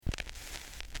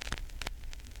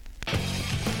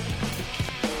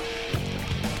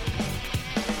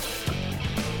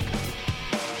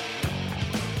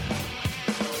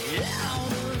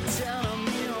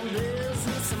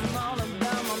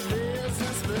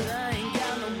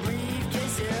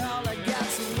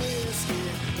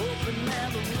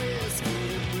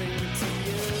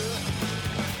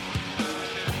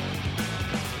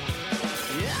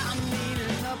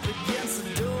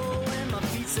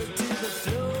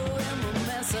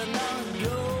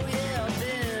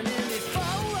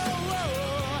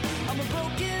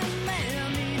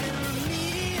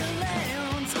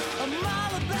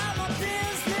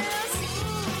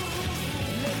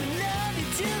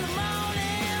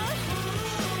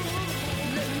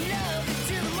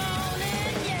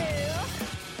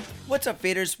What's up,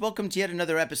 faders? Welcome to yet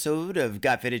another episode of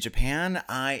Got Faded Japan.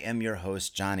 I am your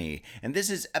host, Johnny, and this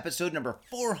is episode number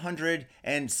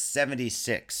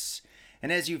 476.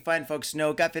 And as you fine folks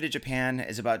know, Got Faded Japan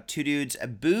is about two dudes,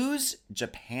 booze,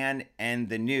 Japan, and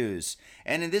the news.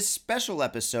 And in this special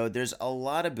episode, there's a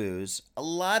lot of booze, a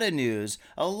lot of news,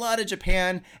 a lot of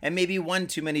Japan, and maybe one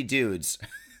too many dudes.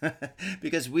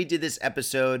 Because we did this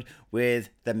episode with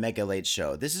the Mega Late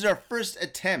Show. This is our first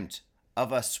attempt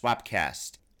of a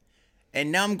swapcast. And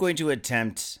now I'm going to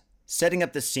attempt setting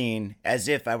up the scene as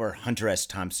if I were Hunter S.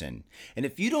 Thompson. And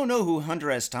if you don't know who Hunter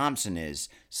S. Thompson is,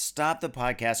 stop the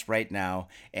podcast right now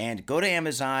and go to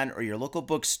Amazon or your local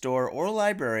bookstore or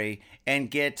library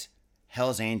and get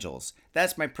Hell's Angels.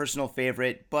 That's my personal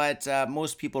favorite, but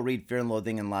most people read Fear and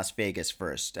Loathing in Las Vegas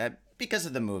first because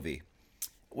of the movie,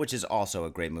 which is also a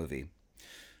great movie.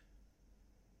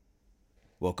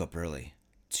 Woke up early,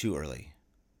 too early.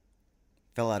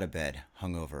 Fell out of bed,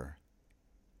 hungover.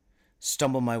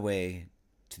 Stumbled my way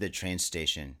to the train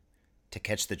station to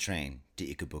catch the train to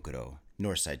Ikebukuro,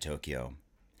 Northside Tokyo.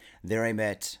 There I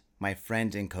met my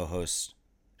friend and co-host,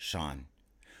 Sean.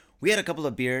 We had a couple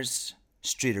of beers,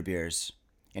 streeter beers,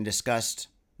 and discussed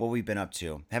what we've been up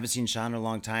to. Haven't seen Sean in a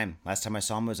long time. Last time I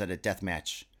saw him was at a death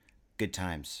match. Good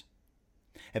times.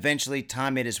 Eventually,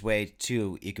 Tom made his way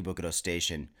to Ikebukuro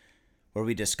Station, where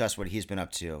we discussed what he's been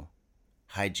up to.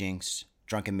 Hijinks,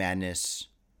 drunken madness,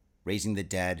 raising the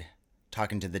dead,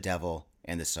 talking to the devil,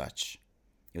 and the such.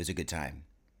 It was a good time.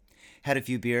 Had a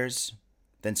few beers,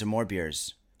 then some more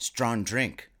beers. Strong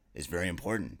drink is very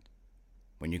important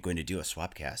when you're going to do a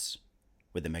swapcast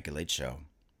with the Mega Late Show.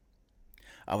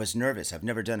 I was nervous. I've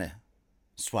never done a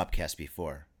swapcast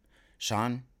before.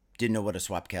 Sean didn't know what a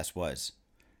swapcast was.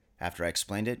 After I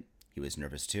explained it, he was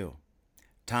nervous too.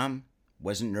 Tom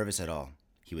wasn't nervous at all.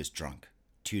 He was drunk.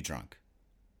 Too drunk.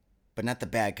 But not the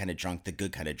bad kind of drunk, the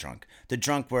good kind of drunk. The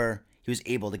drunk where he was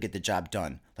able to get the job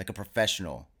done, like a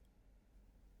professional.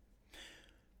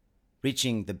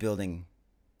 Reaching the building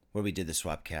where we did the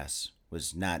swapcast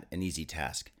was not an easy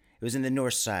task. It was in the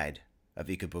north side of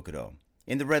Ikebukuro,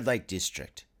 in the red light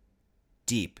district.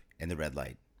 Deep in the red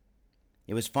light.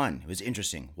 It was fun. It was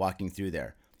interesting walking through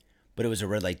there. But it was a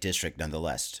red light district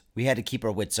nonetheless. We had to keep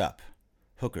our wits up.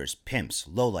 Hookers, pimps,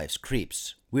 lowlifes,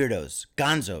 creeps, weirdos,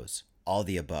 gonzos, all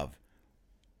the above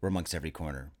were amongst every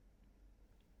corner.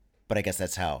 But I guess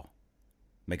that's how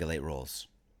Mega Late rolls.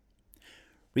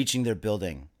 Reaching their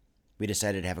building, we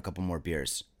decided to have a couple more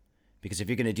beers. Because if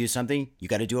you're going to do something, you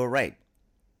got to do it right.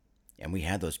 And we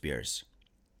had those beers.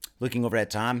 Looking over at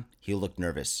Tom, he looked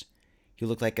nervous. He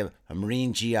looked like a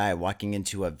Marine GI walking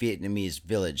into a Vietnamese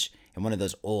village in one of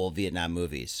those old Vietnam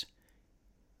movies.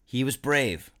 He was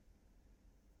brave.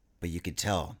 But you could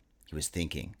tell he was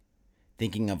thinking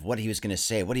of what he was going to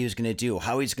say, what he was going to do,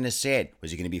 how he was going to say it.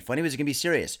 Was he going to be funny? Was he going to be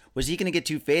serious? Was he going to get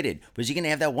too faded? Was he going to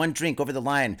have that one drink over the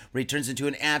line where he turns into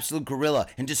an absolute gorilla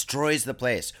and destroys the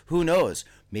place? Who knows?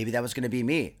 Maybe that was going to be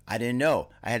me. I didn't know.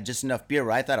 I had just enough beer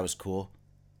where I thought I was cool.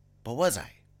 But was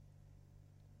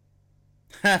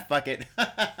I? Fuck it.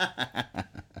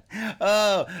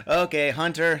 Oh, okay,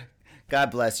 Hunter.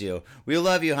 God bless you. We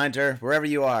love you, Hunter, wherever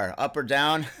you are. Up or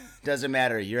down, doesn't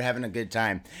matter. You're having a good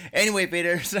time. Anyway,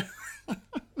 faders.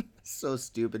 So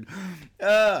stupid.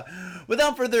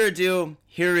 Without further ado,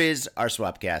 here is our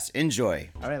swapcast. Enjoy.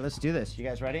 All right, let's do this. You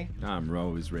guys ready? I'm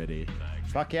always ready.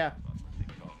 Fuck yeah.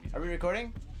 Are we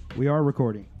recording? We are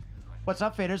recording. What's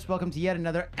up, faders? Welcome to yet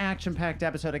another action-packed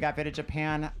episode of Got Faded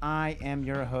Japan. I am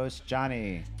your host,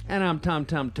 Johnny. And I'm Tom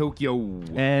Tokyo.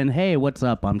 And hey, what's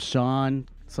up? I'm Sean,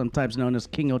 sometimes known as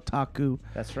King Otaku.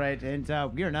 That's right, and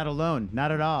we are not alone.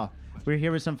 Not at all. We're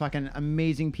here with some fucking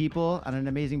amazing people on an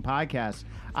amazing podcast.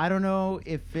 I don't know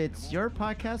if it's your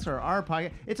podcast or our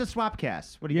podcast. It's a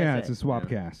swapcast. What do you guys say? It's a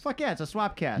swapcast. Fuck yeah, it's a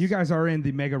swapcast. You guys are in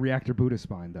the Mega Reactor Buddha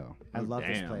spine, though. I love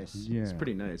this place. Yeah. It's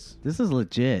pretty nice. This is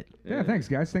legit. Yeah, thanks,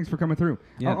 guys. Thanks for coming through.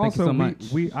 Yeah, thank you so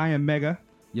much. I am Mega.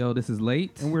 Yo, this is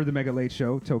Late. And we're the Mega Late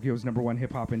Show, Tokyo's #1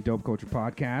 hip-hop and dope culture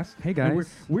podcast. Hey, guys. And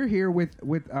we're here with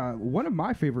one of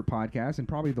my favorite podcasts and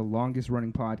probably the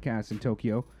longest-running podcast in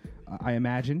Tokyo, I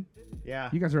imagine. Yeah.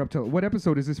 You guys are up to... What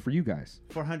episode is this for you guys?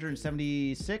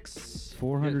 476.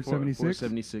 476?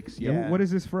 476. Yeah. And what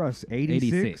is this for us?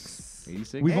 86?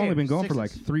 86. We've Hey, only been going for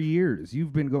like sixes. 3 years.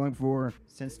 You've been going for...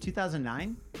 Since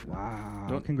 2009?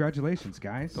 Wow. Congratulations,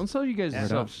 guys. Don't sell you guys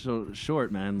yourself so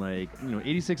short, man. Like,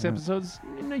 86 episodes,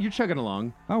 you're chugging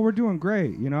along. Oh, we're doing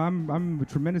great. I'm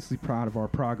tremendously proud of our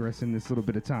progress in this little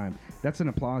bit of time. That's an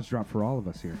applause drop for all of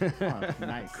us here. Oh,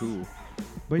 nice. Cool.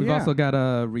 But We've yeah, also got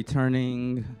a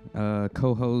returning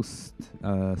co-host,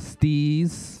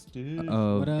 Steez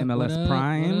of What up, MLS what up,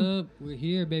 Prime. What up? We're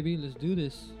here, baby. Let's do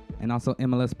this. And also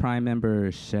MLS Prime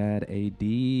member Shad AD What's up,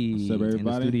 in the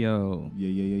everybody? studio.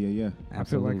 Yeah. I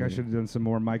feel like I should have done some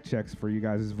more mic checks for you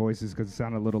guys' voices because it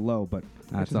sounded a little low, but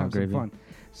That's let's all have some gravy. fun.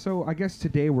 So I guess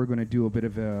today we're going to do a bit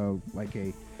of a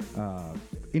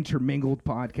intermingled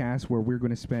podcast where we're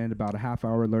going to spend about a half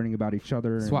hour learning about each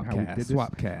other and how we did this.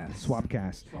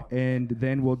 Swapcast. And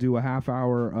then we'll do a half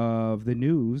hour of the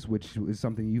news, which is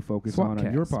something you focus on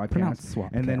your Swapcast. Pronounced podcast.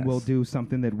 And then we'll Swapcast. do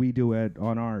something that we do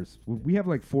on ours. We have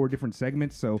like 4 different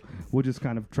segments, so we'll just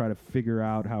kind of try to figure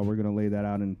out how we're going to lay that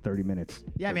out in 30 minutes.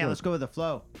 Yeah, man, let's go with the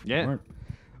flow. Yeah. All right.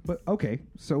 But okay,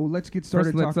 so let's get First,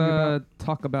 started let's talking about.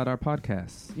 talk about our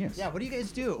podcast. Yes. Yeah, what do you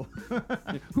guys do?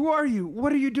 Who are you?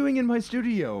 What are you doing in my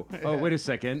studio? Oh, wait a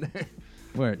second.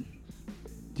 Word.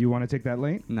 Do you want to take that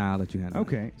lane? Nah, I'll let you handle it.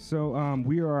 Okay, so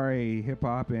we are a hip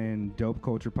hop and dope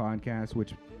culture podcast,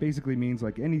 which basically means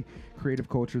like any creative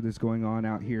culture that's going on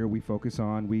out here, we focus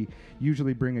on. We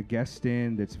usually bring a guest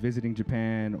in that's visiting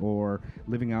Japan or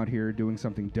living out here doing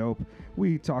something dope.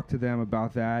 We talk to them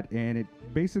about that, and it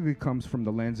basically comes from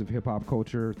the lens of hip hop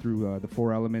culture through the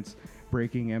 4 elements: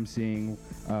 breaking, emceeing,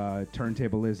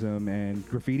 turntablism, and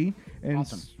graffiti. And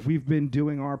Awesome. we've been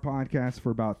doing our podcast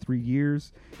for about 3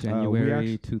 years. We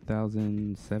January actu-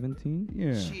 2017.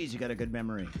 Yeah. Jeez, you got a good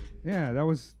memory. Yeah, that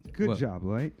was good What? job,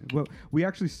 Light. Well, we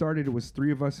actually started. It was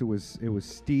 3 of us. It was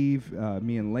Steve,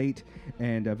 me, and Late,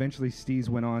 and eventually Steve's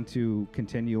went on to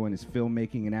continue on his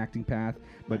filmmaking and acting path.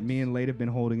 But me and Late have been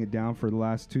holding it down for the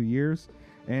last 2 years,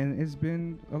 and it's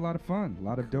been a lot of fun, a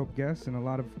lot of dope guests, and a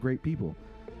lot of great people.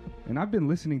 And I've been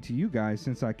listening to you guys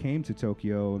since I came to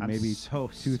Tokyo, I'm maybe so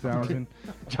 2000.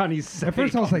 Johnny's At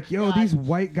first, I was like, "Yo, God. these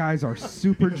white guys are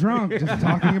super drunk, just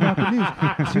talking about the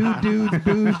news. 2 dudes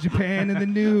booze Japan in the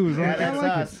news." I'm Yeah, like, I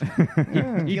that's like it. us.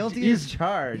 Yeah. Guilty as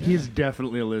charged. He's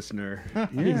definitely a listener.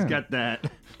 He's Yeah. got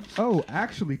that. Oh,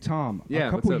 actually, Tom, Yeah,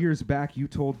 a couple what's up? years back, you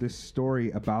told this story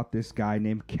about this guy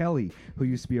named Kelly, who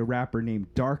used to be a rapper named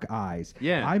Dark Eyes.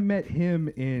 Yeah. I met him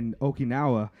in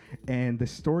Okinawa, and the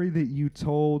story that you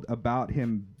told about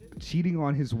him cheating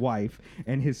on his wife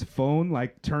and his phone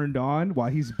like turned on while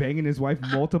he's banging his wife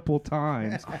multiple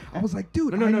times. I was like,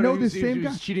 dude, I know this he same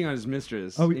was guy. cheating on his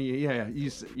mistress. Oh, yeah.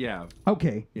 Yeah.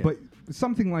 Okay, Yeah. but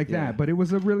something like Yeah. that. But it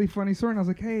was a really funny story, and I was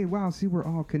like, "Hey, wow, see, we're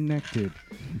all connected.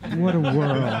 What a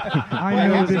world!" I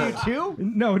know this. too?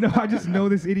 No, I just know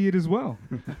this idiot as well.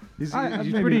 He's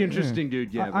maybe- pretty interesting,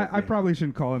 dude. Yeah. I but- probably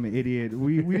shouldn't call him an idiot.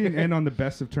 We didn't end on the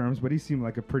best of terms, but he seemed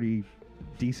like a pretty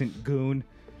decent goon.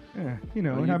 Yeah, it happens to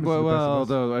the best well, of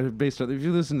us. although based on if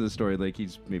you listen to the story, like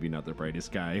he's maybe not the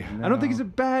brightest guy. I don't think he's a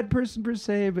bad person per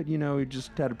se, but he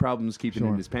just had problems keeping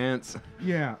Sure. in his pants.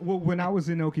 Yeah, well, when I was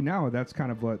in Okinawa, that's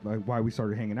kind of like why we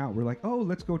started hanging out. We're like, oh,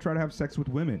 let's go try to have sex with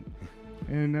women.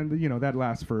 And then, that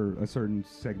lasts for a certain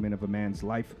segment of a man's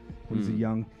life when he's a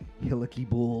young hillocky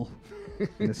bull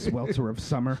in the swelter of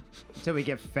summer. Until we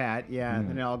get fat, yeah,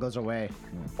 and it all goes away.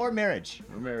 Or marriage.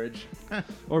 Or marriage.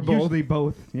 Or both. Usually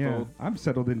both, yeah. Both. I'm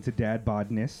settled into dad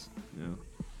bodness. Yeah.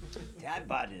 Dad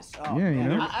bodness. Oh, Yeah,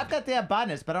 man. know. I've got dad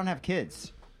bodness, but I don't have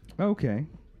kids. Okay.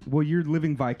 Well, you're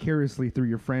living vicariously through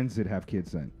your friends that have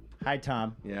kids then. Hi,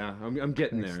 Tom. Yeah, I'm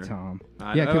getting Thanks, there. Tom.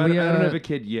 I, Yeah, I, can I, we, I don't uh, have a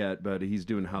kid yet, but he's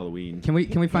doing Halloween. Can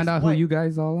we find out who what? you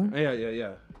guys all are?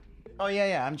 Yeah. Oh,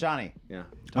 yeah, I'm Johnny. Yeah.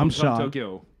 I'm Tom Sean.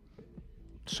 Tokyo.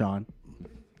 Sean.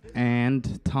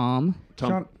 And Tom.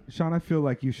 Tom. Sean, I feel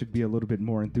like you should be a little bit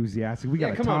more enthusiastic. We Yeah,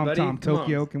 got a come on, buddy. Tom Come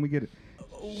Tokyo. on. Can we get it?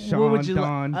 What Sean would you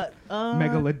Don,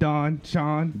 Megalodon,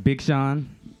 Sean. Big Sean.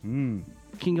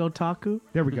 King Otaku.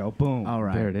 There we go. Boom. All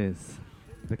right. There it is.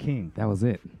 The king. That was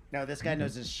it. No, this guy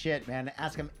knows his shit, man.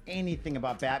 Ask him anything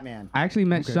about Batman. I actually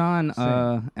met Okay, Sean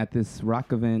same. at this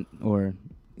rock event, or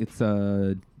it's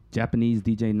a Japanese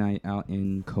DJ night out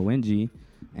in Koenji,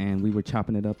 and we were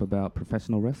chopping it up about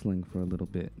professional wrestling for a little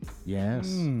bit. Yes.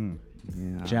 Mm.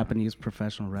 Yeah, Japanese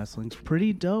professional wrestling's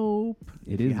pretty dope.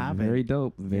 It If you is haven't- very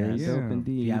dope. Very Yes. dope Yeah.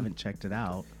 indeed. If you haven't checked it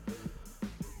out.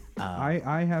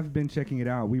 I have been checking it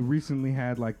out. We recently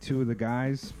had like 2 of the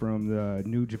guys from the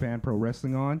New Japan Pro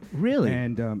Wrestling on. Really?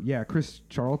 And Chris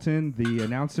Charlton, the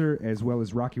announcer, as well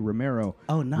as Rocky Romero.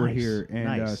 Oh, Were nice. here, and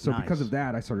Nice, so because nice. of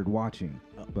that, I started watching.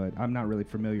 But I'm not really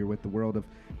familiar with the world of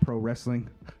pro wrestling.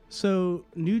 So,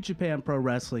 New Japan Pro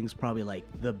Wrestling is probably like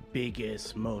the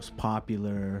biggest, most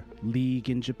popular league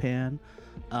in Japan.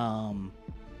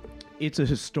 It's a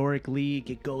historic league.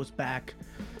 It goes back,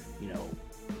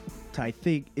 I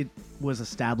think it was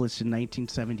established in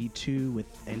 1972 with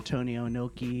Antonio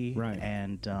Inoki. Right.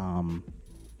 And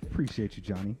Appreciate you,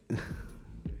 Johnny.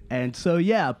 And so,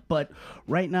 yeah, but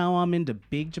right now I'm into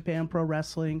Big Japan Pro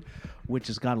Wrestling, which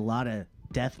has got a lot of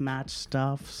deathmatch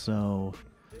stuff. So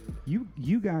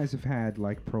You guys have had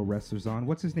like pro wrestlers on.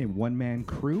 What's his name? One Man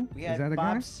Crew? We Is had that a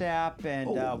Bob guy? Sapp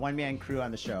and One Man Crew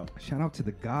on the show. Shout out to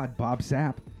the god Bob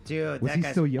Sapp. Dude, Was that he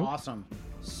guy's still yoked? awesome.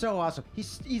 So awesome.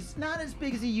 He's not as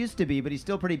big as he used to be, but he's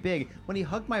still pretty big. When he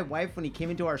hugged my wife when he came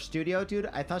into our studio, dude,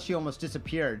 I thought she almost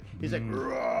disappeared. He's like,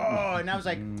 "Roar," and I was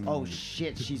like, oh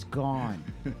shit, she's gone.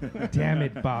 Damn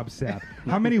it, Bob Sapp.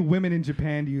 How many women in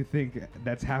Japan do you think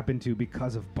that's happened to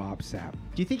because of Bob Sapp?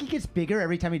 Do you think he gets bigger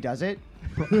every time he does it?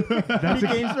 That's He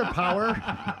gains their power.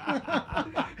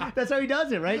 That's how he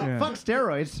does it, right? Yeah. Fuck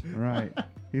steroids. right.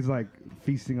 He's like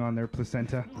feasting on their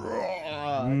placenta.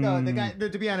 No, the guy.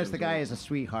 To be honest, the guy is a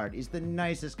sweetheart. He's the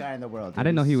nicest guy in the world. I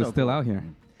didn't know he was So still cool. out here.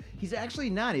 He's actually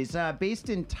not. He's based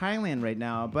in Thailand right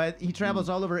now, but he travels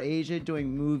all over Asia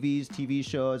doing movies, TV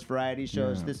shows, variety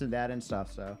shows, Yeah. this and that and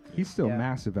stuff. So He's still Yeah.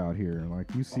 massive out here.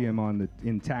 Like you see him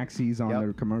in taxis, on Yep.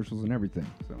 their commercials and everything.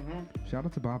 So shout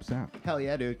out to Bob Sapp. hell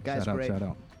yeah, dude, guy's Shout out, great. shout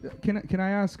out. Can I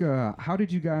ask how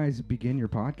did you guys begin your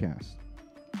podcast?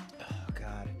 Oh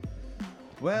God.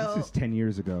 Well, This is 10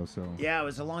 years ago, so yeah, it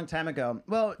was a long time ago.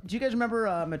 Well, do you guys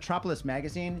remember Metropolis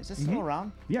Magazine? Is this still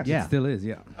around? yes. It still is,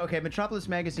 yeah. Okay, Metropolis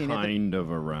Magazine. at the- Kind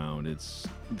of around. It's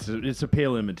a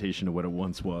pale imitation of what it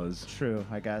once was. True,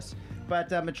 I guess.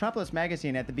 But Metropolis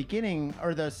Magazine, at the beginning,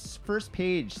 or the first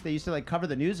page, they used to like cover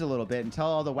the news a little bit and tell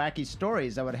all the wacky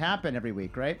stories that would happen every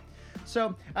week, right?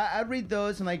 So I'd read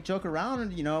those and like joke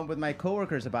around, you know, with my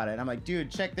coworkers about it. I'm like,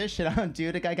 dude, check this shit out,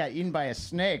 dude. A guy got eaten by a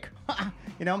snake,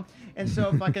 you know? And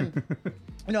so fucking,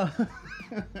 you know.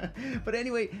 But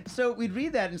anyway, so we'd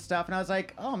read that and stuff, and I was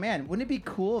like, oh man, wouldn't it be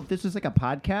cool if this was like a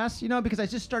podcast? You know, because I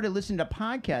just started listening to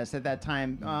podcasts at that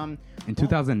time. In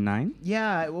 2009,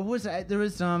 Yeah, what was that? There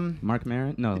was Mark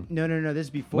Maron? No. No, this is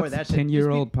before What's that. the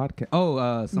 10-year-old podcast?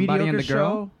 Oh, Somebody and the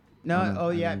Girl? Show. No, I don't- oh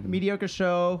I yeah, don't even know. Mediocre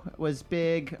Show was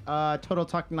big. Total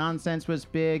Talk Nonsense was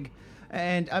big,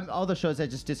 and all the shows that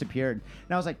just disappeared.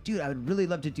 And I was like, dude, I would really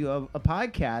love to do a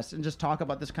podcast and just talk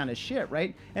about this kind of shit,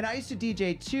 right? And I used to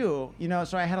DJ too, you know,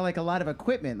 so I had like a lot of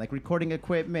equipment, like recording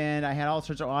equipment. I had all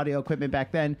sorts of audio equipment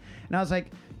back then, and I was like,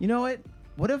 you know what?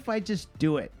 What if I just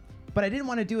do it? But I didn't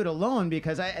want to do it alone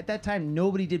because at that time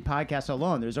nobody did podcasts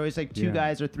alone. There's always like two Yeah.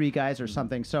 guys or three guys or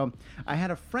something. So I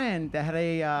had a friend that had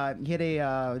a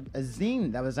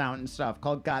zine that was out and stuff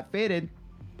called Got Faded,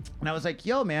 and I was like,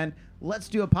 "Yo, man, let's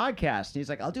do a podcast." And he's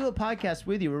like, "I'll do a podcast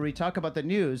with you where we talk about the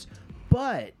news,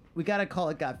 but we gotta call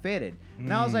it Got Faded."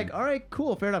 And I was like, "All right,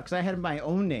 cool, fair enough," because I had my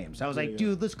own name. So I was like,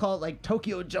 "Dude, let's call it like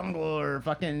Tokyo Jungle or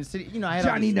fucking city." You know, I had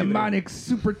all Johnny these stupid- Mnemonic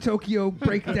Super Tokyo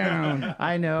Breakdown.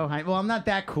 I know. Well, I'm not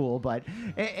that cool, but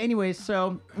anyway,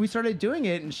 so we started doing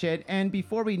it and shit. And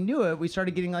before we knew it, we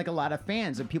started getting like a lot of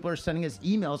fans, and people are sending us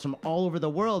emails from all over the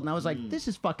world. And I was like, this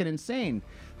is fucking insane.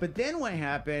 But then what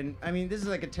happened? I mean, this is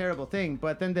like a terrible thing.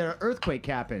 But then the earthquake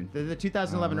happened, the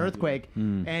 2011 earthquake,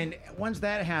 and once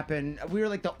that happened, we were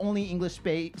like the only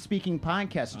English-speaking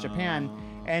podcast in Japan.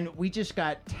 And we just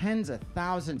got tens of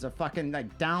thousands of fucking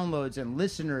like downloads and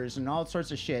listeners and all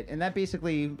sorts of shit. And that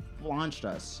basically launched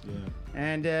us. Yeah.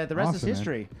 And the rest is Awesome, man.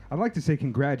 history. I'd like to say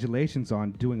congratulations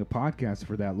on doing a podcast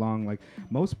for that long. Like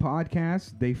most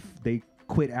podcasts, they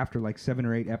quit after like 7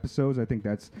 or 8 episodes. I think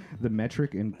that's the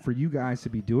metric. And for you guys to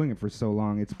be doing it for so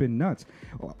long, it's been nuts.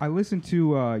 I listened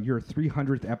to your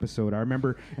 300th episode. I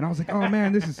remember, and I was like, oh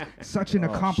man, this is such an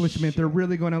accomplishment. They're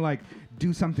really going to like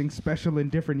do something special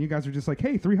and different. You guys are just like,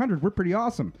 hey, 300, we're pretty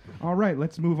awesome. All right,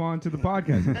 let's move on to the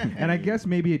podcast. And I guess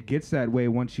maybe it gets that way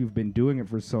once you've been doing it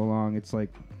for so long. It's like,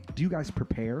 do you guys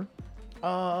prepare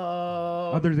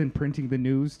other than printing the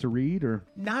news to read, or?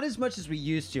 Not as much as we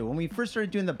used to. When we first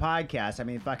started doing the podcast, I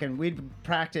mean, fucking, we'd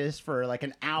practice for like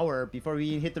an hour before we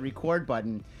even hit the record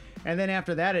button. And then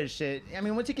after that is shit. I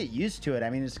mean, once you get used to it, I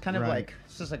mean, it's kind of Right. like,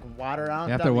 it's just like water out.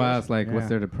 After a while, it's like, Yeah. what's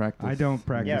there to practice? I don't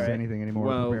practice Yeah, right. anything anymore.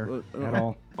 Well, prepare at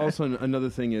all. Also, another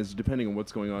thing is, depending on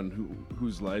what's going on,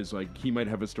 whose lives, like, he might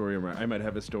have a story or I might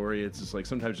have a story. It's just like,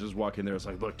 sometimes you just walk in there, it's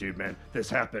like, look, dude, man, this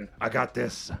happened. I got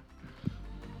this.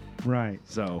 Right.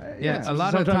 So, Yeah, Yeah, a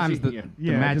lot of sometimes times you- the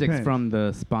Yeah, it magic's depends. from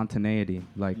the spontaneity.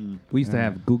 Like we used to Yeah.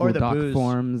 have Google Or the Doc booze.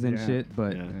 forms and Yeah. shit,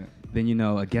 but Yeah. then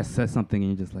a guest says something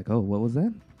and you're just like, oh, what was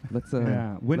that? Let's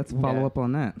Yeah. let's follow Yeah. up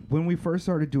on that. When we first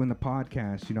started doing the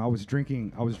podcast, you know, I was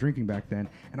drinking back then,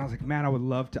 and I was like, man, I would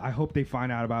love to. I hope they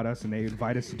find out about us and they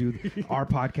invite us to do our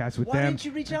podcast with Why them. didn't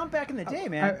you reach out back in the day,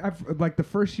 man? I've like the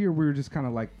first year we were just kind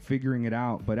of like figuring it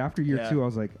out, but after year Yeah. 2, I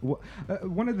was like,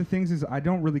 one of the things is I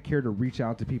don't really care to reach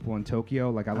out to people in Tokyo.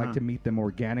 Like I like to meet them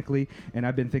organically, and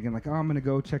I've been thinking like, oh, I'm gonna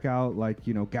go check out like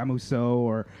Gamuso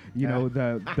or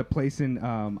the place in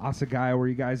Asagaya where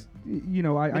you guys,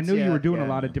 I knew you were doing a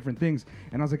lot of of different things.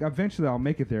 And I was like, eventually I'll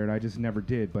make it there, and I just never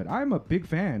did. But I'm a big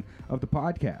fan of the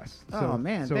podcast. Oh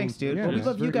man, thanks, dude. yeah, Well, we this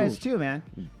love is you very guys cool. too, man.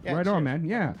 Yeah, Right cheers. on, man.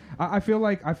 Yeah, I feel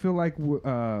like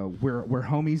we're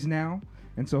homies now,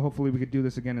 and so hopefully we could do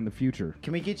this again in the future.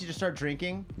 Can we get you to start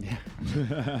drinking?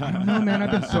 I don't know, man.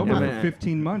 I've been sober Yeah, for man.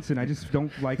 15 months, and I just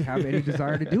don't have any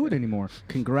desire to do it anymore.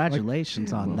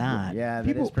 Congratulations on that. Yeah, that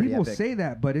People is pretty epic. say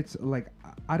that, but it's like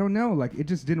I don't know. Like it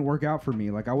just didn't work out for me.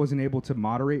 Like I wasn't able to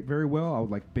moderate very well. I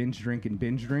would like binge drink,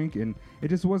 and it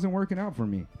just wasn't working out for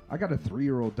me. I got a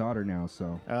 3-year-old daughter now,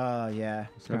 so Oh yeah.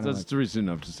 it's kinda That's like- the reason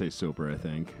enough to stay sober, I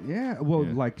think. yeah. Well,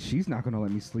 Yeah. like she's not gonna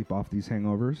let me sleep off these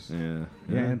hangovers. Yeah.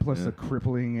 Yeah, and plus the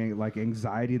crippling like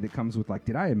anxiety that comes with like,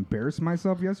 did I embarrass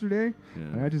myself yesterday? Yeah.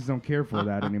 And I just don't care for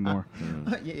that anymore.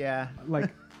 Yeah.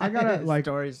 Like I gotta like.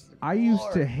 stories. I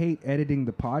used to hate editing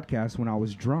the podcast when I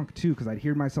was drunk too, because I'd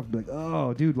hear myself be like,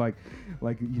 "Oh, dude, like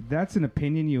that's an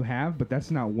opinion you have, but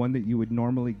that's not one that you would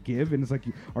normally give." And it's like,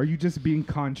 are you just being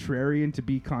contrarian to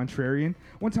be contrarian?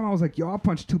 One time I was like, "Yo, I'll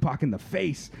punch Tupac in the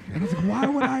face," and I was like, "Why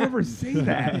would I ever say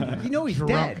that?" You know he's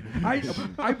Drunk. dead.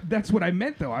 I that's what I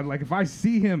meant though. I'm like, if I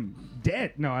see him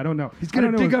dead, no, I don't know. He's I don't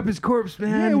gonna know. dig up his corpse,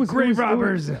 man. Yeah, it was grave it was-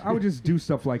 robbers. I would just do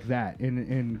stuff like that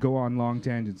and go on long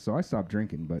tangents. So I stopped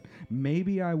drinking, but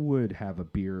maybe I would have a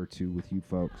beer or two with you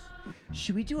folks.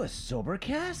 Should we do a sober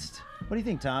cast? What do you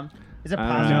think, Tom? Is it I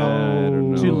possible?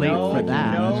 don't know. Too late No, for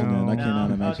that. No, No, I cannot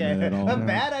imagine okay. that at all.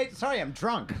 Bad. Sorry, I'm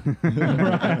drunk.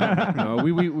 No,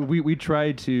 we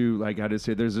try to, like, how to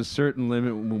say, there's a certain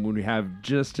limit when we have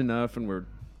just enough and we're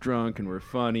drunk and we're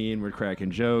funny and we're cracking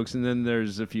jokes, and then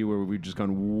there's a few where we've just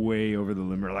gone way over the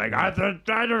limit. We're like, I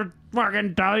don't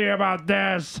fucking tell you about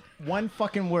this. One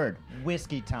fucking word.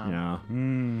 Whiskey, Tom.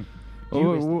 Yeah.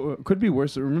 Could be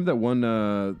worse. Remember that one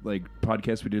like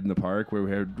podcast we did in the park where we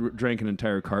had drank an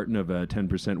entire carton of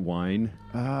 10% wine?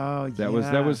 Oh, That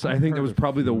was I think that was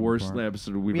probably the worst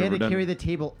episode we've We had ever to done. carry the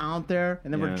table out there,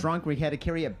 and then we're Yeah. drunk. We had to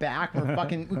carry it back. We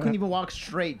couldn't even walk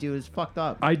straight, dude. It was fucked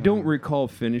up. I don't recall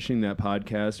finishing that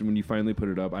podcast, and when you finally put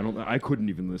it up, I couldn't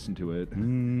even listen to it.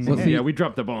 Well, see, Yeah, we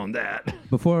dropped the ball on that.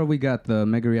 before we got the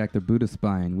Mega Reactor Buddha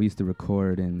Spine, we used to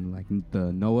record in like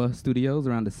the NOAA studios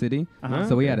around the city.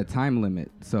 So we had a time limit.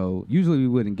 So usually we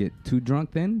wouldn't get too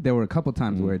drunk then. There were a couple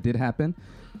times where it did happen.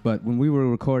 But when we were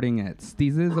recording at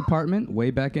Steez's apartment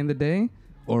way back in the day,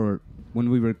 or when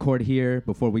we record here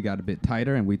before we got a bit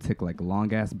tighter and we took like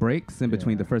long ass breaks in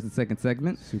between the first and second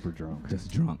segment, Super drunk.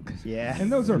 just drunk. Yeah.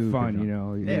 And those are Super fun, drunk. you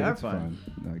know. They are it's fun.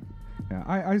 Like, yeah,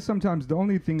 I sometimes the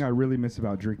only thing I really miss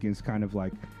about drinking is kind of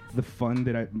like the fun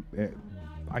that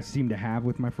I seem to have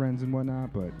with my friends and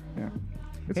whatnot. But yeah,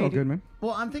 it's Hey, all dude. good, man.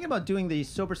 Well, I'm thinking about doing the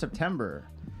Sober September.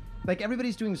 Like,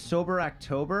 everybody's doing Sober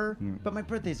October, but my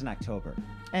birthday's in October.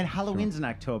 And Halloween's in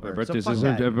October. My so birthday's fuck in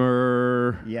that.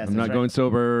 September. Yes, I'm that's not right. going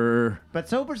sober. But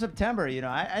Sober September, you know,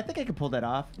 I think I could pull that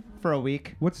off for a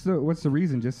week. What's the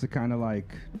reason? Just to kind of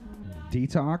like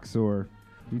detox, or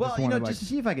Well, you wanna, know, just to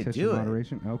see if I could test do your it.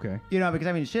 moderation? Okay. You know, because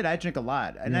I mean, shit, I drink a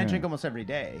lot, and I Yeah. drink almost every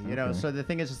day. You know, Okay. so the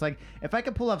thing is, just like, if I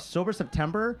could pull off Sober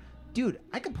September, dude,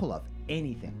 I could pull off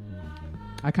anything.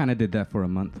 I kind of did that for a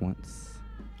month once.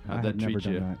 I How'd have that never treat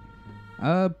done you? that.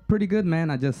 Pretty good, man.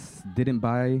 I just didn't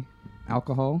buy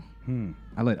alcohol.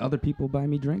 I let other people buy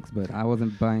me drinks, but I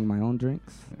wasn't buying my own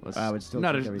drinks. I would still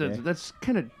not drink every day. that's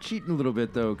kind of cheating a little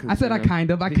bit, though. 'cause, I said you I know,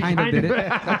 kind of did it.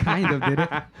 I kind of did it.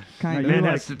 Kind Man of.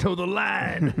 has to toe the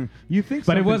line. You think?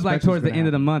 But it something was like special's towards the gonna end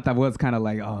of the happen. month, I was kind of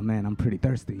like, oh man, I'm pretty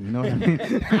thirsty. You know what I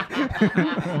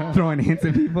mean? Throwing hints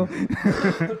at people.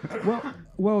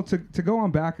 Well, to go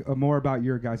on back more about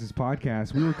your guys'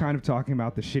 podcast, we were kind of talking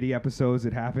about the shitty episodes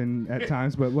that happen at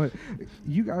times, but what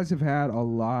you guys have had a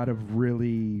lot of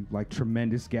really like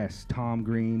tremendous guests: Tom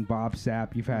Green, Bob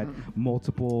Sapp. You've had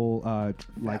multiple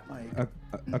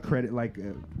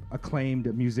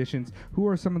acclaimed musicians. Who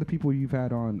are some of the people you've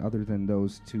had on other than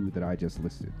those two that I just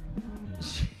listed?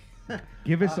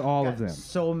 Give us all of them.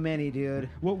 So many, dude.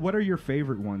 What are your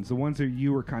favorite ones? The ones that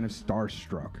you were kind of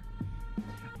starstruck.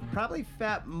 Probably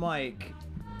Fat Mike.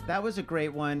 That was a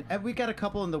great one. And we got a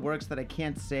couple in the works that I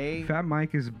can't say. Fat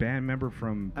Mike is a band member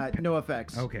from. No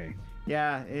Effects. Okay.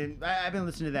 Yeah, and I've been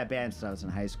listening to that band since I was in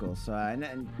high school. So,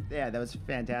 and yeah, that was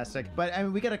fantastic. But I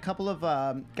mean, we got a couple of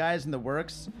guys in the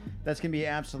works that's gonna be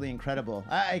absolutely incredible.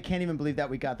 I can't even believe that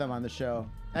we got them on the show.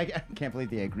 I can't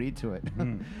believe they agreed to it.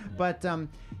 But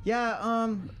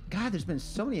God, there's been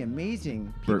so many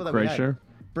amazing people Bert that we had. Kreischer?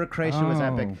 Bert Kreischer was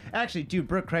epic. Oh. Actually, dude,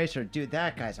 Bert Kreischer, dude,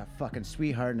 that guy's a fucking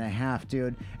sweetheart and a half,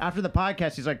 dude. After the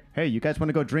podcast, he's like, "Hey, you guys want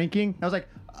to go drinking?" I was like,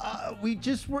 "We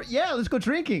just were, yeah, let's go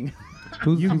drinking."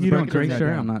 Who's You don't Bert turn that Kreischer?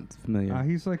 down. I'm not familiar.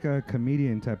 He's like a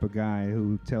comedian type of guy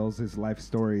who tells his life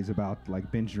stories about like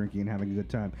binge drinking and having a good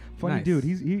time. Funny Nice. dude.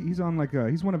 He's on like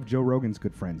he's one of Joe Rogan's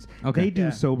good friends. Okay. They do Yeah.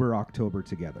 Sober October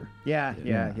together. Yeah.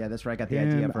 That's where I got the Him,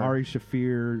 idea for Ari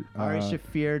Shafir. Ari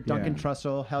Shafir, Duncan yeah.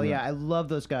 Trussell. Hell yeah, Yeah. I love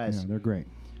those Yeah, guys. they're great.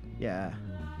 Yeah.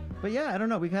 But yeah, I don't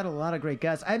know. We've had a lot of great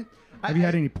guests. Have you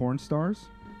had any porn stars?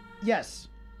 Yes.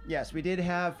 Yes, we did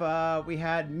have, we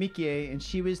had Mikie, and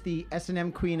she was the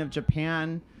S&M queen of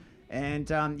Japan. And,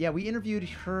 yeah, we interviewed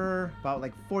her about,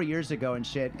 like, 4 years ago and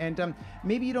shit. And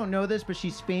maybe you don't know this, but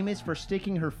she's famous for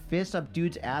sticking her fist up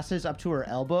dudes' asses up to her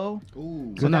elbow.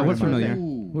 Ooh. So no, we're Something like familiar. that.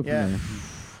 We're Yeah. familiar.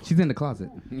 She's in the closet.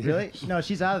 Really? No,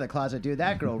 she's out of the closet, dude.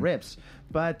 That girl rips.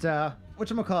 But,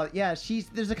 whatchamacallit? Yeah,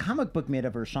 there's a comic book made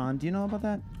of her, Sean. Do you know about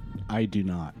that? I do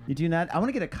not. You do not? I want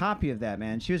to get a copy of that,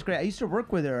 man. She was great. I used to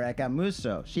work with her at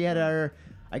Gamuso. She had her,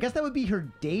 I guess that would be her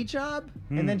day job,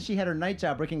 and then she had her night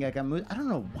job working at Gamuso. I don't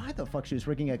know why the fuck she was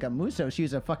working at Gamuso. She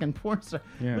was a fucking porn star.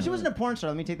 Yeah. Well, she wasn't a porn star.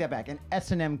 Let me take that back. An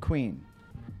S&M queen.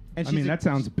 And I mean, that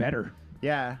sounds better.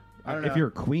 Yeah. I don't know. If you're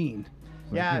a queen.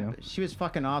 Like, yeah, you know. she was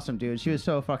fucking awesome, dude. She was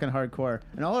so fucking hardcore,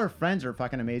 and all her friends are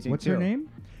fucking amazing. What's too. her name?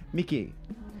 Mikie.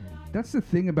 That's the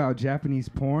thing about Japanese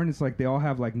porn. It's like they all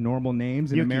have like normal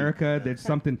names. In Yuki. America, there's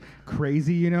something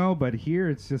crazy, you know. But here,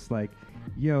 it's just like,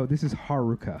 yo, this is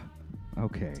Haruka.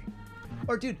 Okay.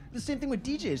 Or, dude, the same thing with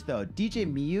DJs, though. DJ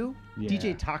Miyu, Yeah.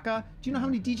 DJ Taka. Do you know how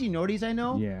many DJ Nordis I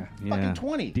know? Yeah. Fucking Yeah.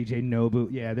 20. DJ Nobu.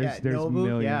 Yeah, there's Nobu,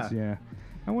 millions. yeah. Yeah.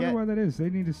 I wonder Yeah. why that is. They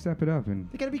need to step it up and.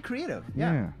 They gotta be creative.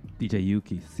 Yeah. DJ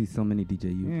Yuki. See so many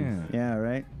DJ Yukis. Yeah. Yeah,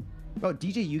 right. Oh,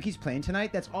 DJ Yuki's playing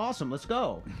tonight? That's awesome. Let's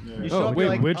go. You show Oh, up, wait, you're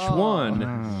like, which oh. one?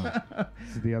 Wow.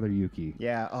 This is the other Yuki.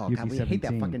 Yeah. Oh, Yuki God, we hate that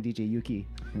 17. fucking DJ Yuki.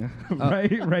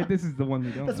 right. This is the one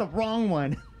we don't. That's the wrong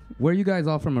one. Where are you guys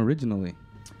all from originally?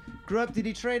 Grew up to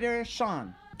Detroit area,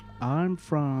 Sean. I'm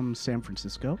from San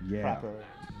Francisco. Yeah.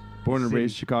 Born and City.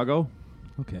 raised Chicago.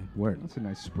 Okay, word. That's a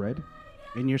nice spread.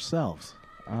 And yourselves?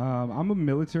 I'm a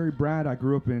military brat. I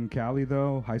grew up in Cali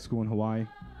though, high school in Hawaii.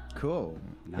 Cool.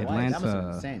 Nice. That must have been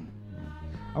Atlanta. insane.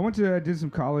 I did some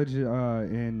college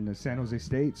in San Jose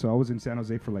State, so I was in San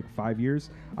Jose for like 5 years.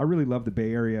 I really love the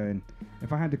Bay Area, and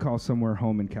if I had to call somewhere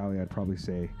home in Cali, I'd probably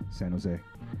say San Jose.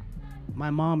 My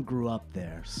mom grew up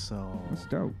there, so That's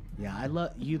dope. yeah, I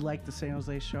love. You like the San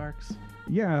Jose Sharks?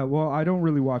 Yeah, well, I don't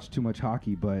really watch too much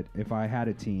hockey, but if I had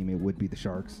a team, it would be the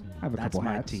Sharks. I have a That's couple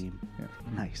my hats. team. Yeah.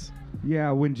 Nice.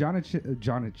 Yeah, when Jonathan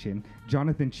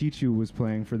Chichu was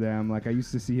playing for them, like I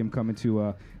used to see him come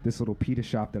into this little pita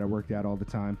shop that I worked at all the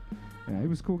time. Yeah, he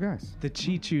was cool guys. The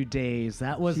Chichu days.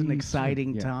 That was an Chichu,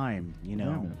 exciting yeah. time, you know.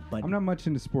 Yeah, man. but I'm not much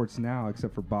into sports now,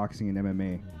 except for boxing and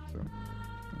MMA. So.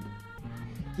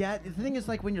 Yeah, the thing is,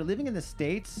 like, when you're living in the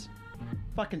States,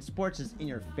 fucking sports is in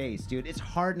your face, dude. It's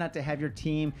hard not to have your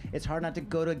team. It's hard not to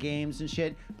go to games and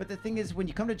shit. But the thing is, when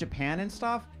you come to Japan and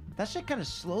stuff, that shit kind of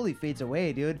slowly fades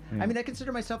away, dude. Yeah. I mean, I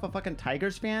consider myself a fucking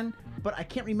Tigers fan, but I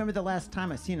can't remember the last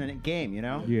time I seen a game, you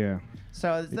know? Yeah.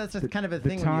 So that's just kind of a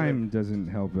thing. The when you're- time doesn't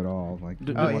help at all. Like,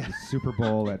 you Oh, watch yeah. the Super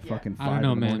Bowl at Yeah. fucking 5 I don't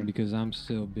know, in the man, morning. because I'm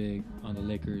still big on the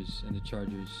Lakers and the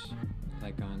Chargers.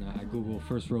 Like on, I Google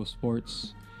First Row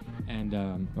Sports, and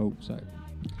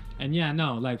and yeah,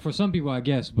 no, like for some people, I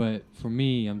guess, but for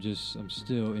me, I'm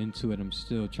still into it. I'm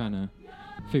still trying to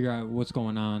figure out what's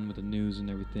going on with the news and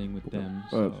everything with them.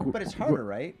 So. But it's harder,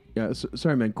 right? Yeah,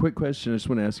 sorry, man. Quick question. I just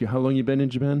want to ask you, how long you been in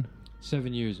Japan?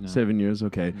 7 years now. 7 years.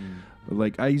 Okay.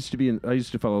 Like I used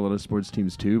to follow a lot of sports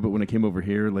teams too, but when I came over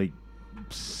here, like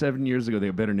 7 years ago, they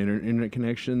got better internet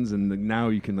connections, and now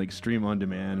you can like stream on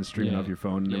demand and stream it Yeah. off your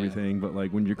phone and Yeah. everything. But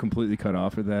like when you're completely cut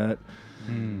off of that,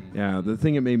 yeah, the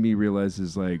thing it made me realize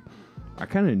is like I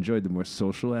kind of enjoyed the more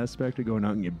social aspect of going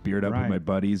out and get beered up with Right. my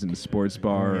buddies in the sports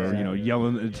bar, or Yeah.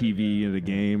 yelling at the TV at a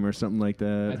game or something like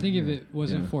that. I think if it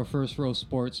wasn't Yeah. for First Row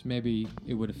Sports, maybe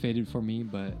it would have faded for me.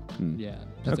 But yeah,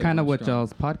 That's still kind of going what strong.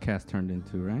 y'all's podcast turned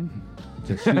into, right?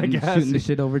 Just I shooting, guess. shooting the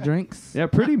shit over drinks. Yeah,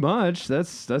 pretty much.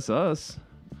 That's us.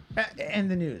 And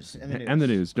the news. And the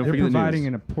news. Don't They're forget the providing news.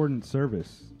 an important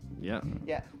service. Yeah.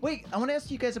 Yeah. Wait, I want to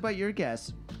ask you guys about your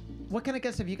guests. What kind of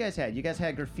guests have you guys had? You guys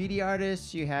had graffiti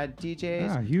artists. You had DJs.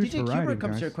 Ah, huge DJ variety, Cuber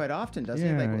comes guys. here quite often, doesn't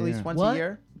he? Yeah, Like at least yeah. once What? a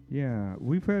year. Yeah,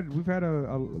 we've had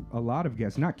a lot of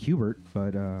guests. Not Cubert,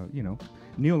 but you know,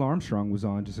 Neil Armstrong was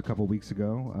on just a couple weeks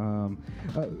ago.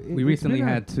 We recently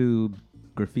had two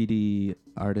graffiti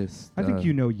artists. I think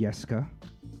you know Yeska.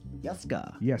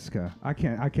 Yeska. Yeska.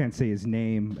 I can't say his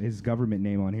name, his government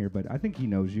name on here, but I think he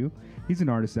knows you. He's an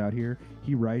artist out here.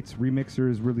 He writes. Remixer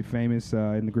is really famous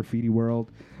in the graffiti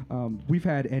world. We've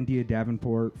had India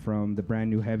Davenport from the Brand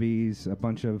New Heavies, a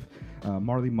bunch of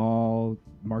Marley Mall,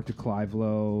 Mark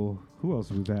DeClivelo. Who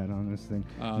else we've had on this thing?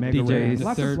 DJ Ray. the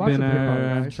Lots third of hip-hop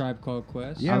Spinner, guys. Tribe Called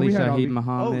Quest. Yeah, Ali we had Shaheed Ali-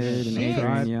 Muhammad and shit.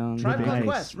 Adrian Young. Tribe Called Nice.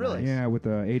 Quest, really? Yeah, with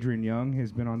Adrian Young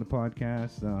has been on the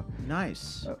podcast.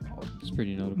 Nice. It's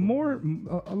pretty notable.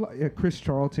 Chris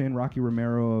Charlton, Rocky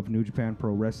Romero of New Japan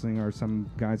Pro Wrestling are some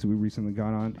guys that we recently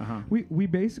got on. Uh-huh. We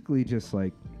basically just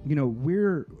like,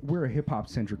 we're a hip hop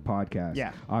centric podcast,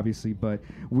 Yeah. obviously, but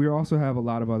we also have a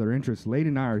lot of other interests. Lade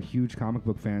and I are huge comic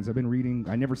book fans.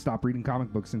 I never stopped reading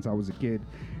comic books since I was a kid,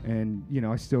 and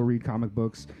I still read comic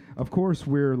books. Of course,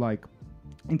 we're like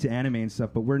into anime and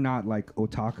stuff, but we're not like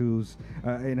otakus,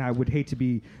 and I would hate to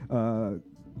be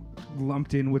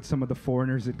lumped in with some of the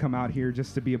foreigners that come out here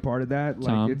just to be a part of that.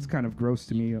 Like, Tom, it's kind of gross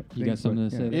to me. You got something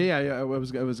to say there? Yeah. I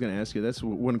was going to ask you. That's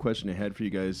one question I had for you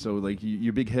guys. So, like,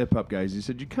 you're big hip hop guys. You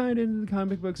said you're kind of into the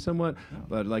comic books somewhat,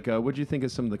 but like, what do you think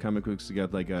of some of the comic books you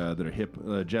got? Like, that are hip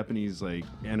Japanese like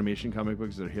animation comic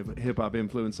books that are hip hop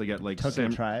influenced. They got like Tokyo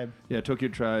Tribe. Yeah, Tokyo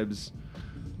Tribes,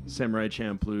 Samurai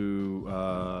Champloo.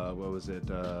 What was it?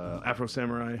 Afro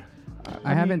Samurai.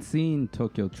 I haven't seen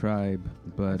Tokyo Tribe,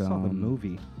 but I saw the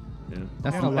movie. Yeah.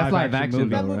 That's, Yeah, that's live action movie.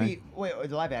 That though, movie, right? wait,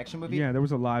 the live action movie? Yeah, there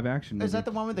was a live action movie. Is that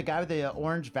the one with the guy with the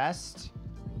orange vest?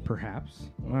 Perhaps.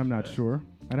 I'm not sure.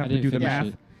 I'd have I to didn't do the finish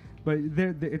math. it. But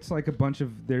it's like a bunch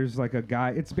of, there's like a guy,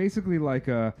 it's basically like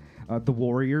the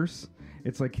Warriors.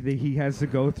 It's like he has to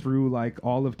go through like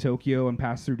all of Tokyo and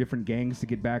pass through different gangs to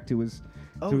get back to his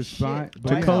spot. shit.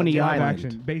 But To Coney live Island.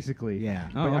 action, basically. Yeah.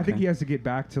 But Oh, I think okay. he has to get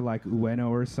back to like Ueno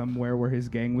or somewhere where his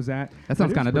gang was at. That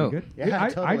sounds But it's kinda pretty dope. good. Yeah, I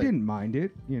totally. didn't mind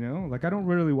it, Like, I don't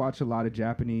really watch a lot of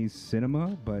Japanese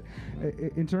cinema, but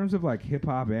in terms of like hip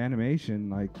hop animation,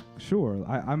 like, sure,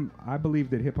 I believe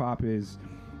that hip hop is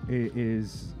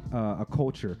a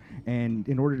culture, and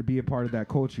in order to be a part of that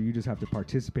culture, you just have to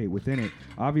participate within it.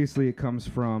 Obviously, it comes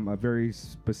from a very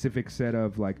specific set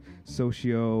of like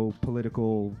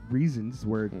socio-political reasons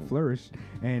where it flourished,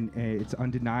 and it's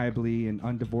undeniably and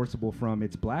undivorceable from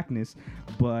its blackness.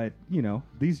 But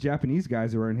these Japanese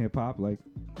guys who are in hip hop, like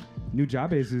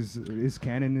Nujabes is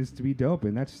canon is to be dope,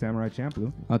 and that's Samurai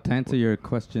Champloo. To answer your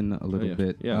question a little yeah.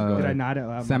 bit, Yeah, go Did I ahead.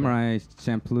 not? Samurai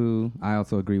Champloo, I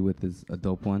also agree with, is a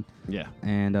dope one. Yeah.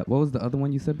 And what was the other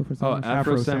one you said before? Oh, Samurai?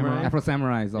 Afro Samurai. Afro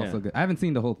Samurai is also Yeah. good. I haven't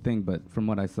seen the whole thing, but from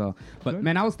what I saw. But Good.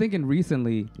 man, I was thinking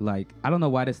recently, like, I don't know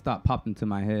why this thought popped into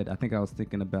my head. I think I was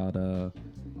thinking about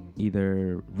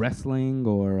either wrestling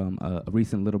or a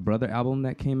recent Little Brother album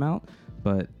that came out.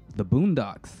 But the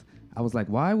Boondocks, I was like,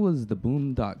 why was the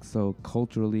Boondocks so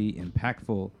culturally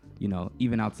impactful,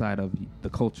 even outside of the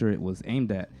culture it was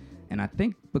aimed at? And I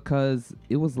think because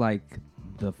it was like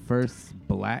the first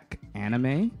black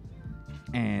anime,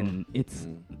 and it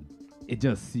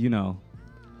just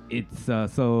it's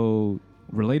so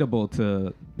relatable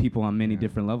to people on many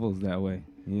different levels that way.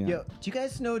 Yeah. Yo, do you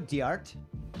guys know D'Art?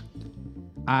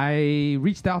 I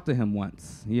reached out to him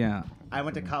once. Yeah. I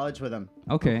went to college with him.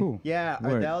 Okay. Cool. Yeah,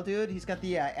 Word. Ardell, dude. He's got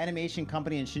the animation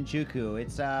company in Shinjuku.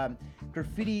 It's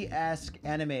graffiti-esque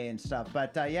anime and stuff.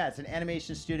 But yeah, it's an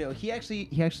animation studio. He actually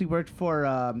worked for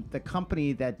the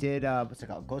company that did what's it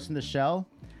called, Ghost in the Shell.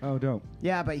 Oh, dope.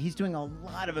 Yeah, but he's doing a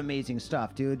lot of amazing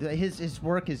stuff, dude. His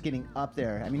work is getting up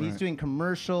there. I mean, he's Right. doing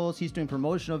commercials, he's doing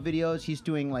promotional videos, he's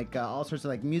doing like all sorts of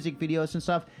like music videos and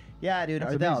stuff. Yeah, dude,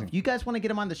 That's Ardell, amazing. if you guys want to get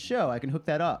him on the show, I can hook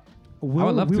that up. I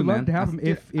would love we to, would man. love to have him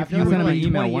if I've you known would him send him for an like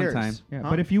email 20 one years. time. Yeah, Huh?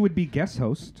 but if you would be guest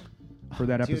host for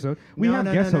that Dude, episode, we no, have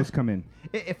no, guest no, no. hosts come in.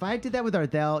 If I did that with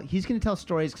Ardell, he's gonna tell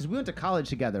stories because we went to college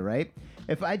together, right?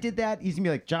 If I did that, he's gonna be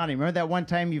like, Johnny, remember that one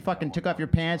time you fucking took off your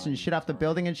pants and shit off the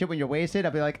building and shit when you're wasted?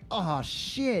 I'll be like, oh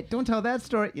shit, don't tell that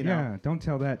story. You know, Yeah, don't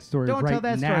tell that story Don't right tell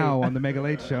that story. now on the Mega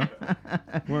Late Show.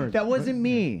 Word. that wasn't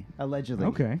me, allegedly.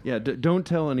 Okay. Yeah, don't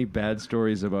tell any bad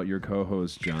stories about your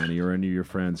co-host Johnny or any of your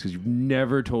friends, because you've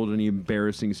never told any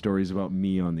embarrassing stories about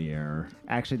me on the air.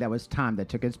 Actually, that was Tom that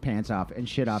took his pants off and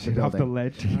shit off the Shit off building. the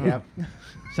ledge. Yep.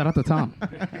 Shout out to Tom.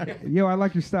 Yo, I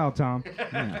like your style, Tom.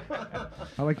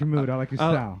 I like your mood. I like your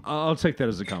style. I'll take that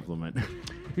as a compliment.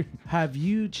 Have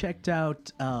you checked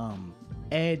out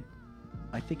Ed?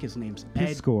 I think his name's Ed.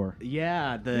 His score.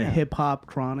 Yeah, the Yeah. Hip Hop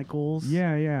Chronicles.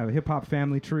 Yeah, the hip hop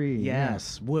family tree. yeah.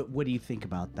 Yes. What do you think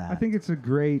about that? I think it's a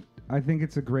great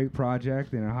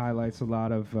project, and it highlights a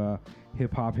lot of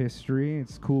hip hop history.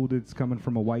 It's cool that it's coming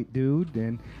from a white dude,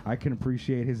 and I can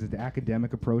appreciate his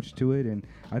academic approach to it. And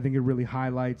I think it really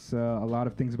highlights a lot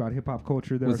of things about hip hop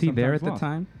culture that Was are he there at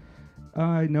sometimes the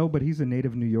lost. time? No, but he's a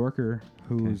native New Yorker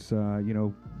who's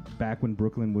back when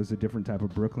Brooklyn was a different type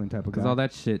of Brooklyn type of guy. Because all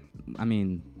that shit, I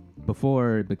mean,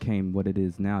 before it became what it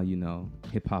is now,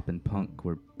 hip hop and punk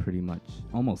were pretty much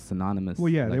almost synonymous.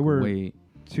 Well, yeah, like they were way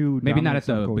two. Maybe not at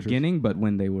dominant the subcultures. beginning, but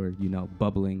when they were,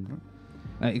 bubbling.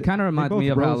 It kind of They reminds both me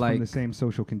of rose how, from like, the same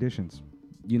social conditions.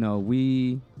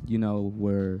 we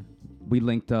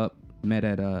linked up, met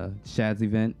at Shad's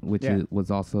event, which Yeah.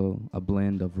 was also a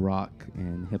blend of rock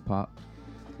and hip hop.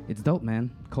 It's dope,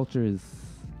 man.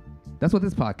 That's what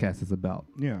this podcast is about.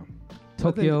 Yeah.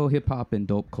 Tokyo hip hop and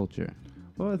dope culture.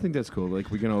 Well, I think that's cool. Like,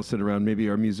 we can all sit around. Maybe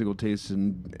our musical tastes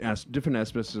and different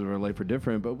aspects of our life are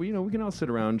different, but we can all sit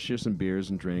around, share some beers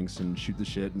and drinks, and shoot the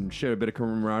shit, and share a bit of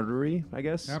camaraderie, I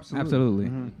guess. Absolutely.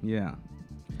 Absolutely. Yeah.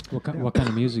 What kind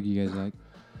of music you guys like?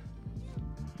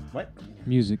 What?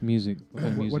 Music. What kind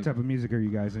of What music? type of music are you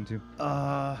guys into?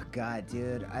 Oh God,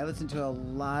 dude! I listen to a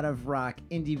lot of rock,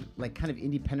 indie, like kind of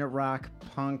independent rock,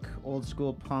 punk, old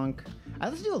school punk. I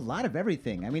listen to a lot of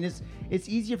everything. I mean, it's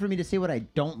easier for me to say what I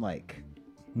don't like,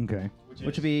 Okay.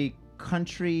 which would be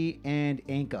country and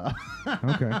Enka.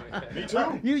 Okay. Me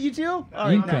too. You too? All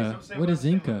right, Inca. nice. What is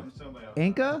Inca?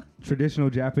 Enka? Traditional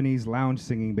Japanese lounge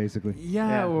singing, basically. Yeah,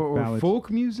 Yeah. or Ballads.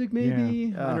 folk music,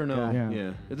 maybe. Yeah. I don't know. Oh, God.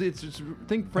 Yeah, it's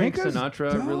think Frank Enka's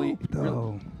Sinatra dope, really.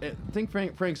 though. Think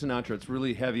Frank Sinatra. It's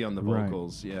really heavy on the Right.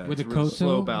 vocals. Yeah, With the it's really slow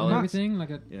koto and ballads. everything,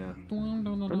 like a. Yeah.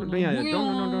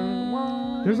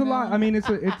 There's a lot. I mean,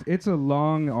 it's a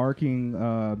long arcing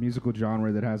musical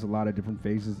genre that has a lot of different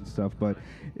phases and stuff, but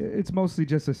it's mostly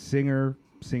just a singer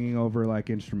singing over like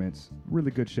instruments.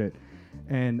 Really good shit.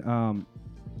 And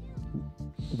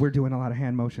we're doing a lot of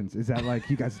hand motions. Is that like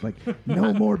you guys like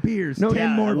no more beers, No, 10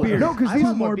 yeah, more well, beers, no, 'cause I these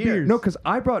want more beers. No, because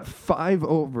I brought 5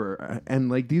 over, and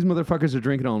like these motherfuckers are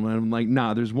drinking all, and I'm like,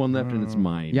 nah, there's one left, and it's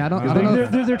mine. Yeah, I don't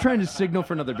 'Cause know. they're trying to signal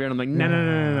for another beer, and I'm like,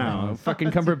 no,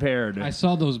 fucking come prepared. I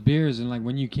saw those beers, and like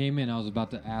when you came in, I was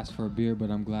about to ask for a beer, but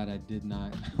I'm glad I did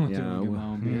not. I went to Yeah, go get my well,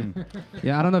 own beer.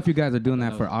 Yeah, I don't know if you guys are doing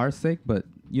that for our sake, but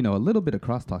a little bit of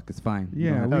crosstalk is fine. You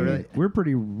Yeah, don't have to- really?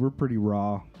 we're pretty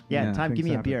raw. Yeah, Yeah, Tom, give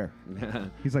me a things beer.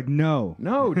 He's like, no.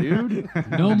 No, dude.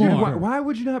 No Dude, more. why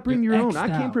would you not bring You're your own? I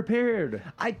X'd came out. prepared.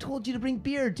 I told you to bring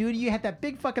beer, dude. You had that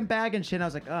big fucking bag and shit. And I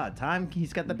was like, oh, Tom,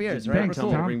 he's got the beers, right? Thanks, We're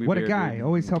cool. Tom. Bring me What a beer, guy. dude.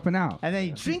 Always helping out. And then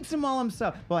he drinks them all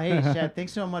himself. Well, hey, Shad,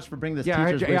 thanks so much for bringing this Yeah,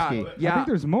 teacher's yeah, whiskey. yeah. I think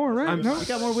there's more, right? I'm No? You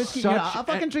got more whiskey? Such Yeah, I'll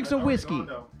fucking drink some whiskey.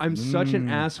 I'm such an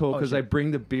asshole Oh, because shit. I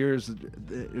bring the beers.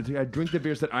 I drink the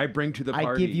beers that I bring to the I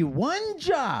party. give you one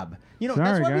job. You know, Sorry,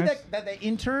 that's why we guys. that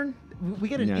intern. We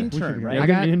get an Yeah. intern, should- right? Yeah, I we're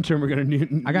gonna got- intern. We're gonna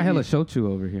need. I got hella shochu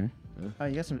over here. Oh,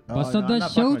 you got some. Bust oh, up no, I'm that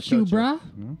not fucking with shochu, shochu.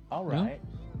 bruh. All right.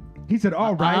 He said,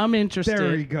 all right. I'm interested.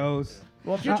 There he goes.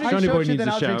 Well, if you're I- drinking Johnny Boy shochu, needs then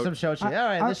a I'll drink shout. some shochu. All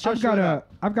right, let's shochu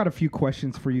I've got a few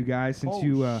questions for you guys since Oh,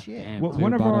 you shit. Damn, Well, dude,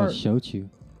 one of bought our- a shochu.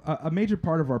 a major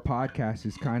part of our podcast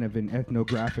is kind of an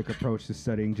ethnographic approach to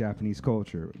studying Japanese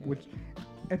culture, which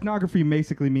ethnography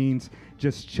basically means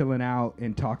just chilling out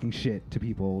and talking shit to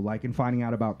people, like and finding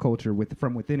out about culture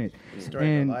from within it.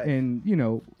 Story of their life.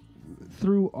 And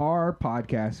through our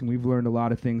podcasting, we've learned a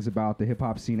lot of things about the hip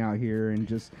hop scene out here and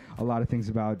just a lot of things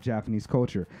about Japanese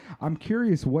culture. I'm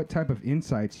curious what type of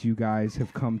insights you guys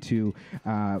have come to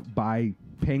by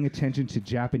paying attention to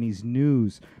Japanese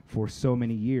news for so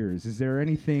many years. Is there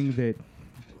anything that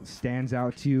stands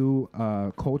out to you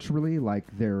culturally, like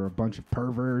there are a bunch of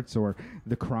perverts, or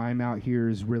the crime out here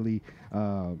is really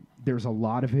there's a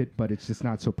lot of it, but it's just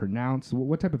not so pronounced?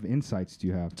 What type of insights do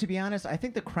you have? To be honest, I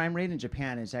think the crime rate in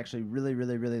Japan is actually really,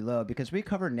 really, really low because we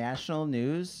cover national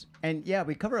news, and yeah,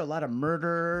 we cover a lot of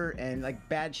murder and like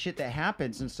bad shit that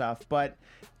happens and stuff. But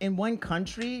in one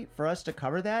country, for us to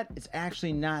cover that, it's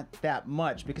actually not that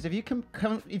much because if you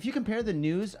if you compare the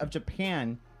news of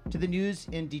Japan to the news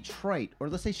in Detroit or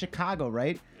let's say Chicago,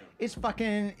 right? It's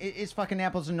fucking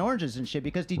apples and oranges and shit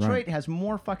because Detroit Right. has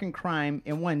more fucking crime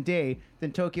in one day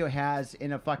than Tokyo has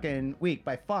in a fucking week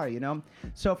by far, you know?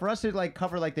 So for us to like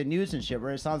cover like the news and shit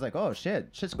where it sounds like, oh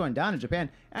shit's going down in Japan.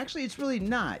 Actually, it's really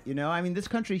not, you know? I mean, this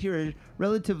country here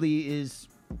relatively is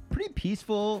pretty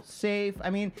peaceful, safe. I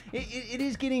mean, it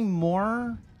is getting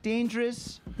more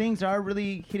dangerous. Things are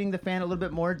really hitting the fan a little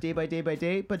bit more day by day by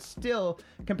day, but still,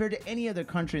 compared to any other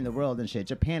country in the world and shit,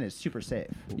 Japan is super safe.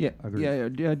 Yeah,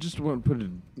 Agreed. yeah. I just want to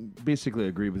basically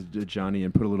agree with Johnny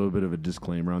and put a little bit of a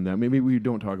disclaimer on that. Maybe we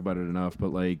don't talk about it enough,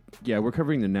 but like, yeah, we're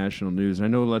covering the national news. And I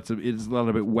know it's a lot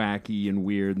of it wacky and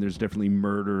weird, and there's definitely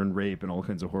murder and rape and all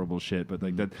kinds of horrible shit. But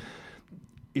like that,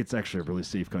 it's actually a really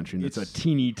safe country, and it's a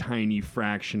teeny tiny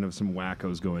fraction of some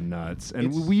wackos going nuts.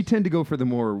 And we tend to go for the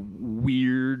more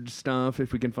weird stuff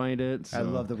if we can find it. I so-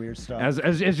 love the weird stuff.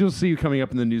 as you'll see coming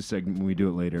up in the news segment when we do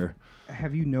it later.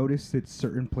 have you noticed that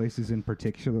certain places in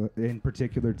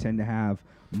particular tend to have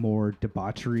more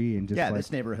debauchery and just Yeah, like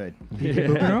this neighborhood.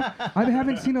 Ikebukuro? I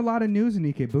haven't seen a lot of news in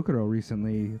Ikebukuro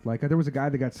recently. Like there was a guy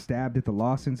that got stabbed at the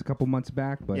Lawsons a couple months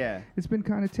back, but Yeah. it's been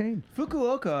kind of tame.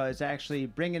 Fukuoka is actually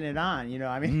bringing it on. You know,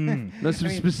 I mean, That's I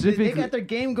mean, specifically. they got their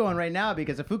game going right now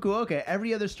because of Fukuoka.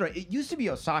 Every other story, it used to be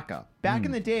Osaka. Back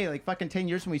in the day, like fucking 10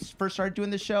 years when we first started doing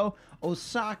the show,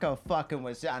 Osaka fucking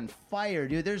was on fire,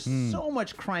 dude. There's so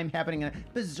much crime happening,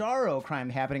 bizarro crime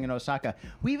happening in Osaka.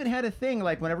 We even had a thing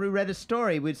like whenever we read a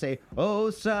story, we'd say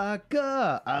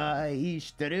Osaka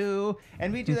aishiteru,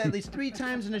 and we do that at least 3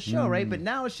 times in a show, right? But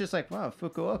now it's just like, wow,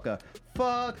 Fukuoka,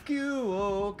 fuck you,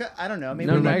 Oka. I don't know. Maybe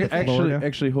No, What no, about actually, Florida?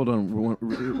 actually, hold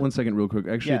on one second, real quick.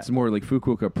 Actually, Yeah. it's more like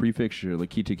Fukuoka prefecture, like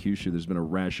Kitakyushu. There's been a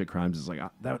rash of crimes. It's like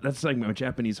that's like my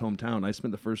Japanese hometown. I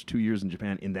spent the first 2 years in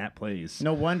Japan in that place.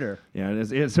 No wonder. Yeah,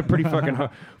 it's a pretty fucking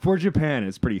hard. For Japan,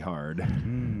 it's pretty hard.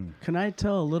 Can I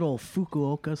tell a little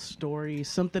Fukuoka story?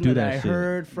 Something Do that that I shit.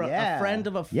 heard from a friend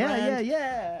of a friend.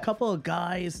 Yeah. A couple of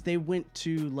guys, they went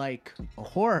to like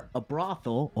a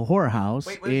brothel, a whorehouse.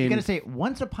 Wait, you're gonna say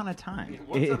once upon a time.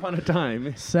 Once upon a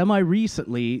time. Semi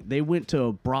recently, they went to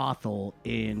a brothel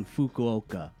in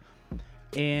Fukuoka,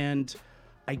 and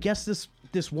I guess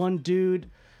this one dude,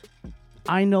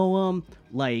 I know him.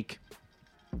 Like,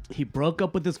 he broke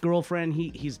up with his girlfriend.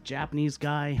 He's a Japanese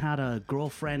guy. Had a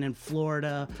girlfriend in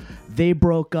Florida. They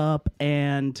broke up,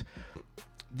 and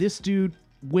this dude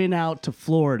went out to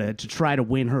Florida to try to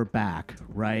win her back.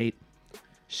 Right?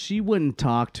 She wouldn't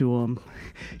talk to him.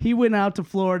 He went out to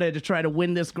Florida to try to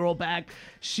win this girl back.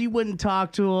 She wouldn't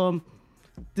talk to him.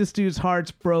 This dude's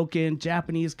heart's broken.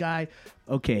 Japanese guy.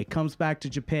 Okay, comes back to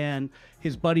Japan.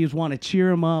 His buddies want to cheer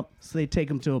him up, so they take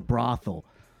him to a brothel.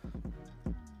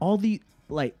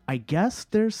 I guess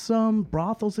there's some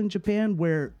brothels in Japan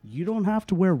where you don't have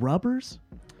to wear rubbers,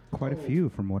 Quite a few,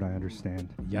 from what I understand.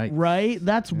 Yikes. right?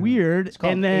 That's weird. It's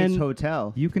called And then Ace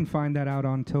Hotel. You can find that out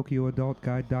on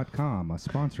TokyoAdultGuide.com, a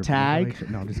sponsor. Tag. For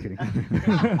the Revelation. No, I'm just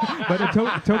kidding. But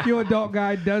the Tokyo Adult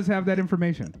Guide does have that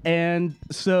information. And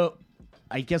so,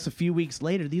 I guess a few weeks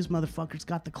later, these motherfuckers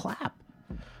got the clap.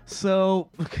 So,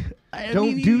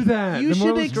 Don't do that. You The should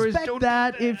moral of the story is expect don't do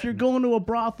that if you're going to a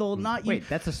brothel, not Wait,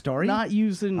 that's a story? not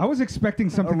using. I was expecting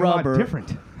something a rubber. lot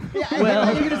different. Yeah, Well- I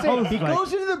thought you were gonna I was say he like-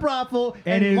 goes into the brothel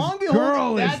And his long behold,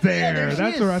 girl is there. she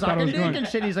That's is, where I thought I sucking was dick going. and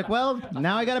shit. He's like, well,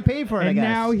 now I gotta pay for it. I And guess.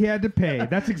 now he had to pay.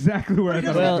 That's exactly where I he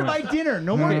thought doesn't it have was to going. buy dinner.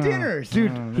 No more dinners,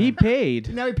 Dude, He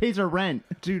paid. Now he pays her rent.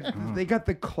 Dude, they got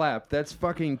the clap. That's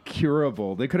fucking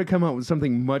curable. They could have come out with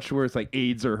something much worse, like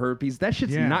AIDS or herpes. That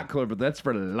shit's Yeah. not curable. That's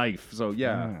for life. So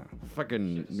yeah,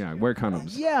 fucking wear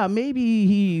condoms. Yeah, maybe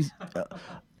he's.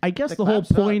 I guess The the whole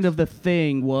clap point sucks. of the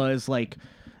thing was like,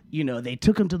 they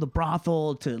took him to the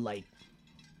brothel to like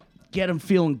get him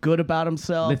feeling good about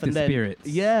himself, Lift and his then spirits.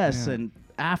 yes, Yeah. and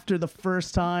after the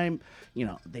first time,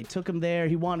 they took him there.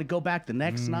 He wanted to go back the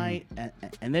next night,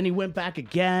 and then he went back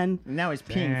again, Now he's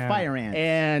peeing Damn. fire ants.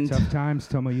 and Tough times,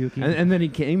 Tomoyuki. And then he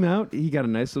came out. He got a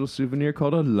nice little souvenir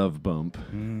called a love bump.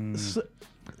 so,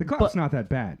 The clap's not that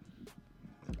bad.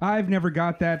 I've never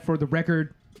got that, for the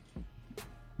record.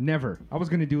 Never. I was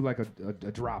going to do like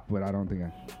a drop, but I don't think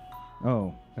I...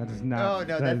 Oh, that is not... Oh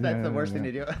no, that is that's not- the worst thing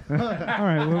to do. All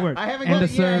right, well, work. I haven't And got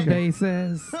the it yet. survey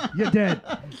says. You're dead.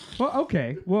 Well,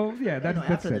 okay. Well, yeah, No, that's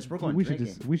after it. this, we're going we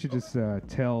drinking. should just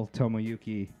tell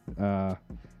Tomoyuki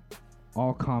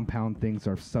all compound things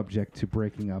are subject to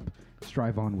breaking up.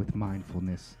 Strive on with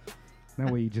mindfulness.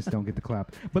 That way you just don't get the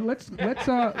clap. But let's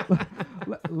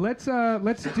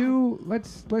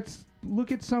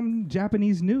look at some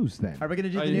Japanese news then. Are we gonna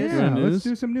do the yeah. news? Yeah, News? let's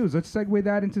do some news. Let's segue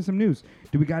that into some news.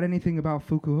 Do we got anything about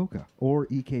Fukuoka or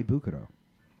Ikebukuro?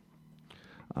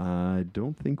 I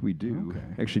don't think we do.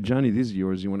 Okay. Actually, Johnny, these are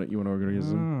yours. You want to organize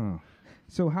them? Oh.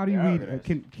 So how do you Yeah, read?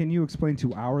 it Can you explain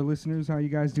to our listeners how you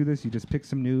guys do this? You just pick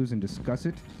some news and discuss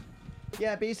it.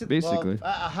 Yeah, basically. Basically.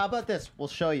 Well, how about this? We'll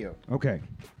show you. Okay.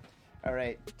 All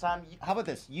right, Tom. How about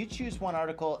this? You choose one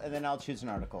article, and then I'll choose an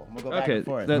article. And we'll go back Okay, and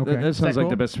forth. that Okay. sounds that like cool?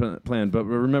 the best plan. But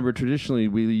remember, traditionally,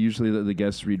 we usually let the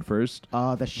guests read first.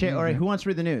 The shit. All right, who wants to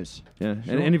read the news? Yeah.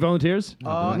 Any volunteers?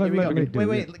 Oh, let here we me go. do it.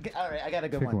 Wait. All right, I got a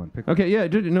good Pick one. one. Pick one. Okay, yeah.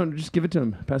 No, just give it to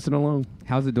him. Pass it along.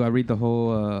 How's it? Do I read the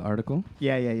whole article?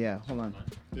 Yeah. Hold on.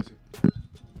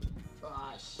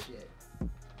 Ah, shit.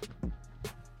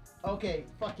 Okay,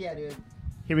 fuck yeah, dude.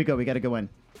 Here we go. We got a good one.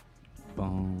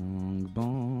 Bong,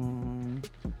 bong.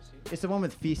 It's the one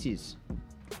with feces.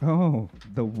 Oh,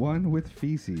 the one with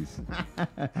feces.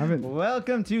 I haven't.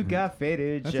 Welcome to Cafe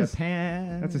de That's a-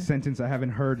 Japan. That's a sentence I haven't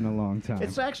heard in a long time.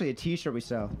 It's actually a T-shirt we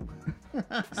sell. Pick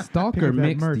Stalker up that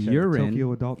mixed merch at urine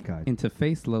Tokyo Adult Guide. into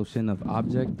face lotion of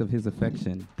object of his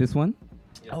affection. This one?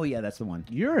 Oh yeah, that's the one.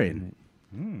 Urine.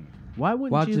 Why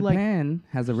wouldn't While you like? Japan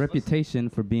has a reputation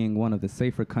for being one of the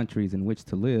safer countries in which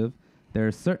to live, there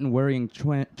are certain worrying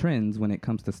trends when it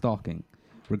comes to stalking.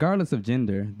 Regardless of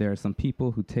gender, there are some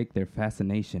people who take their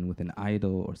fascination with an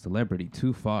idol or celebrity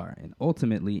too far and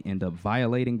ultimately end up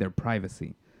violating their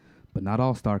privacy. But not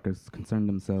all stalkers concern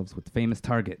themselves with famous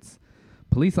targets.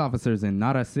 Police officers in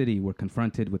Nara City were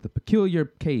confronted with a peculiar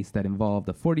case that involved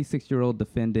a 46-year-old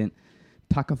defendant,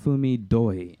 Takafumi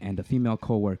Doi, and a female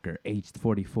coworker, aged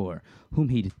 44, whom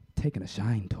he'd taken a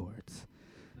shine towards.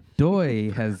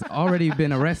 Doi has already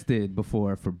been arrested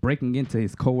before for breaking into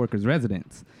his coworker's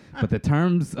residence, but the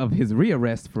terms of his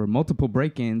rearrest for multiple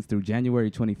break-ins through January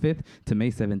 25th to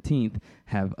May 17th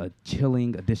have a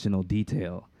chilling additional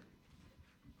detail.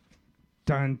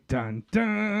 Dun dun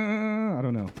dun. I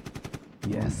don't know.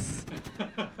 Yes.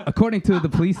 According to the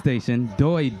police station,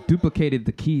 Doi duplicated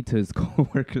the key to his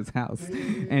co-worker's house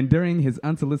and during his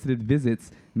unsolicited visits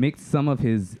mixed some of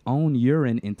his own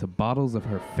urine into bottles of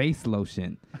her face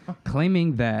lotion,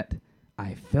 claiming that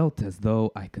I felt as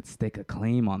though I could stake a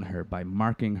claim on her by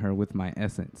marking her with my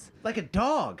essence. Like a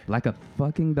dog. Like a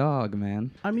fucking dog,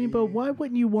 man. I mean, but why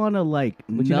wouldn't you want to like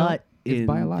But you know, nut it's in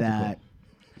biological. that?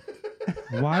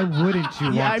 Why wouldn't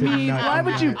you Yeah, I want to mean, nut why in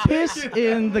would that? you piss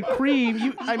in the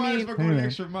cream? I mean, go an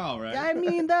extra mile, right? I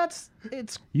mean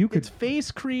it's You could- it's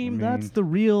face cream. I mean- That's the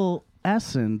real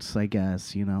essence, I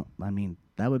guess. You know, I mean,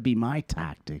 that would be my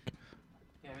tactic.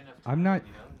 I'm not.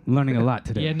 Learning a lot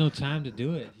He today. had no time to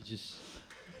do it.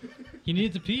 He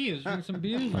needed to pee. He was drinking some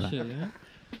beers and shit. Yeah.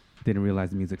 Didn't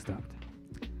realize the music stopped.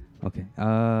 Okay.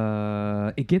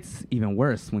 It gets even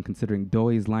worse when considering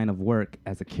Doi's line of work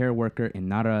as a care worker in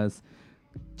Nara's,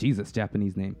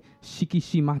 Japanese name,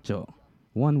 Shikishimacho.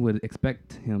 One would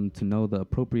expect him to know the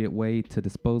appropriate way to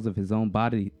dispose of his own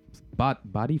body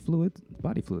fluids,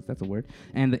 that's a word,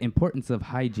 and the importance of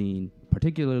hygiene,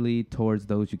 particularly towards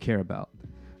those you care about.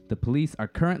 The police are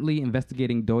currently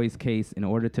investigating Doi's case in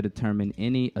order to determine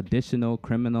any additional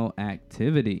criminal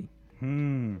activity.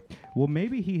 Well,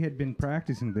 maybe he had been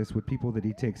practicing this with people that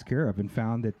he takes care of and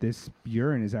found that this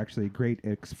urine is actually a great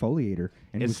exfoliator.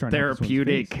 And he was It's trying to help this one's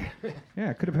therapeutic. face. Yeah,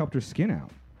 it could have helped her skin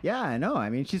out. Yeah, I know. I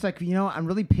mean, she's like, I'm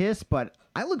really pissed, but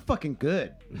I look fucking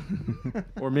good.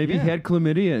 Or maybe he had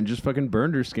chlamydia and just fucking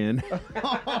burned her skin.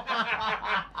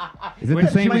 Is it the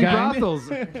same Many guy? brothels.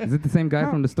 Is it the same guy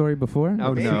from the story before?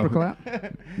 Oh, With no. Super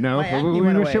Clap? No, My but acne we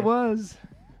went wish away. it was.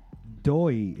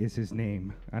 Doi is his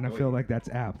name, and I feel like that's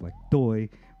apt, like Doi.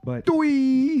 But Doi!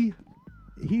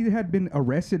 he had been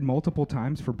arrested multiple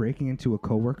times for breaking into a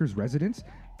coworker's residence.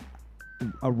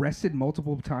 Arrested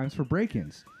multiple times for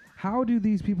break-ins. How do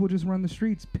these people just run the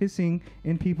streets pissing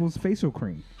in people's facial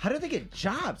cream? How do they get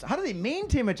jobs? How do they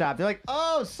maintain a job? They're like,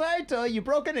 oh, Saito, you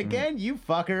broke in again, you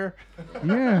fucker.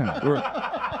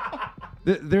 Yeah.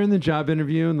 They're in the job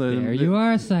interview and There you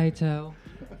are, Saito.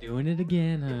 Doing it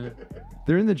again, huh?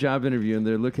 They're in the job interview and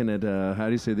they're looking at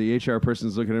the HR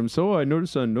person's looking at him. So I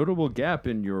noticed a notable gap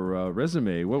in your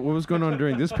resume. What was going on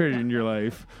during this period in your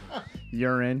life?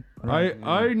 Urine.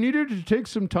 I needed to take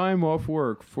some time off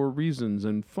work for reasons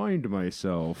and find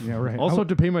myself. Yeah, right. Also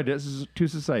to pay my debts to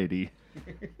society.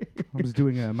 I was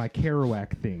doing my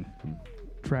Kerouac thing,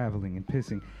 traveling and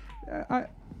pissing.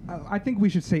 I think we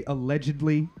should say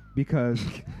allegedly because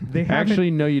they haven't. Actually,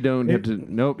 no, you don't have to.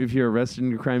 Nope. If you're arrested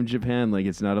in a crime in Japan, like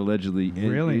it's not allegedly.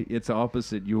 Really? It's the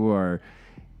opposite. You are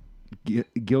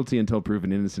guilty until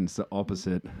proven innocent. It's the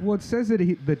opposite. Well, it says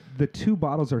that the two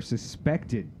bottles are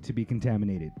suspected to be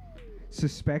contaminated.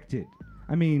 Suspected.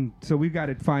 I mean, so we've got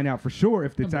to find out for sure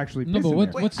if it's actually No, piss but in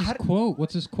what, there. what's his quote?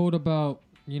 What's his quote about?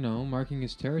 Marking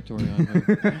his territory on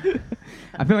her.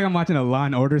 I feel like I'm watching a Law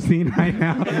and Order scene right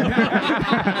now.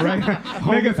 Right?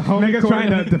 Mega's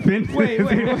trying to defend. Wait.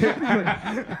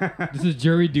 This is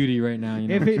jury duty right now.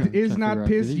 If trying it is to not figure out,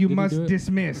 piss, did he you do must it?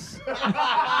 dismiss.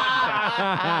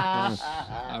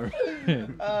 All right.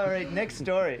 All right, next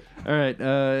story. All right.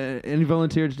 Any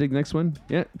volunteer to take the next one?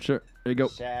 Yeah, sure. There you go.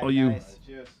 Shag, All you. nice.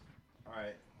 Cheers. All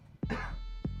right.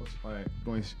 All right.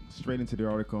 Going straight into the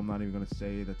article. I'm not even going to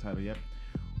say the title yet.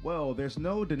 Well, there's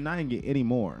no denying it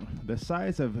anymore. The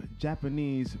size of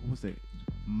Japanese, what's it?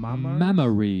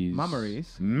 Memories.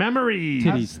 Memories. Memories.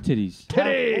 Titties.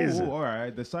 Titties. Oh, all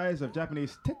right. The size of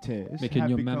Japanese titties Making have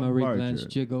your become memory larger. glands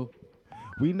jiggle.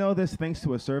 We know this thanks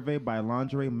to a survey by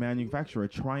lingerie manufacturer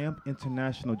Triumph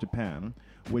International Japan,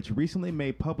 which recently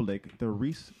made public the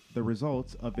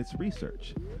results of its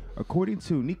research. According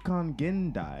to Nikon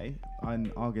Gendai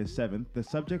on August 7th, the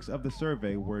subjects of the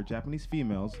survey were Japanese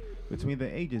females between the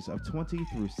ages of 20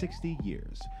 through 60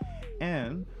 years.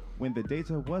 And when the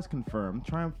data was confirmed,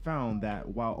 Triumph found that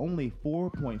while only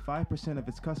 4.5% of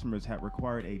its customers had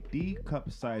required a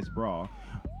D-cup size bra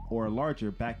or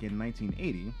larger back in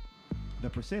 1980, the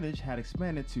percentage had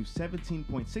expanded to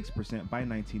 17.6% by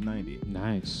 1990.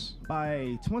 Nice.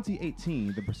 By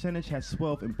 2018, the percentage has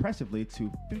swelled impressively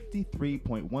to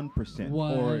 53.1%.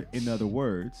 What? Or, in other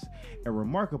words, a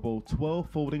remarkable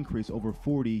 12-fold increase over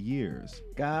 40 years.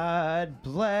 God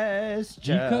bless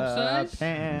G-cup size?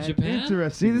 Japan.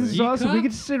 Japan? See, this is G-cup? awesome. We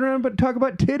get to sit around but talk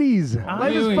about titties.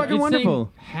 Life is Wait, fucking it's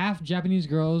wonderful. saying half Japanese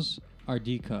girls are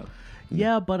D cup.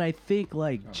 Yeah, but I think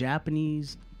like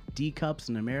Japanese D cups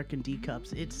and American D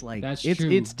cups, it's like That's it's true.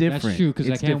 it's different. That's true because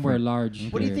I It's can't wear different. large.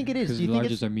 What do you think it is? Because Do you think larges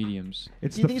it's- are mediums.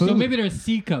 It's You the think food. it's So maybe they're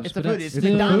C cups. It's the but food. that's It's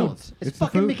still, McDonald's. It's It's the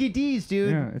fucking food. Mickey D's,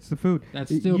 dude. Yeah, it's the food.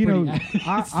 That's still you know, pretty-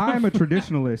 it's still I'm a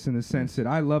traditionalist in the sense that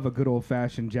I love a good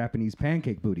old-fashioned Japanese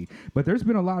pancake booty. But there's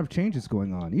been a lot of changes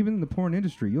going on. Even in the porn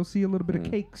industry, you'll see a little bit of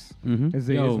cakes, Mhm. as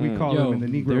Yo, we call yo, them in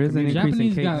the Negro there is an community. increase in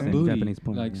Japanese cakes got in booty. Japanese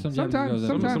porn. Like yeah. some Sometimes, Japanese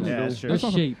girls have sometimes. Yeah, booty. sure. There's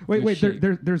Also- shape. Wait, There's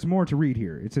shape. there's more to read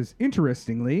here. It says,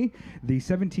 interestingly, the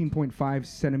 17.5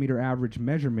 centimeter average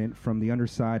measurement from the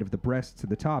underside of the breast to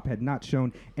the top had not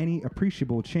shown any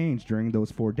appreciable change during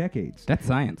those 4 decades. That's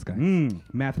science, guys.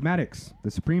 Mathematics,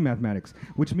 the supreme mathematics,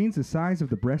 which means the size of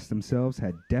the breasts themselves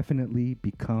had definitely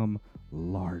become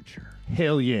larger.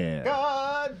 Hell yeah.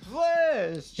 God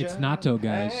bless It's Japan. natto,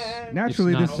 guys.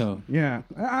 Naturally, It's this, natto. yeah,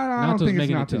 I don't Natto's think it's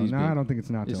making the natto. titties No, big. I don't think it's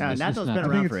natto. It's Now, It's Natto's just been not- I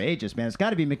around think for it's- ages, man. It's got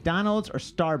to be McDonald's or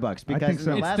Starbucks because think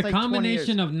so. in the It's last the like 20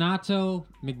 combination years, of natto,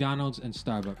 McDonald's, and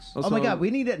Starbucks. Oh my God, we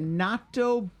need a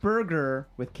natto burger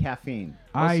with caffeine.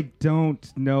 I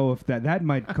don't know if that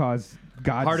might cause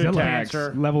Godzilla attacks.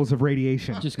 levels of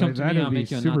radiation. Just come to me, That'd I'll be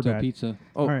make you a super natto bad. pizza.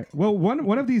 All right. Well,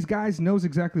 one of these guys knows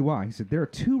exactly why. He said there are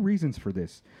 2 reasons for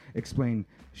this, explained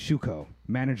Shuko,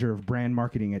 manager of brand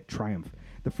marketing at Triumph.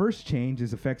 The first change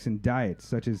is effects in diets,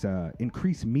 such as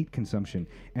increased meat consumption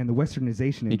and the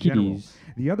westernization in Mickey general. D's.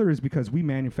 The other is because we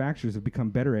manufacturers have become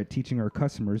better at teaching our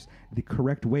customers the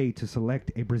correct way to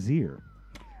select a brassiere.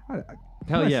 Hell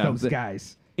Bless yeah. those The-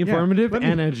 guys. Informative Yeah, let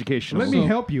me- and educational. Let me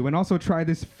help you and also try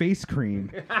this face cream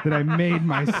that I made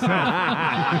myself.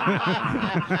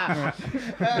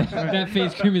 That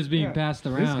face cream is being passed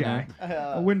This around. guy.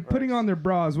 Huh? When putting on their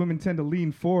bras, women tend to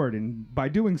lean forward, and by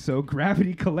doing so,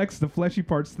 gravity collects the fleshy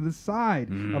parts to the side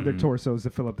of their torsos to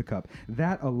fill up the cup.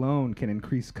 That alone can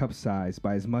increase cup size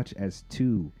by as much as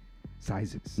 2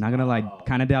 sizes. Not gonna lie,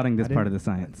 kind of doubting this part of the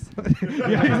science.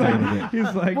 Yeah,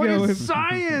 he's like, What yo, is if-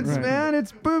 science, Right. man?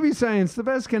 It's booby science, the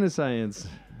best kind of science.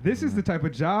 This is the type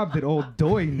of job that old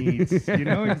Doi needs. You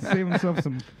know, he can save himself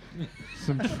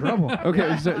some trouble.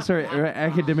 Okay, sorry.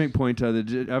 Academic point.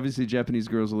 Obviously, Japanese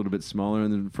girls a little bit smaller,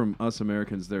 and then from us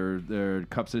Americans, their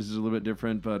cup size is a little bit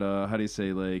different. But how do you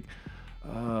say like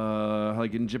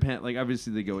in Japan, like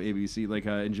obviously they go ABC. Like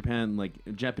in Japan, like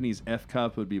Japanese F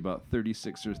cup would be about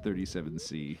 36 or 37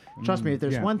 C. Trust me, if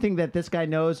there's yeah. one thing that this guy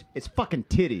knows, it's fucking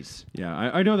titties. Yeah,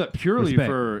 I know that purely Respect.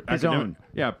 for His academic. own.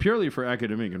 Yeah, purely for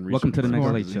academic and research. Welcome to the Mega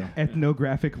More Late Show.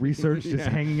 ethnographic research, just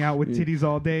hanging out with titties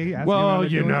all day. asking how Well, they're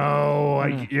you doing. know,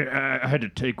 I had to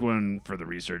take one for the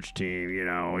research team. You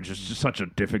know, it's just such a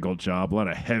difficult job. A lot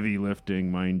of heavy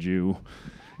lifting, mind you.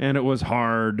 And it was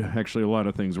hard. Actually, a lot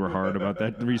of things were hard about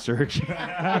that research.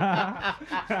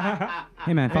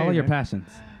 Hey man, follow your passions.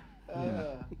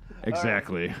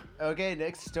 Exactly. Okay,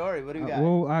 next story. What do we got?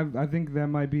 Well, I think that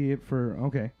might be it for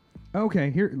okay.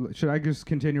 Okay, here should I just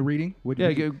continue reading? Would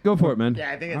Yeah, go for it, man.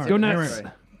 yeah, I think it's Go a good nuts.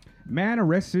 story. Man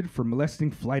arrested for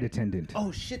molesting flight attendant.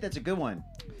 Oh shit, that's a good one.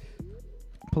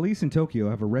 Police in Tokyo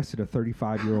have arrested a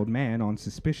 35-year-old man on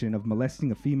suspicion of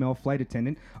molesting a female flight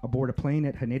attendant aboard a plane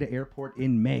at Haneda Airport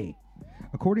in May.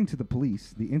 According to the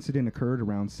police, the incident occurred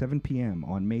around 7 p.m.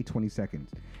 on May 22nd,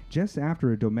 just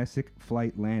after a domestic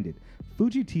flight landed.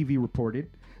 Fuji TV reported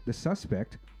the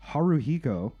suspect,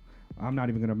 Haruhiko, I'm not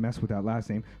even going to mess with that last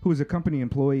name, who is a company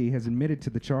employee, has admitted to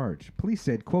the charge. Police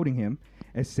said, quoting him,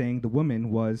 as saying the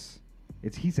woman was,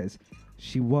 he says,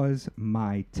 she was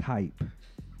my type.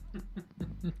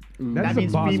 That a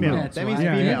means boss female. move. That's That why means I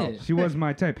Yeah, female. yeah, she was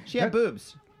my type. She had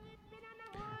boobs.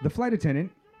 The flight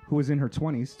attendant, who was in her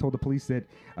 20s, told the police that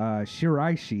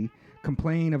Shiraishi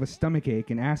complained of a stomach ache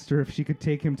and asked her if she could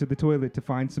take him to the toilet to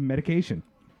find some medication.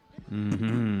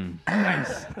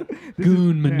 Nice.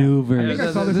 Goon yeah. maneuvers. I think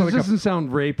I saw this This on like a doesn't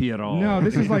sound rapey at all. No,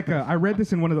 this is like I read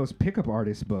this in one of those pickup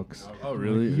artist books. Oh,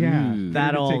 really? Yeah. Ooh.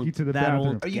 That- to take you to the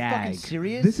bathroom. Are you gag. fucking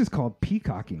serious? This is called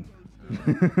peacocking.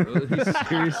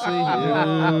 Seriously?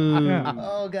 Yeah.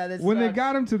 Oh god, this When they sucks.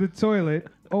 got him to the toilet,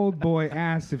 old boy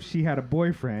asked if she had a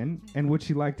boyfriend and would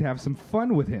she like to have some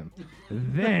fun with him.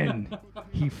 Then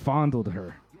he fondled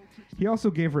her. He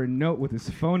also gave her a note with his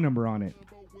phone number on it.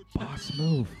 Boss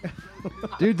move.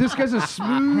 Dude, this guy's a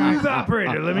smooth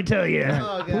operator, let me tell you.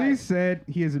 Oh, God. Police said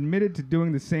he has admitted to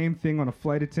doing the same thing on a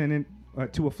flight attendant.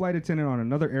 To a flight attendant on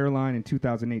another airline in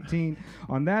 2018.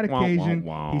 On that Wow, occasion,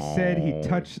 wow, he said he wow.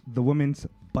 touched the woman's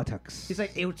buttocks. He's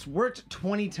like, it's worked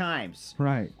 20 times.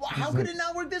 right. Well, how He's could like, it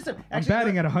not work this time? I'm Actually,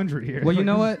 batting at 100 here. Well, you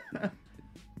know what?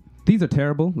 These are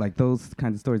terrible. Like those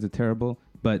kinds of stories are terrible.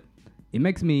 But it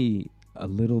makes me a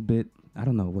little bit. I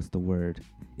don't know what's the word.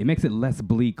 It makes it less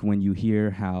bleak when you hear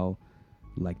how,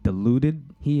 like, deluded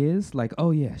he is. Like,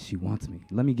 oh yeah, she wants me.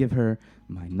 Let me give her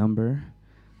my number,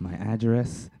 my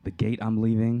address, the gate I'm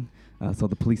leaving, so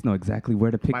the police know exactly where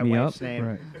to pick my me up. wife's name.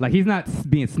 Right. Like he's not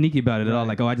being sneaky about it at all.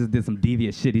 Like, oh, I just did some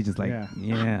devious shit. He's just like, Yeah.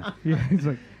 yeah. Yeah, he's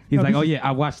like, He's no, like, this oh is- yeah,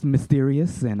 I watched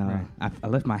Mysterious, and Right. I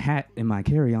left my hat in my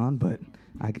carry-on, but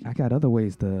I got other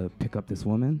ways to pick up this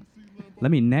woman. Let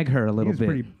me neg her a little he's bit.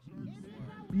 pretty.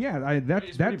 Yeah,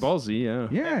 that's Pretty ballsy, yeah.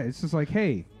 Yeah, it's just like,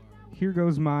 hey, here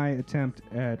goes my attempt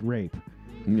at rape.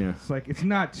 Yeah. It's like it's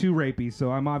not too rapey,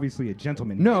 so I'm obviously a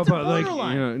gentleman. No, It's a but like,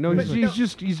 borderline. no, But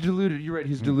he's deluded. You're right.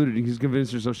 He's deluded. He's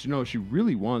convinced herself. She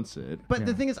really wants it. But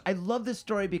the Yeah. thing is, I love this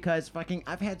story because fucking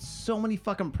I've had so many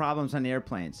fucking problems on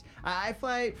airplanes. I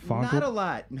fly Fondled? not a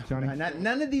lot. No, Johnny?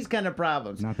 none of these kind of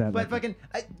problems. Not that But lucky.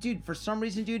 fucking, dude, for some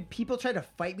reason, dude, people try to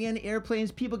fight me on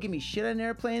airplanes. People give me shit on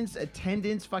airplanes.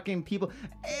 Attendants, fucking people,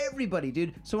 everybody,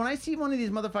 dude. So when I see one of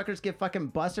these motherfuckers get fucking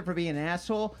busted for being an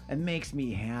asshole, it makes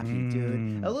me happy,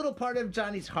 dude. A little part of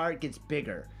Johnny's heart gets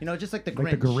bigger. You know, just like the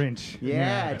Grinch. Like the Grinch.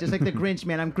 Yeah, just like the Grinch,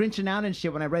 man. I'm Grinching out and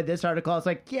shit. When I read this article, I was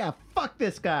like, yeah, fuck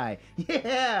this guy.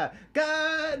 Yeah,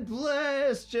 God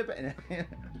bless Japan.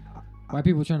 Why are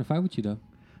people trying to fight with you though?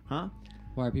 Huh?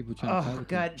 Why are people trying to fight Oh, with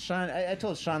God, Sean, I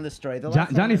told Sean this story. The Jo- last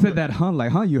time Johnny I said that, huh?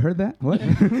 Like, huh? You heard that? What?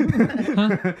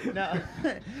 No,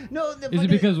 no. The you? Is fucking- it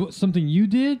because something you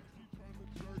did?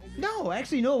 No,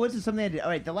 actually, no. It wasn't something I did. All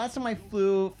right, the last time I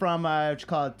flew from what you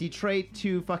call it, Detroit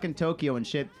to fucking Tokyo and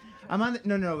shit. I'm on.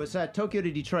 No. It was Tokyo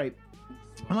to Detroit.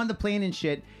 I'm on the plane and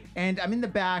shit, and I'm in the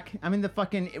back. I'm in the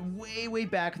fucking way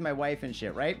back with my wife and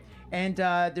shit, right? And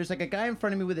there's like a guy in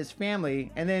front of me with his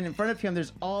family, and then in front of him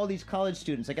there's all these college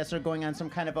students. I guess they're going on some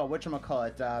kind of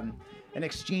whatchamacallit, an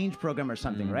exchange program or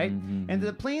something, right? And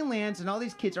the plane lands, and all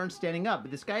these kids aren't standing up,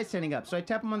 but this guy's standing up. So I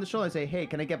tap him on the shoulder and say, "Hey,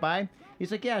 can I get by?"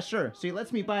 He's like, "Yeah, sure." So he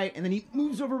lets me by, and then he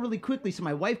moves over really quickly, so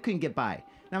my wife couldn't get by.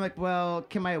 And I'm like, "Well,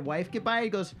 can my wife get by?" He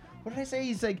goes, "What did I say?"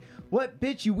 He's like, "What,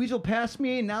 bitch? You weasel past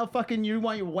me, and now fucking you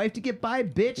want your wife to get by,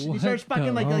 bitch?" And he What starts fucking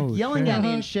the- like Oh, yelling shit. at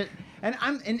me and shit. And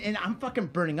I'm fucking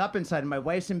burning up inside. And my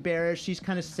wife's embarrassed. She's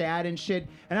kind of sad and shit.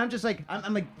 And I'm just like,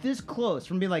 I'm like this close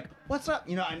from being like, "What's up?"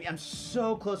 You know, I'm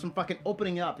so close from fucking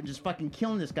opening up and just fucking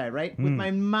killing this guy, right? With my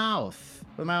mouth,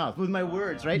 with my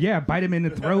words, right? Yeah, bite him in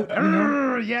the throat. You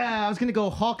know? Yeah, I was gonna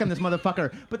go Hulk on this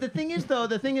motherfucker. But the thing is,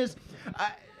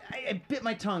 I bit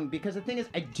my tongue because the thing is,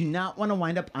 I do not want to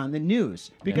wind up on the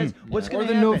news because what's Or gonna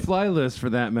the happen? no-fly list, for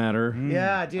that matter.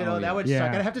 Yeah, dude, that would suck.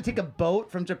 Yeah. I'd have to take a boat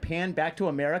from Japan back to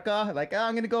America. Like,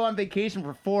 I'm gonna go on vacation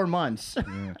for 4 months.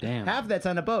 Damn. Half that's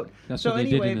on a boat. That's so what they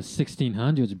anyway, did in the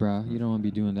 1600s, bro. You don't want to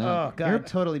be doing that. Oh god,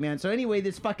 totally, man. So anyway,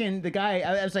 the guy,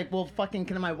 I was like, "Well, fucking,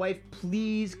 can my wife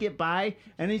please get by?"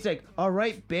 And he's like, "All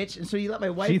right, bitch." And so he let my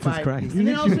wife Jesus by. Christ. And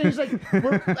then all of a sudden he's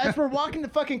like, as we're walking to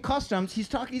fucking customs, he's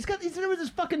talking. He's there with his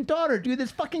fucking daughter, dude.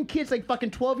 This fucking kid's like fucking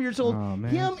 12 years old. Oh,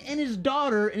 man. Him and his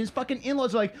daughter and his fucking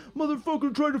in-laws are like,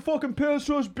 "Motherfucker, trying to fucking pass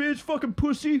us, bitch, fucking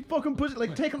pussy,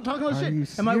 like talking all this Are shit." you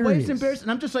And my wife's serious? embarrassed,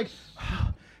 and I'm just like.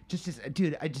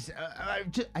 Dude,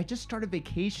 I just started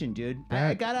vacation, dude. I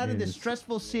That got out of this is-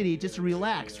 stressful city just to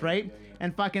relax, right?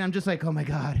 And fucking, I'm just like, oh my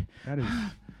god, That is.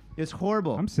 it's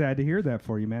horrible. I'm sad to hear that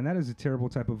for you, man. That is a terrible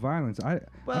type of violence. I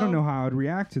Well- don't know how I'd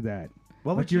react to that.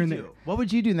 what Like would you're you in the- do? What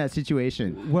would you do in that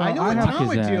situation? Well, I know I what have- Tom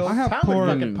would His do. ass. I have Tom poor-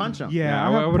 would fucking punch him. Yeah, Yeah, I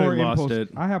I have would've poor lost impulse. it.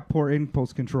 I have poor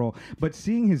impulse control. But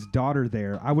seeing his daughter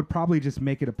there, I would probably just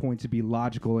make it a point to be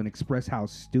logical and express how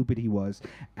stupid he was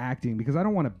acting because I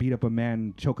don't want to beat up a man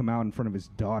and choke him out in front of his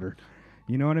daughter.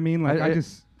 You know what I mean? Like I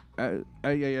just. I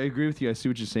agree with you. I see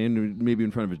what you're saying. Maybe in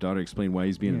front of his daughter, explain why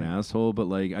he's being an Yeah. asshole. But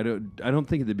like, I don't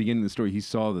think at the beginning of the story he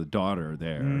saw the daughter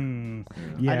there. Yeah,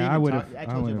 didn't I even would talk- have.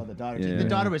 I told you about the daughter. Yeah. The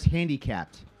daughter was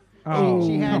handicapped. Oh,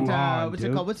 She had come on, what's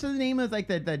dude. it called? What's the name of like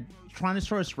the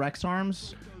Tyrannosaurus Rex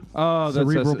arms? Oh, that's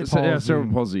Cerebral yeah, palsy.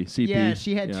 cerebral palsy. CP. Yeah,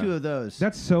 she had 2 of those.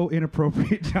 That's so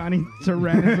inappropriate, Johnny.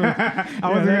 Tyrannosaurus. I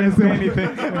wasn't gonna say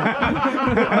anything.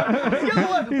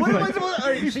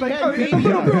 She's Like, oh, the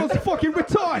little girl's fucking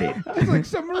retarded. There's like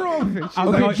something wrong with it. I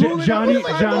was She's like, drooling Johnny,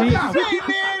 out. Johnny.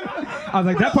 I was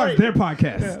like, that part's their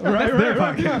podcast. That's their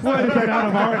podcast. What is that out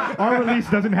of our release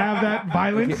doesn't have that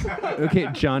violence? Okay,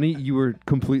 Johnny, you were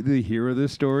completely the hero of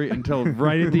this story until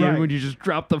right at the Right. end when you just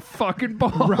dropped the fucking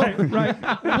ball. Right.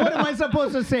 What am I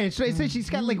supposed to say? Should I say she's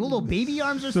got like little baby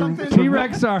arms or something?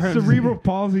 T-Rex arms. Cerebral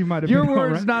palsy might have Your been all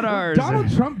words, right. not ours.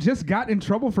 Donald Trump just got in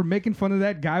trouble for making fun of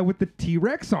that guy with the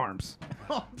T-Rex arms.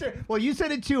 Well, you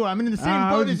said it too. I'm in the same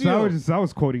boat as you. I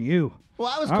was quoting you.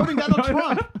 Well, I was quoting Donald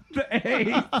Trump. Hey,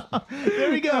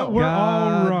 There we go. we're all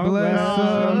God wrong. bless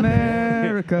Oh.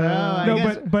 America. I No,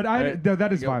 guess- but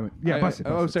that is violent. Yeah, bust it.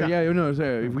 Oh, sorry. Yeah, no,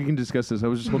 sorry. If we can discuss this, I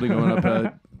was just holding on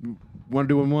up. Want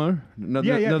to do one more? Another,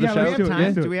 Yeah, another yeah, show? let's Do we have do it. time?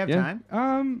 Let's do Do it. we have Yeah.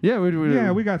 time?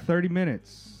 Yeah, we got 30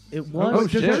 minutes. It was Oh,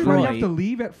 Does shit. everybody have Detroit. to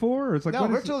leave at 4? Or it's like, No,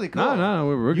 what we're is it? totally cool. No,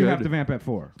 we're You good. have to vamp at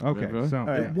 4. Okay, Yeah, so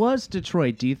right. It was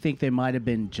Detroit. Do you think they might have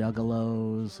been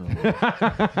juggalos? Or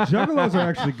Juggalos are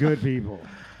actually good people.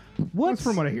 What's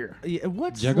from what I hear? Yeah,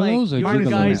 what's Juggalos like or your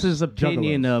gigolos? guys'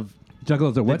 opinion of Juggalos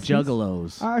are the what?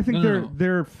 juggalos? I think No, no.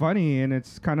 they're funny, and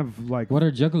it's kind of like What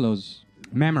are juggalos?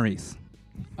 Memories.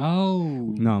 Oh.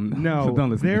 No, no,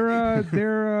 don't listen.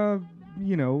 they're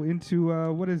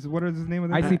into what is the name of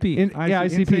that? ICP.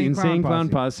 ICP, Insane Clown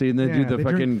Posse, and they Yeah, do the they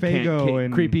fucking drink Faygo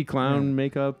and- creepy clown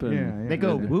makeup. And Yeah, They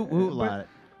go woot woot a lot.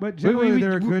 But generally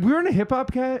they're a good. We were on a hip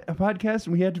hop podcast,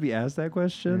 and we had to be asked that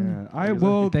question.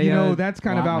 Yeah, They, that's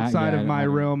kind of well, outside yeah, of my I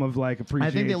don't- realm of like I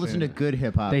appreciation. think they listen to good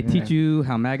hip hop. They teach you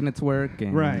how magnets work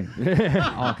and Right.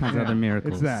 all kinds of other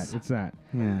miracles. It's that.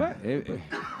 Yeah. But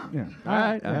yeah, All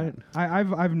right, all right.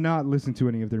 I've not listened to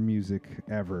any of their music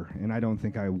ever, and I don't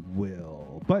think I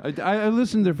will. But I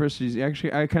listened to their first CD.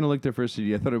 Actually, I kind of liked their first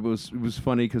CD. I thought it was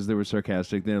funny because they were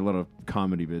sarcastic. They had a lot of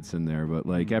comedy bits in there. But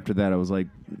like after that, I was like,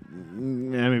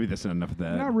 maybe that's not enough of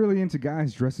that. I'm not really into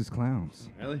guys dressed as clowns.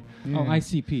 Really? Yeah. Oh,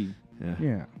 ICP. Yeah.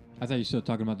 Yeah, I thought you were still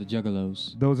talking about the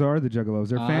juggalos. those are the Juggalos.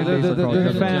 Their fan They're base are called they're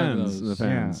the the Juggalos. fans. The Juggalos.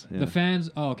 fans. Yeah. The fans.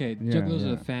 Oh, okay. Yeah, Juggalos yeah.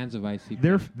 are the fans of ICP.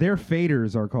 Their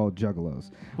faders are called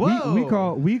Juggalos.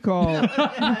 Whoa. We call.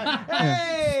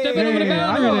 Hey! Step it over the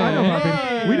I know our people.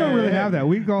 Hey! We don't really have that.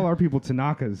 We call our people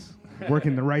Tanakas,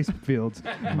 working the rice fields.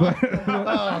 But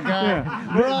Oh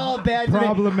god, we're all bad. today.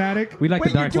 problematic. We like Wait,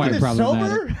 the dark you're doing side this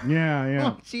problematic. sober?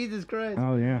 Yeah. Oh, Jesus Christ.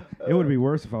 Oh yeah. It would be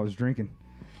worse if I was drinking.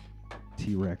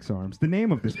 T-Rex arms. The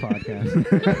name of this podcast.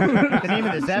 The name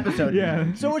of this episode.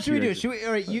 Yeah. So what should we do? Should we?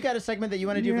 All right, you got a segment that you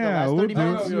want to do Yeah, for the last 30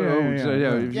 we'll do- minutes?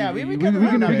 Yeah. Yeah, we we got can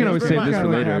around that. always It's save pretty this fun.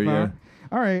 for Got later. half Yeah. hour.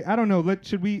 All right. I don't know.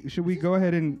 Should we go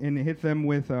ahead and hit them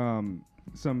with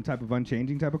some type of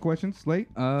unchanging type of questions? Slate.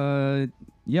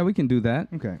 Yeah, we can do that.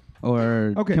 Okay.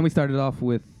 Or Okay. can we start it off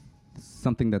with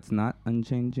something that's not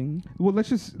unchanging? Well, let's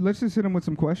just hit them with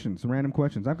some questions, some random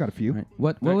questions. I've got a few. Right.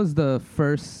 What was the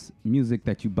first music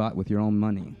that you bought with your own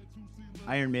money?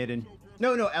 Iron Maiden.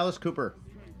 No, Alice Cooper.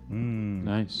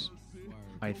 Nice.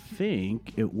 I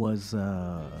think it was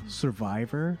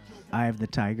Survivor, Eye of the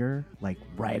Tiger, like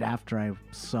right after I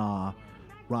saw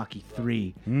Rocky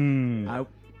 3.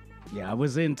 I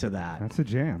was into that. That's a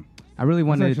jam. I really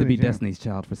wanted it to actually be a jam. Destiny's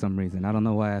Child for some reason. I don't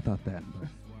know why I thought that. But.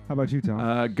 How about you,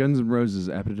 Tom? Guns N' Roses,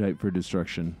 Appetite for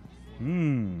Destruction. Okay.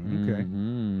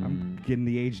 Mm-hmm. I'm getting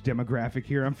the age demographic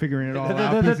here. I'm figuring it all out.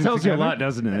 That piecing tells you a together. lot,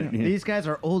 doesn't it? Yeah. These guys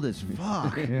are old as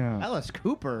fuck. Yeah. Alice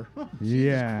Cooper. Jesus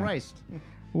Yeah. Christ.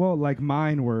 Well, like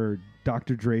mine were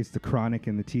Dr. Dre's The Chronic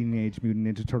and the Teenage Mutant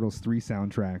Ninja Turtles 3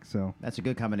 soundtrack. So That's a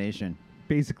good combination.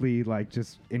 basically, like,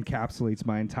 just encapsulates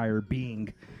my entire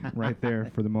being right there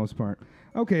for the most part.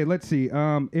 Okay, let's see.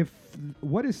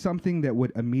 What is something that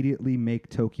would immediately make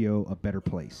Tokyo a better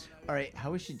place? All right,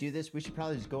 how we should do this? We should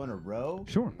probably just go in a row.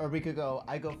 Sure. Or we could go.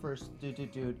 I go first, dude,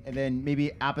 and then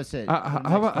maybe opposite. How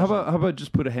about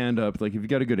just put a hand up? Like if you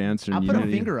got a good answer, I'll and put you a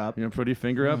know, finger up. You know, put your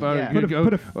finger up. All Yeah. right, Put a- go.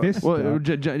 put a fist Well, up.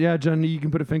 yeah, John, you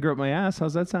can put a finger up my ass.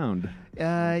 How's that sound?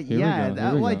 Yeah. we go, here we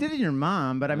Well, I go. did it in your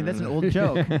mom, but I mean that's an old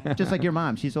joke. Just like your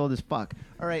mom, she's old as fuck.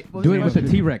 All right. What was Do the it with the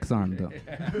question? T-Rex arm, though.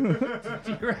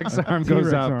 T-Rex arm T-Rex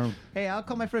goes up. arm. Hey, I'll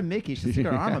call my friend Mickey. She'll stick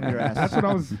her arm up your ass.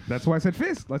 That's why I said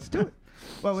fist. Let's do it.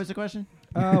 What was the question?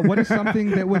 What is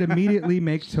something that would immediately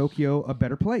make Tokyo a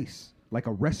better place? Like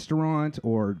a restaurant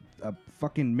or a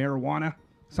fucking marijuana?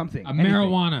 Something. A anything.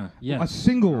 marijuana. Yes. A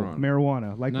single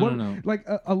marijuana. Like No, what? no. Like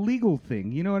a legal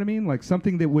thing. You know what I mean? Like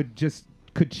something that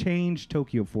could change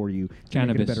Tokyo for you to make it a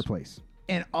Cannabis. better place.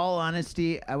 In all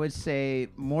honesty, I would say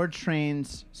more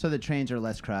trains so the trains are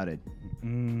less crowded.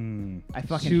 I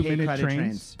fucking hate 2-minute crowded trains.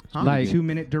 trains? Huh? Like-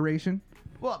 2-minute duration?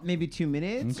 Well, maybe 2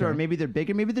 minutes, or Okay. maybe they're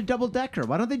bigger. Maybe they're double-decker.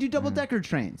 Why don't they do double-decker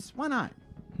trains? Why not?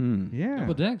 Yeah.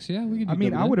 Double decks, yeah, we can do I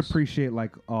mean, double I would decks. appreciate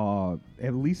like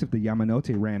at least if the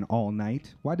Yamanote ran all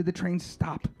night. Why did the train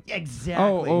stop?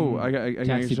 Exactly. I got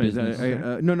Taxi your business.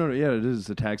 no, yeah, it is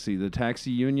the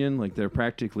taxi union. Like they're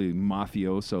practically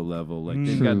mafioso level. Like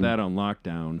they've got True. that on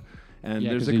lockdown. And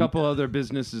Yeah, there's 'cause a they- couple other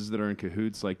businesses that are in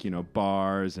cahoots, like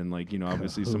bars and like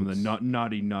obviously some of the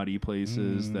naughty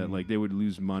places that like they would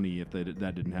lose money if that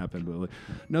didn't happen. But like,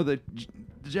 no, the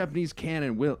Japanese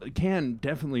can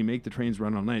definitely make the trains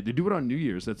run all night. They do it on New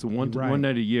Year's. That's one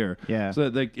night a year. Yeah. So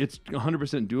like it's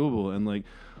 100% doable. And like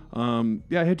I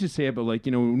hate to say it, but like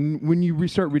when you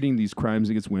start reading these crimes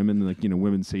against women, like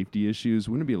women's safety issues,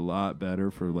 wouldn't it be a lot better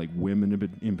for like women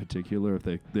in particular if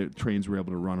the trains were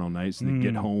able to run all night so they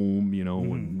get home,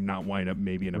 and not wind up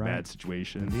maybe in a bad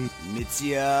situation.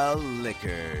 Mitsuya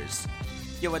Liquors.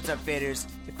 Yo, what's up, faders?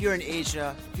 If you're in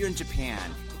Asia, if you're in Japan,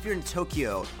 if you're in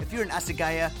Tokyo, if you're in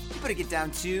Asagaya, you better get down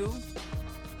to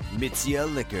Mitsuya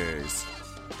Liquors.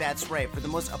 That's right, for the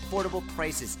most affordable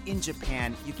prices in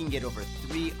Japan, you can get over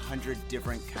 300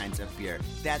 different kinds of beer.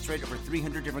 That's right, over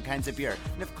 300 different kinds of beer.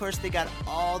 And of course, they got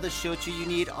all the shochu you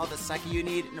need, all the sake you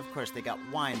need, and of course, they got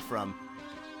wine from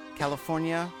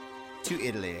California to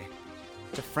Italy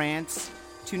to France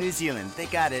to New Zealand. They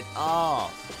got it all.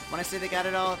 When I say they got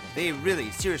it all, they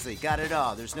really, seriously got it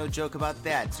all. There's no joke about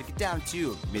that. So get down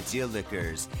to Mitsuya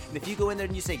Liquors. And if you go in there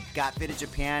and you say, got fit in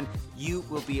Japan, you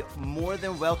will be more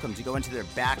than welcome to go into their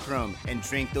back room and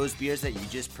drink those beers that you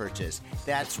just purchased.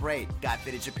 That's right, got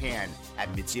fit in Japan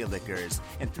at Mitsuya Liquors.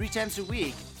 And 3 times a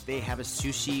week, they have a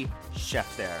sushi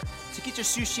chef there. So get your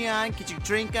sushi on, get your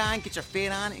drink on, get your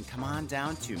fade on, and come on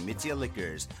down to Mitsuya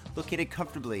Liquors, located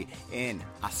comfortably in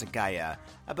Asagaya,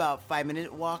 about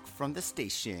 5-minute walk from the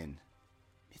station.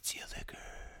 Mitsuya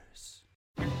Liquors.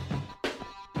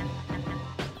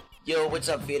 Yo, what's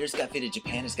up, faders? Got Faded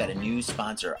Japan has got a new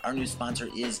sponsor. Our new sponsor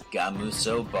is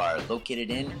Gamuso Bar,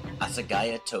 located in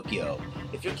Asagaya, Tokyo.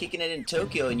 If you're kicking it in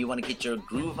Tokyo and you want to get your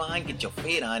groove on, get your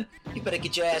fade on, you better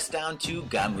get your ass down to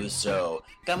Gamuso.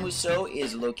 Gamuso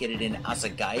is located in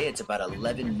Asagaya. It's about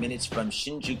 11 minutes from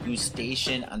Shinjuku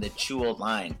Station on the Chuo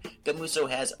line. Gamuso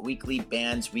has weekly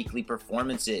bands, weekly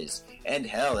performances. And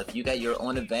hell, if you got your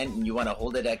own event and you want to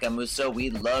hold it at Gamuso,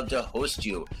 we'd love to host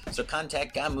you. So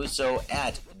contact Gamuso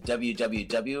at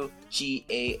www.gamuso.com.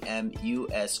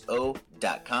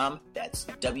 That's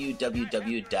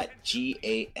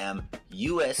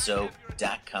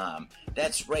www.gamuso.com.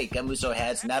 That's right, Gamuso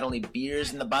has not only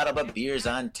beers in the bottle, but beers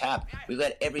on tap. We've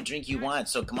got every drink you want,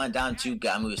 so come on down to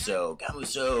Gamuso.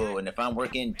 Gamuso, and if I'm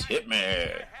working, tip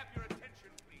me.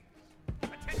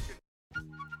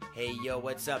 Hey, yo,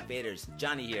 what's up, faders?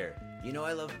 Johnny here. You know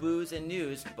I love booze and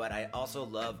news, but I also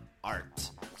love art.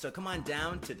 So come on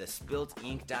down to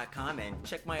thespiltink.com and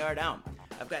check my art out.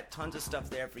 I've got tons of stuff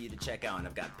there for you to check out. And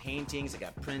I've got paintings, I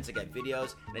got prints, I got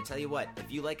videos. And I tell you what,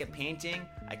 if you like a painting,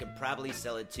 I could probably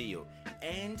sell it to you.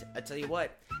 And I tell you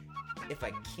what, if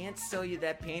I can't sell you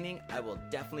that painting, I will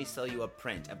definitely sell you a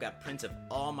print. I've got prints of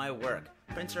all my work.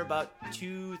 Prints are about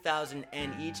 2,000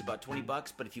 yen each, about $20,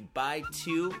 but if you buy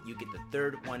 2, you get the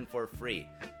third one for free.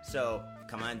 So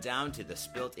come on down to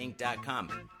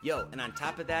thespiltink.com. Yo, and on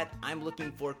top of that, I'm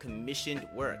looking for commissioned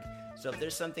work. So if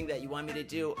there's something that you want me to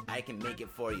do, I can make it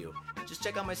for you. Just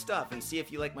check out my stuff and see if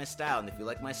you like my style. And if you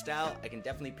like my style, I can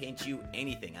definitely paint you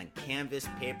anything on canvas,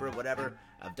 paper, whatever.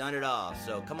 I've done it all.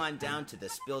 So come on down to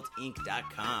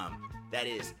thespiltink.com. That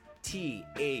is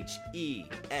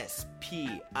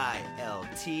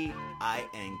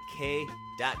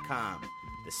THESPILTINK.com.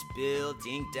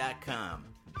 Thespiltink.com.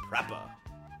 Proper.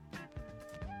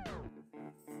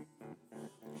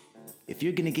 If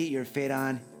you're gonna get your fade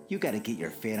on, you gotta get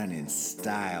your fade on in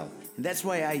style. And that's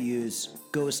why I use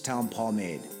Ghost Town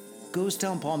Pomade. Ghost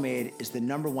Town Pomade is the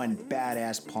 #1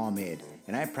 badass pomade,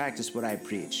 and I practice what I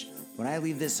preach. When I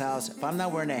leave this house, if I'm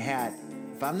not wearing a hat,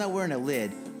 if I'm not wearing a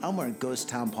lid, I'm wearing Ghost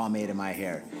Town Pomade in my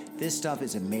hair. This stuff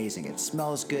is amazing. It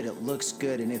smells good, it looks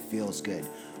good, and it feels good.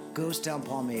 Ghost Town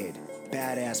Pomade,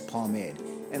 badass pomade.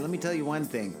 And let me tell you one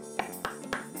thing,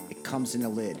 it comes in a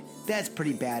lid. That's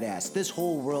pretty badass. This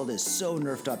whole world is so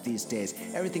nerfed up these days.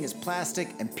 Everything is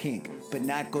plastic and pink, but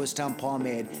not Ghost Town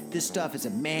Pomade. This stuff is a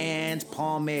man's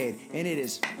pomade, and it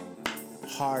is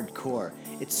hardcore.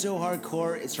 It's so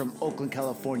hardcore, it's from Oakland,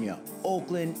 California.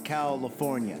 Oakland,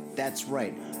 California. That's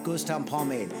right. Ghost Town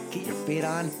Pomade. Get your fade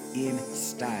on in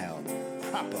style.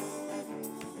 Proper.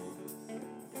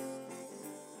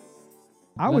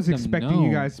 I was Let them expecting you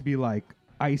know. guys to be like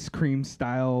ice cream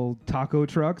style taco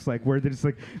trucks, like where there's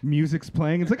like music's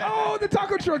playing. It's like, oh, the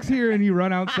taco truck's here, and you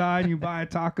run outside and you buy a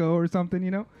taco or something.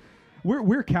 You know,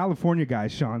 we're California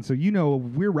guys, Sean. So you know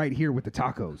we're right here with the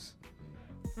tacos.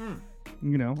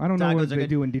 You know, I don't know Tacos what are they good.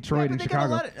 do in Detroit and they got a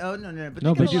Chicago. lot of, oh no, but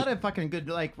No, they got but a lot of fucking good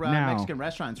like Now. Mexican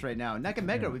restaurants right now.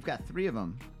 Nakamega, we've got 3 of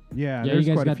them. Yeah, Yeah, there's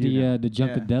you guys quite a got few now. the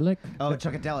Junkadelic. Oh,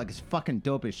 Chuckadelic is fucking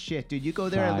dope as shit, dude. You go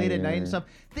there late at night and Fire. stuff.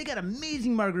 They got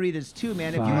amazing margaritas too, man.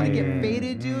 If you want to get Fire.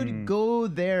 faded, dude, go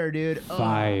there, dude. Oh,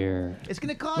 Fire. it's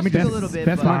gonna cost Let me you a guess, little bit.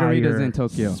 Best but margaritas Fire. in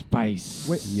Tokyo. Spice.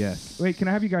 Wait, Yes. Wait, can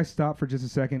I have you guys stop for just a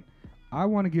second? I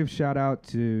want to give shout out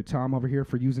to Tom over here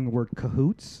for using the word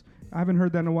cahoots. I haven't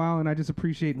heard that in a while, and I just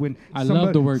appreciate when I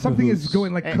love the word something is cahoots.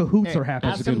 going like Hey, cahoots hey, are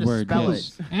happening. ask That's a them good to word. spell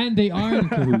Yes. And they are in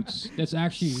cahoots. That's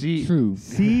actually true.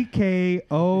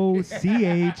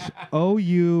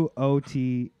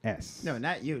 CKOCHOUOTS. No,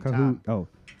 not you, Cahoot. Tom. Oh,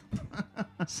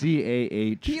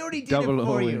 CAH. He already did it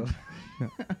for you.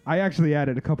 I actually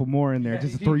added a couple more in there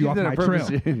just to throw you off my trail.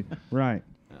 Right.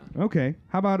 Okay.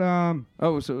 How about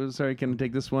Oh, so sorry. Can I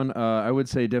take this one? I would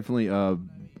say definitely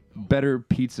better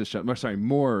pizza shop. Or, sorry,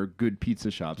 more good pizza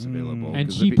shops available And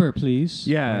 'cause the cheaper, please.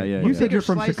 Yeah. You yeah. said you're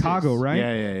from slices. Chicago, right?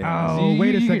 Yeah. Oh, See,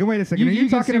 wait a you- second. Wait a second. Are you can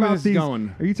talking see where about this is these?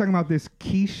 going. Are you talking about this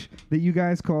quiche that you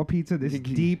guys call pizza? This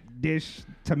deep dish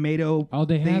tomato. Oh,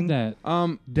 they thing? have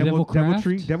that. Devil Craft?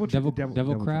 tree. Devil Devil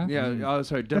Craft? Yeah. Oh,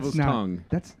 sorry. Devil's That's not- tongue.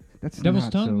 That's Devil's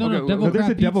not tongue? So. No, Okay, no, well, Devil There's a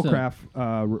Craft Devil pizza.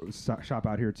 Craft shop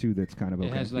out here too. That's kind of It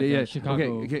okay. has like Yeah, a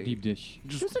Chicago okay. deep dish.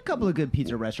 There's a couple of good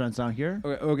pizza restaurants out here.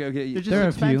 Okay. They're just There are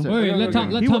a few. expensive. Wait, Okay, let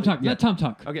Tom okay. talk. Let Tom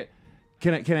talk. Okay.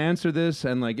 Can I answer this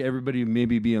and like everybody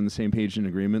maybe be on the same page in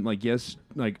agreement? Like yes,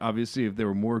 like obviously if there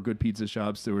were more good pizza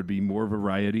shops, there would be more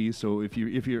variety. So if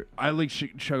you're I like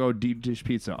Chicago deep dish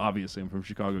pizza. Obviously, I'm from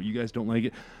Chicago. You guys don't like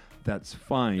it. That's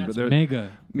fine. That's but there,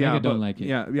 mega. Mega but- don't like it.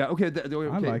 Yeah. Okay. Okay.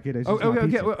 I like it. It's Oh, just not okay.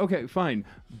 pizza. Okay. Fine.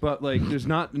 But like, there's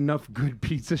not enough good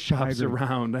pizza shops agree.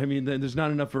 around. I mean, there's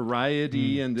not enough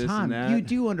variety and this Tom, and that. you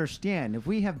do understand if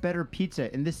we have better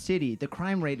pizza in this city, the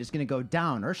crime rate is going to go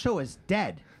down. Our show is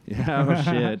dead. Yeah. Oh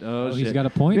shit. Oh Oh, shit. he's got a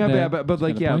point Yeah, there. but He's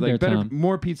like got a yeah, point like there, better, Tom.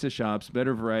 more pizza shops,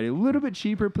 better variety, a little bit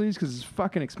cheaper, please, because it's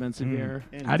fucking expensive here.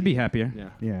 I'd be happier. Yeah.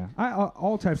 Yeah,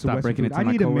 all types Stop of Western breaking food. into I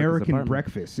my need coworker's American apartment.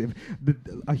 breakfast. If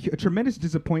a tremendous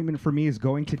disappointment for me is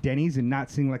going to Denny's and not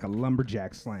seeing like a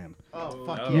lumberjack slam. Oh,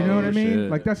 fuck You know what I mean?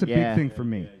 shit. Like that's a Yeah. big thing for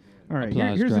me. All right,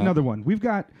 Applause here's drop. another one. We've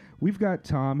got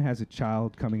Tom has a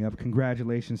child coming up.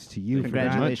 Congratulations to you.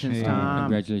 Congratulations, for that. Tom.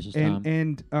 Congratulations, Tom.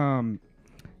 And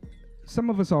some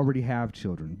of us already have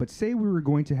children, but say we were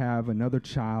going to have another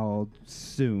child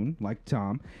soon, like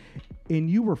Tom, and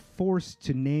you were forced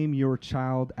to name your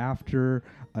child after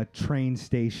a train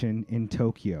station in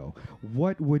Tokyo.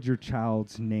 What would your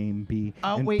child's name be?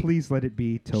 Oh, and wait. please let it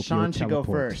be Tokyo Sean should go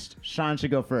Teleport. first. Sean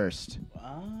should go first.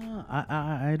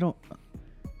 I don't.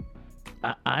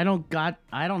 I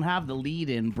don't have the lead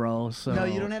in, bro. So No,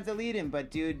 you don't have to lead him, but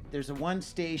dude, there's a one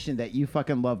station that you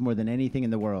fucking love more than anything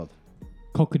in the world.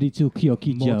 Kokuritsu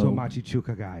Kyokijo. Motomachi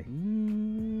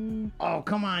Chukagai. Oh,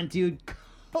 come on, dude.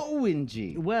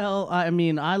 Koenji. Well, I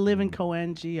mean, I live in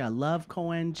Koenji. I love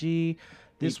Koenji.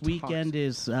 This He weekend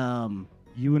is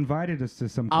You invited us to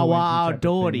some Awa Koenji type of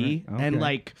Dori, thing, right? and Okay.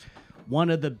 like one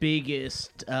of the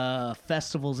biggest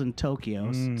festivals in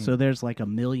Tokyo. Mm. So there's like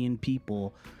 1 million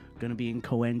people gonna be in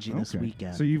Koenji this Okay.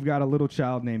 weekend. So you've got a little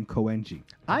child named Koenji.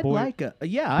 I'd Boy- like a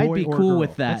I'd boy be or cool girl?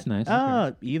 with that. That's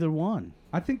nice. Either one.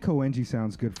 I think Koenji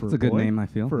sounds good for It's a a good boy. name, I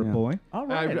feel, For yeah. a boy. All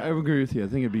I right. agree with you. I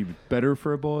think it'd be better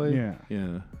for a boy. Yeah.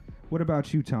 Yeah. What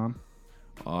about you, Tom?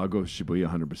 Oh, I'll go Shibuya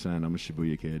 100%. I'm a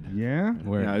Shibuya kid. Yeah?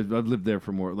 Where? Yeah, I've lived there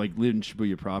for more, like lived in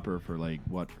Shibuya proper for like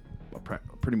what,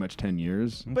 pretty much 10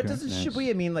 years. But Okay. doesn't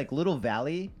Shibuya mean like Little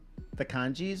Valley? The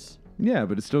kanjis? Yeah,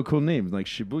 but it's still a cool name, like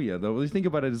Shibuya. Though, when you think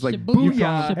about it, it's like Shibuya.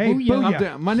 Booyah. Hey, Shibuya.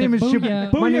 Booyah. My name is Shibuya.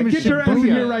 Shibuya. My Booyah, name is get your ass in Shibuya.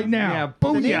 here right now. Yeah, The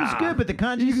Booyah. name's good, but the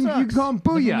kanji You sucks. can call him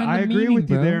Doesn't Booyah. matter. I agree meaning, with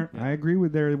you bro. there. I agree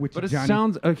with there with But you, it Johnny.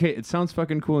 sounds okay. It sounds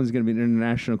fucking cool. And it's gonna be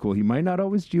international cool. He might not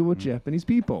always deal with Japanese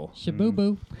people.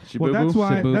 Shabubu. well, that's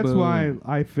Shibubu. why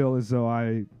I feel as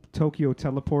though Tokyo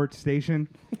Teleport Station.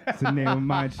 It's the name of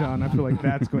my child. And I feel like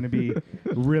that's going to be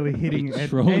really hitting at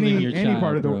Trolling your any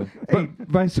part of the child, world. bro. Hey,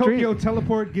 By Tokyo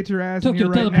Teleport, get your ass Tokyo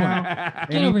in here right Teleport. now.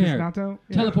 Get over here. Pisnato.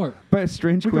 Yeah. Teleport. By a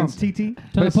strange We call him coincidence.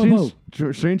 TT. By a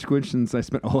Telepopo. strange coincidence, I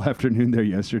spent all afternoon there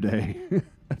yesterday.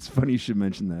 That's funny you should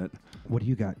mention that. What do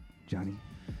you got, Johnny?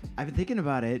 I've been thinking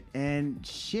about it, and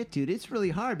shit, dude, it's really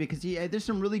hard because there's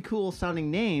some really cool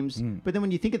sounding names, but then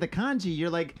when you think of the kanji, you're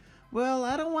like, Well,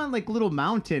 I don't want like Little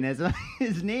Mountain as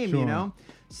his name, you Sure. know?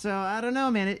 So I don't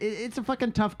know, man. It's a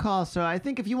fucking tough call. So I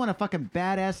think if you want a fucking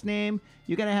badass name,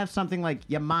 you gotta have something like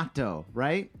Yamato,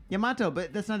 right? Yamato,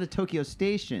 but that's not a Tokyo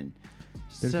station.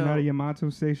 There's so, not a Yamato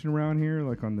station around here,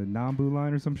 like on the Nambu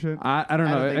line or some shit. I don't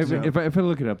I know. don't think if, so. if I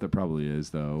look it up, there probably is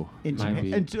though. in Might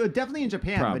Japan, be. definitely in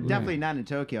Japan, Probably. but definitely not in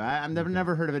Tokyo. I've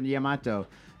never heard of a Yamato.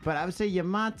 But I would say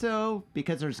Yamato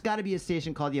because there's got to be a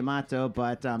station called Yamato.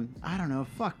 But I don't know.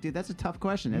 Fuck, dude, that's a tough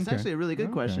question. That's Okay. actually a really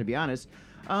good question, Okay. to be honest.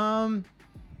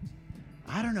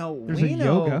 I don't know. There's Ueno. a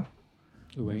yoga.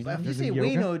 Wait, If you There's say a yoga.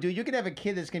 Ueno, dude, you're gonna have a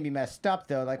kid that's gonna be messed up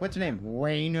though. Like, what's your name?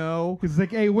 Ueno. It's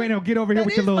like, hey, Wayno, get over here That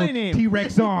with your is my little name.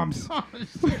 T-Rex arms.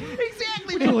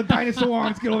 Exactly. Your little dinosaur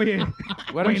arms, get over here.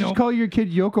 Why don't you just call your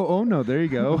kid Yoko Ono? There you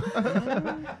go.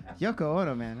 Yoko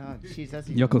Ono, man. Oh, jeez, that's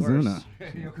even Yokozuna. worse.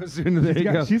 Yokozuna. There you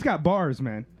go. She's got bars,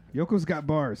 man. Yoko's got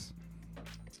bars.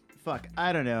 Fuck,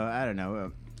 I don't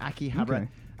know. Akihabara. Okay.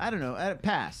 I don't know.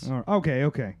 Pass.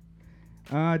 Okay.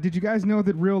 Did you guys know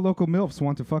that real local MILFs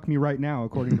want to fuck me right now,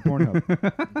 according to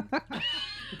Pornhub?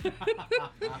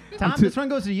 Tom, this one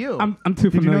goes to you. I'm too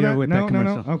Did you know familiar that? with No, that no, no.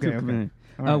 commercial. Okay, Too okay. familiar.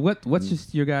 All right. What's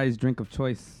just your guys' drink of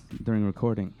choice during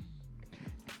recording?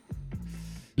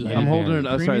 I'm holding it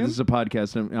up. Sorry, Premium? this is a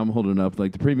podcast. I'm holding it up.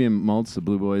 Like the premium malts, the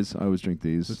Blue Boys. I always drink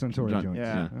these. The Suntory John- joints.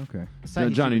 Yeah. Okay.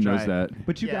 Saihi Johnny Super knows Dry. that.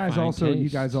 But you Yeah. guys Fine also,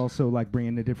 taste. like bring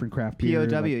in a different craft beer.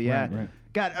 POW, like, yeah. Right.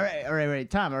 God, all right.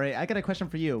 Tom, all right. I got a question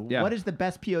for you. Yeah. What is the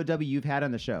best POW you've had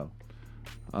on the show?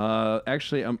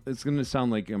 Actually, it's going to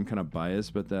sound like I'm kind of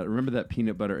biased, but remember that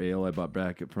peanut butter ale I bought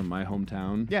back from my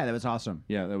hometown? Yeah, that was awesome.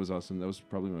 Yeah, that was awesome. That was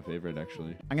probably my favorite,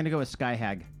 actually. I'm gonna go with Sky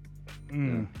Hag.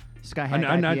 Mm. Sky Hag.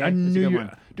 I IPA. That's a knew good you,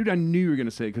 one. dude. I knew you were gonna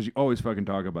say it because you always fucking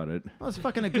talk about it. Well, it's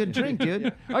fucking a good drink,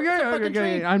 dude. Okay.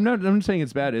 drink. I'm not saying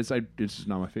it's bad. It's just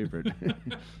not my favorite.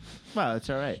 Well, it's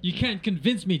all right. You can't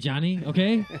convince me, Johnny.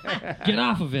 Okay, get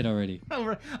off of it already.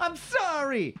 I'm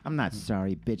sorry. I'm not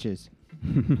sorry, bitches.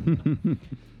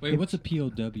 Wait, what's a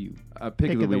POW?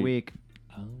 Pick of the week.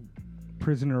 Oh,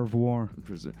 Prisoner of war.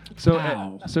 So,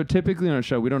 Wow. so typically on a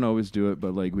show, we don't always do it,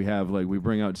 but like we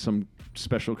bring out some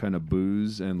special kind of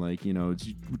booze, and like we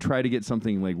try to get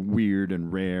something like weird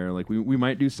and rare. Like we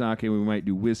might do sake, we might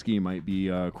do whiskey, might be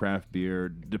craft beer,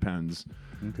 depends.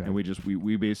 Okay. And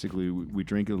we basically we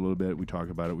drink it a little bit, we talk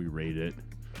about it, we rate it.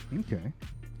 Okay.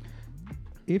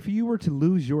 If you were to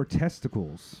lose your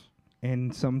testicles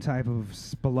in some type of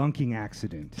spelunking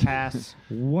accident, Pass.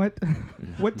 what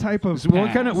type of So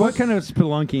what kind of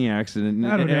spelunking accident?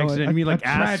 I don't know. Accident? You mean like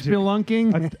ass tragic-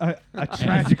 spelunking? a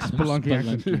tragic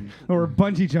spelunking accident or a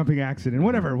bungee jumping accident,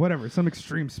 whatever, some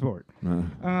extreme sport.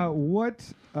 What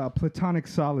platonic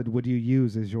solid would you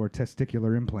use as your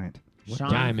testicular implant? Sean.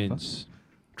 diamonds.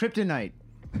 Kryptonite.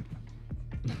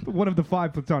 One of the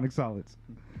 5 platonic solids.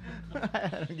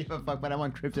 I don't give a fuck, but I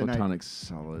want kryptonite. Platonic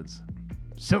solids.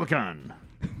 Silicon.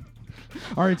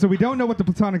 All right, so we don't know what the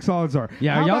platonic solids are.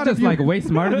 Yeah, How are y'all about if just you- like way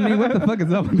smarter than me? What the fuck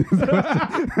is up with this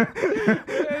question?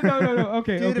 no.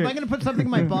 Okay, Dude, okay. if I'm gonna put something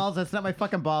in my balls that's not my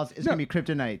fucking balls, it's No. gonna be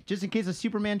kryptonite. Just in case a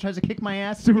Superman tries to kick my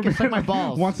ass, he Superman can suck my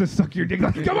balls. wants to suck your dick.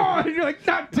 Like, come on! And you're like,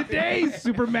 not today,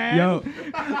 Superman. Yo,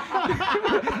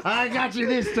 I got you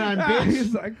this time,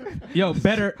 He's bitch. like, yo,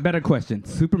 better question.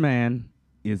 Superman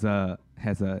is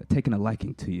has taken a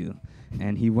liking to you,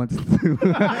 and he wants to.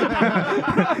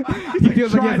 he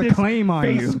feels like he try has a this claim on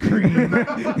face you. cream. What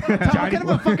kind of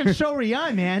a fucking show are you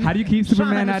on, man? How do you keep Sean,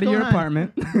 Superman what's out of your going on?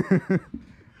 apartment?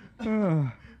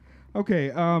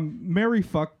 Okay, marry,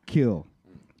 fuck, kill.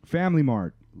 Family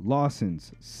Mart,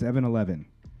 Lawson's, 7-Eleven.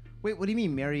 Wait, what do you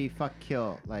mean, marry, fuck,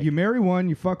 kill? Like, You marry one,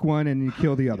 you fuck one, and you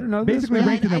kill the other. know this, Basically man.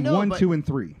 ranking I them know, 1, but- 2, and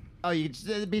 3. oh,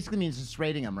 it basically means just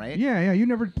rating them, right? Yeah. You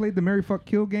never played the marry, fuck,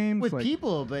 kill games? With Like,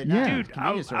 people, but Yeah. not Dude,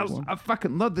 convenience stores. I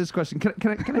fucking love this question. Can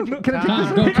I take Tom, this? go, Tom,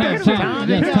 Tom, you Yes, got Tom.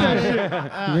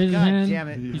 it. Oh, Raise his God hand. damn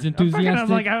it. He's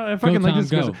enthusiastic. I fucking go, like Tom,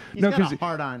 this go. He's got a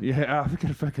hard on. Yeah, I've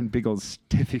got a fucking big old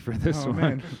stiffy for this Oh, one.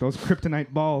 man. Those kryptonite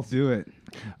balls. Do it.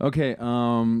 Okay,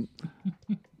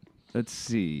 let's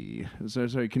see.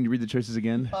 Sorry, can you read the choices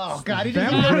again? Oh, God, he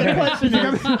doesn't know what the question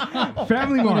is.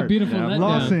 Family What a Mart, beautiful letdown.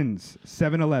 Lawson's,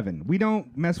 7-Eleven. We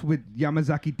don't mess with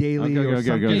Yamazaki Daily Okay, or okay,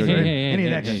 something. okay, okay. Hey, Any of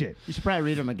hey, that hey. shit. You should probably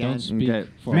read them again. Don't speak Okay.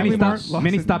 for Family all of Mart, us. Lawson.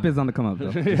 Many stop is on the come up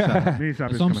though. Please stop That's this what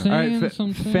I'm coming saying. up. That's what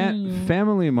I'm saying.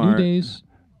 Family New Mart. days.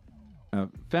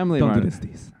 Family Don't Mart. do this,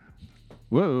 Steez.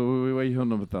 Whoa, why are you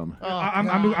holding up a thumb?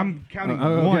 I'm counting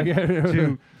Oh, 1, okay.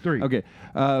 2, 3. Okay,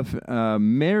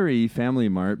 marry Family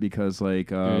Mart because like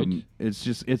Good. it's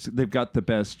they've got the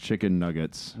best chicken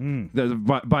nuggets.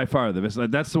 Mm. By far the best.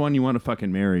 Like, that's the one you want to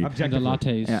fucking marry. And the Objectively.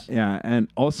 lattes. Yeah, and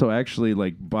also actually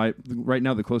like right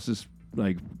now the closest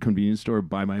like convenience store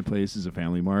by my place is a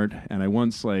Family Mart, and I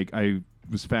once I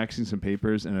was faxing some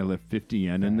papers and I left 50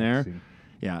 yen in there.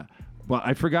 Yeah. Well,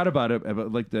 I forgot about it.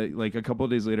 But a couple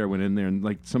of days later, I went in there and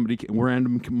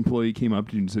random employee came up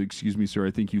to you and said, "Excuse me, sir,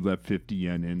 I think you left 50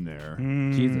 yen in there."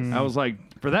 Jesus. I was like,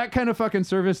 for that kind of fucking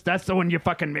service, that's the one you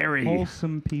fucking marry.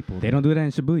 Wholesome people. They don't do that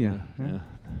in Shibuya. Yeah.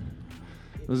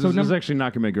 This is actually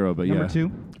Nakameguro, but Number yeah.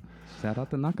 2. Shout out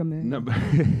to Nakame. No,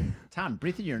 Tom,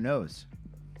 breathe through your nose.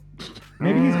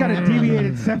 Maybe he's got a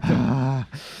deviated septum.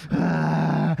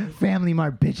 Family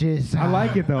Mart bitches. I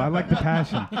like it though. I like the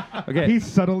passion. okay. He's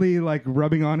subtly like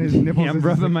rubbing on his nipples. Yeah, I'm It's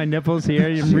rubbing like, my nipples here.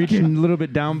 I'm reaching a little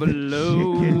bit down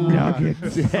below. chicken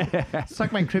nuggets.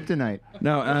 Suck my kryptonite.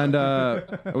 No, and I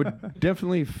would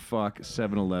definitely fuck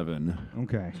 7-Eleven.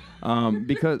 Okay.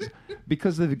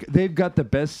 Because they've got the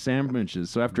best sandwiches.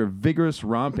 So after a vigorous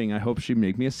romping, I hope she'd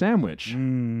make me a sandwich.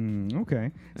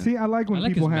 Okay. See, I like when I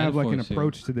like people his have like an metaphors here.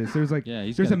 approach to this. There's like Yeah,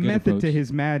 he's there's got a a good method to approach.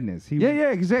 his madness. He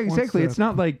Yeah, exactly. wants to- It's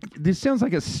not like this sounds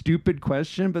like a stupid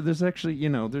question, but there's actually,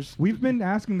 there's. We've been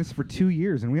asking this for 2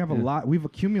 years, and we have a lot. We've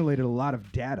accumulated a lot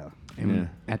of data. And Yeah.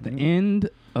 at the end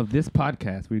of this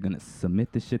podcast, we're going to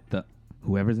submit this shit to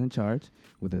whoever's in charge,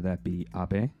 whether that be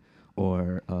Abe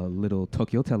or a little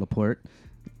Tokyo teleport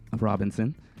of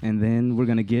Robinson. And then we're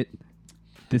going to get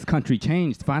this country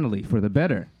changed finally for the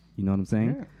better. You know what I'm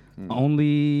saying? Yeah.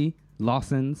 Only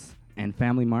Lawson's and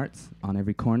Family Marts on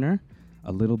every corner,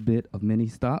 a little bit of mini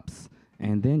stops,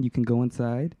 and then you can go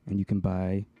inside and you can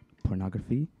buy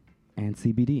pornography and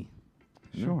CBD.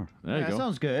 Sure. There you That go.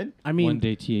 sounds good. I mean, One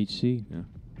day THC.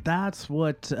 that's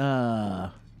what.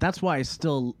 That's why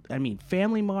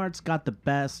Family Mart's got the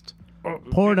best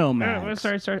porno mags.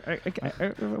 Sorry. Tom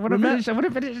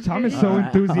is so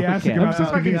enthusiastic Okay. about this.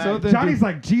 Okay. convenience. Johnny's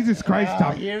like, Jesus Christ,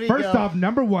 Tom. here we First go. off,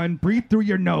 number 1, breathe through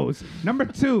your nose. Number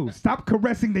 2, stop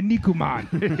caressing the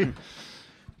Nikuman.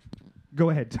 Go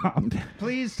ahead, Tom.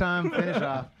 Please, Tom, finish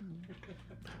off.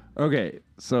 Okay,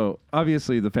 so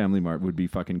obviously the Family Mart would be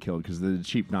fucking killed because the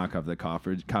cheap knockoff that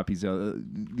copies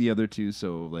the other two,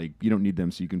 so like you don't need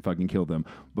them, so you can fucking kill them.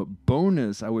 But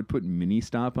bonus, I would put Mini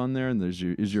Stop on there, and there's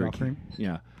your Soft cream?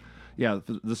 yeah,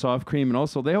 the soft cream, and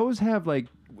also they always have like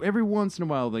every once in a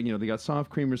while, like they got soft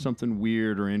cream or something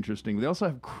weird or interesting. They also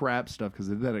have crap stuff because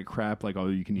they've got a crap like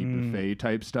all you can eat buffet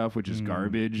type stuff, which is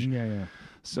garbage. Yeah.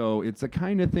 So it's the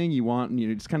kind of thing you want.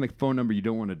 It's kind of like phone number you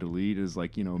don't want to delete. Is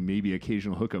like maybe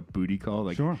occasional hookup booty call.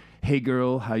 Like, Sure. Hey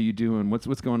girl, how you doing? What's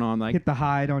going on? Like, Hit the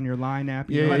hide on your line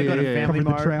app. Yeah, wanna go to yeah. Family Cover the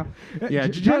Mart? trail. yeah,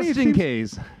 Johnny, just it in seems-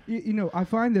 case. I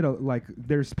find that like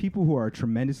there's people who are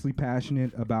tremendously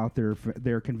passionate about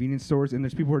their convenience stores, and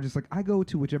there's people who are just like, I go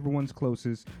to whichever one's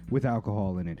closest with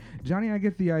alcohol in it. Johnny, I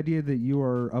get the idea that you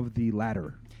are of the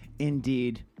latter,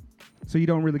 Indeed. so you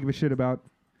don't really give a shit about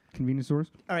convenience stores.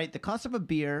 All right, the cost of a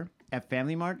beer at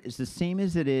Family Mart is the same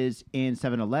as it is in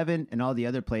 7-Eleven and all the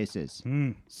other places.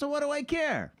 So what do I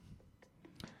care?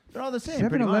 They're all the same.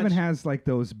 7-Eleven has like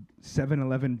those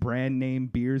 7-Eleven brand name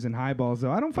beers and highballs,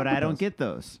 though. I don't. fuck but with I don't those. get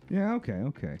those. Yeah.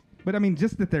 Okay. But I mean,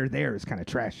 just that they're there is kind of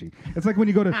trashy. It's like when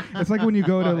you go to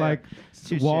like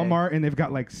Touche. Walmart and they've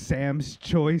got like Sam's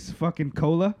Choice fucking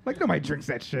cola. Like nobody drinks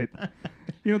that shit.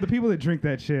 The people that drink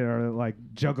that shit are like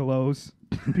juggalos,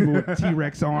 people with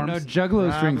T-Rex arms. No,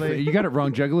 Juggalos drink. Probably. You got it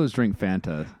wrong. Juggalos drink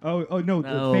Fanta. No, No,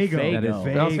 Fago. Faygo. That is Oh,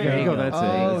 Faygo, that's it.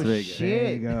 Oh, That's Faygo.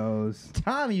 shit. Fagos.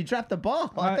 Tom, you dropped the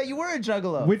ball. I thought you were a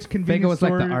juggalo. Which convenience Fago is like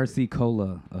store? the RC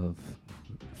Cola of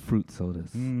fruit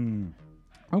sodas.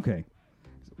 Okay.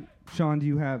 Sean, do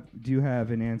you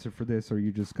have an answer for this, or are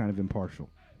you just kind of impartial?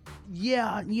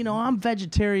 Yeah, I'm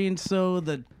vegetarian, so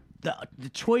the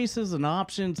choices and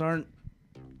options aren't.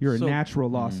 You're So- a natural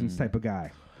Lawson's type of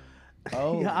guy.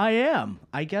 Oh, Yeah, I am.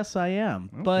 I guess I am.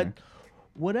 But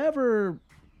whatever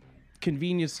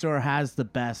convenience store has the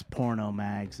best porno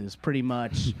mags is pretty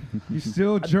much. You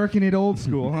still jerking it old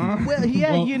school, huh? Well,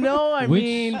 yeah, Well, I which,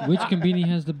 mean, which convenience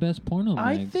has the best porno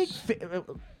I mags? think.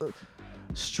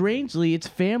 Strangely, it's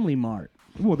Family Mart.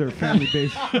 Well, they're family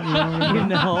based. I mean,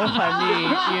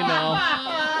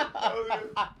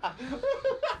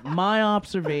 my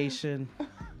observation.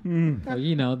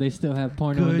 Well, they still have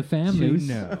porno in the families.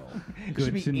 It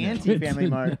should be anti-Family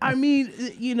Mart. I mean,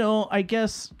 I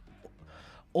guess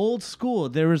old school.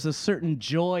 There was a certain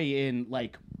joy in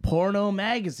like porno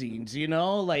magazines.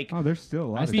 Like Oh, there's still a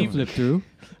lot I of still them. flip through.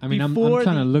 I mean, I'm Before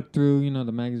trying the- to look through,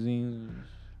 the magazines,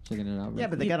 checking it out. Yeah,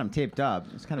 but they got them taped up.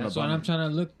 It's kind of that's a why bummer. I'm trying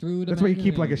to look through. That's why you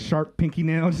keep like a sharp pinky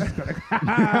nail. Just like, Oh,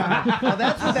 that's what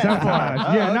that's sabotage.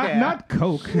 for. Yeah, Oh, okay. not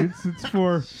Coke. It's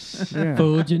for yeah.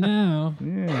 Fooled you now.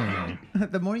 Yeah.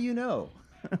 The more you know.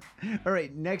 All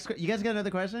right, next. You guys got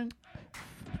another question?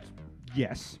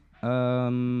 Yes.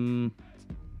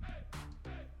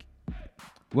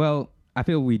 Well, I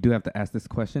feel we do have to ask this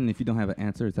question. If you don't have an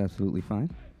answer, it's absolutely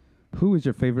fine. Who is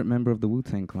your favorite member of the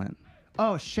Wu-Tang Clan?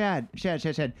 Oh, Shad.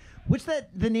 What's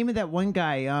the name of that one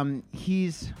guy?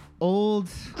 He's old.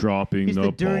 Dropping He's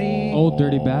the dirty. Old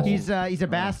dirty bastard. He's a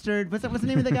bastard. What's the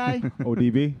name of the guy?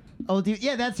 ODB. Old dude.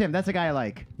 Yeah, that's him. That's a guy I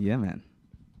like. Yeah, man.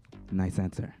 Nice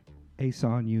answer.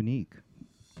 Ason Unique.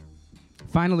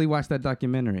 Finally watched that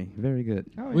documentary. Very good.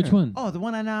 Oh, Which yeah. one? Oh, the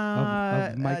one on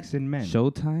Of Mics and Men.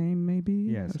 Showtime, maybe?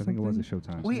 Yes, or I think it was a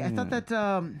something? Showtime. Wait, I thought Yeah.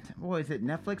 that what is it?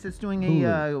 Netflix that's doing Hulu.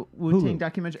 a Wu-Tang Hulu.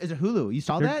 documentary. Is it Hulu? You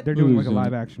saw They're, that? they're doing like a Hulu's live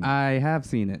doing it. action. I have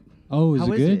seen it. Oh, is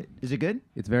How it good? it? Is it good?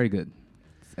 It's very good.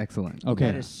 It's excellent. Okay.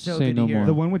 That is so Say good to no hear. more.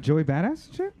 The one with Joey Badass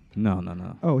and shit? No.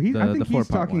 Oh, I think The he's four-part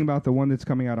talking one. about the one that's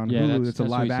coming out on Yeah, Hulu. that's It's a what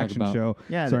live he's talking action about. show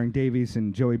Yeah, starring Davies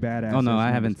and Joey Badass. Oh, no, as I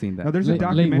haven't members. seen that. No, there's a Late-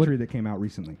 documentary what- that came out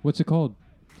recently What's it called?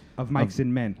 of Mics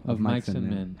and Men. Of Mics and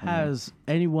Men. Has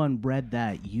anyone read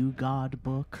that You God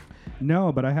book?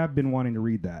 No, but I have been wanting to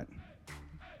read that.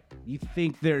 You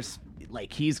think there's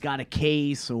like he's got a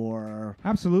case or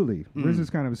Absolutely. Riz is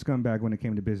kind of a scumbag when it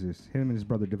came to business. Him and his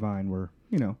brother Divine were,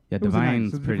 Yeah, it was a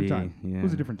Divine's it was a different pretty. time. Yeah. It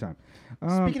was a different time.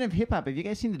 Speaking of hip hop, have you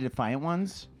guys seen the Defiant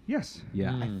Ones? Yes.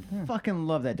 Yeah. Mm. Fucking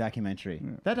love that documentary.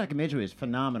 That documentary is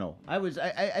phenomenal.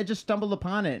 I just stumbled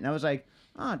upon it and I was like,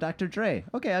 Dr. Dre.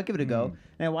 Okay, I'll give it a go.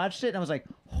 And I watched it and I was like,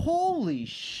 holy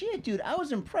shit, dude. I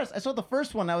was impressed. I saw the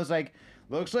first one. I was like,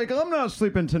 looks like I'm not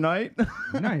sleeping tonight.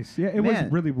 Nice. Yeah, it was Man.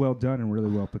 really well done and really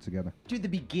well put together. Dude, the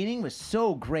beginning was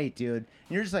so great, dude. And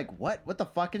you're just like, what? What the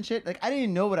fucking shit? Like, I didn't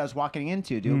even know what I was walking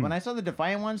into, dude. When I saw the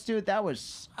Defiant Ones, dude, that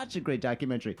was such a great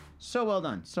documentary. So well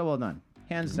done. So well done.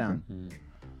 Hands down.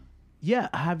 yeah.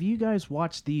 Have you guys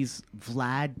watched these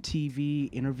Vlad TV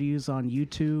interviews on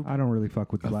YouTube? I don't really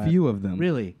fuck with A Vlad. few of them.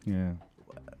 Really? Yeah.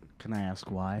 Can I ask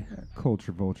why?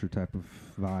 Culture vulture type of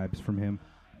vibes from him.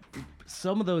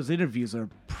 Some of those interviews are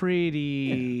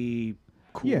pretty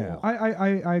cool. Yeah,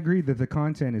 I agree that the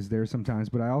content is there sometimes,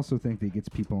 but I also think that he gets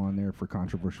people on there for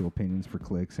controversial opinions, for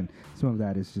clicks, and some of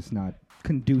that is just not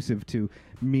conducive to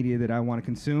media that I want to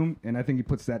consume. And I think he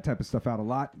puts that type of stuff out a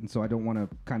lot, and so I don't want to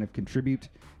kind of contribute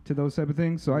to those type of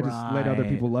things. So I just let other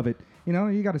Right. people love it. You know,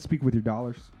 you got to speak with your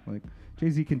dollars. Like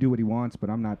Jay-Z can do what he wants, but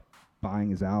I'm not buying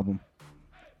his album.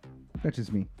 That's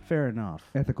just me. Fair enough.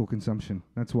 Ethical consumption.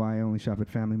 That's why I only shop at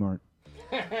Family Mart.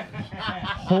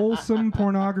 Wholesome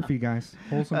pornography, guys.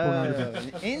 Wholesome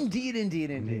pornography.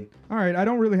 Indeed. All right, I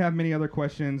don't really have many other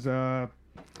questions. Yeah,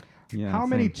 How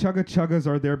many same. chugga chuggas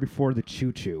are there before the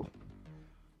choo choo?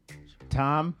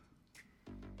 Tom?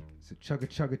 Is it chugga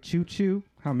chugga choo choo?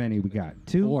 How many we got?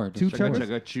 Two? Four. Two Chugga chuggas?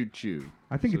 chugga choo choo.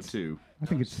 I think So it's two. I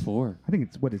think it's 4. I think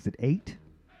it's what is it? 8?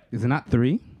 Is it not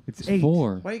 3? It's It's 8.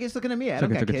 4. Why are you guys looking at me? I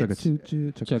don't got kids. choo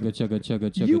choo. Chugga chugga chugga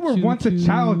chugga. You were choo, once a choo.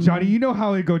 child, Johnny. You know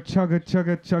how they go chugga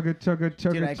chugga chugga chugga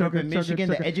chugga Dude, I grew up chugga in Michigan.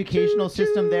 chugga, The chugga. educational Choo,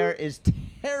 system choo. there is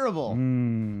terrible.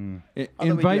 Mm.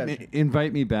 Although we do have-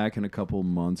 Invite me back in a couple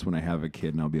months when I have a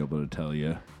kid, and I'll be able to tell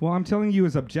you. Well, I'm telling you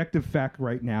as objective fact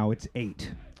right now, it's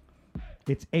 8.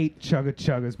 It's 8 chugga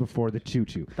chuggas before the choo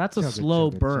choo. That's a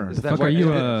slow burn. The fuck are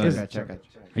you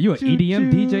Are you an Choo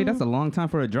EDM choo. DJ? That's a long time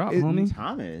for a drop, homie.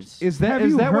 Thomas. Is Have that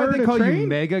you why heard they a call you train?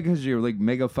 mega? Because you're like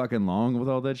mega fucking long with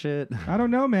all that shit. I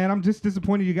don't know, man. I'm just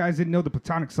disappointed you guys didn't know the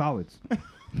platonic solids.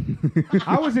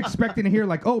 I was expecting to hear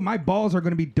like, oh, my balls are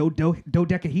going to be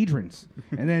dodecahedrons.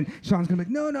 And then Sean's going to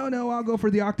be like, no, I'll go for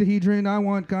the octahedron. I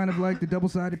want kind of like the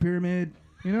double-sided pyramid.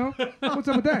 You know? What's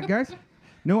up with that, guys?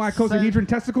 No icosahedron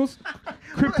testicles?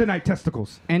 Kryptonite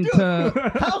testicles. And to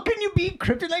How can you be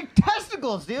kryptonite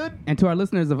testicles, dude? and to our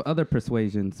listeners of other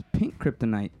persuasions, pink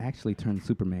kryptonite actually turned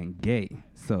Superman gay.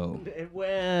 So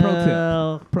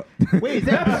Well, Wait, is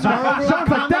that Bizarro World Sean's like,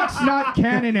 comics? that's not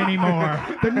canon anymore.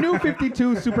 The new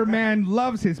 52 Superman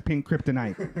loves his pink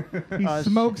kryptonite. He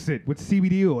smokes it with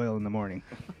CBD oil in the morning.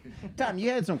 Tom, you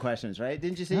had some questions, right?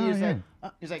 Didn't you say Oh, you was yeah.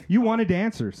 like, You wanted to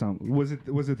answer some. Was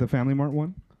it the Family Mart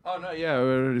one? Oh no, yeah, we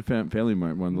already Family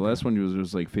Mart one. The last one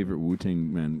was like favorite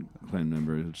Wu-Tang clan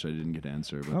member, which I didn't get to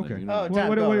answer. But Okay. Like, you know. Oh,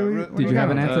 Tom, go. Did you have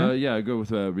an answer? Yeah, I go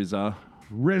with Rizza.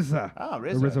 RZA. Oh, The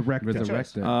RZA. Resurrected.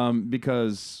 Resurrected.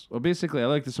 Because basically I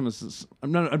like some of this.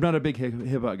 I'm not a big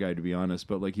hip hop guy, to be honest,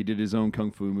 but like he did his own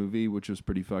kung fu movie, which was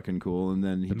pretty fucking cool. And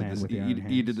then he The did Man this. with the He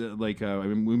Iron did like I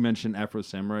mean, we mentioned Afro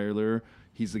Samurai earlier.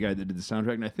 He's the guy that did the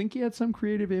soundtrack, and I think he had some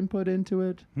creative input into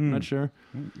it. Not sure,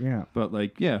 Yeah. but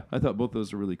like yeah, I thought both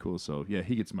those are really cool. So yeah,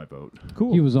 he gets my vote.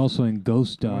 Cool. He was also in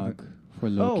Ghost Dog for a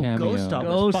little Oh, cameo. Ghost Dog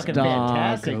was Ghost fucking Dog.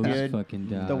 fantastic, Ghost dude. fucking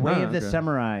dog. The Way Oh, of the okay.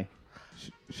 Samurai.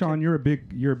 Sean, you're a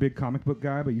big comic book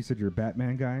guy, but you said you're a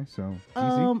Batman guy, so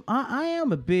easy. I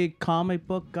am a big comic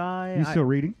book guy. You still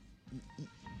reading?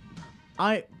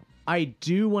 I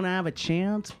do want to have a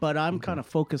chance, but I'm kind of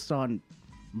focused on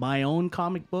my own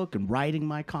comic book and writing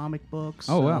my comic books.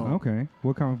 Oh, wow. Okay.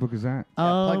 What comic book is that?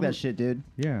 Plug that shit, dude.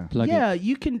 Yeah. Yeah,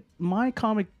 you can. My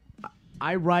comic,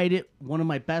 I write it. One of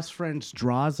my best friends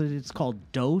draws it. It's called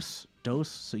Dose.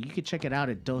 So you can check it out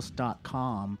at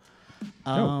dose.com.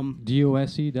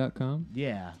 DOSE.com?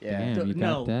 Yeah. Damn, you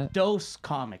got that?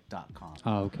 dosecomic.com.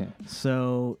 Oh, okay.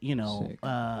 So, Sick.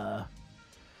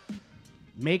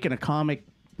 Making a comic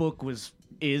book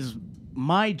is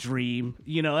my dream.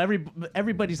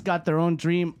 Everybody's got their own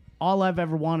dream. All I've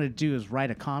ever wanted to do is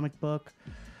write a comic book.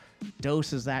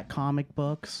 Dose is that comic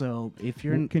book. So if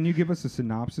you're Can you give us a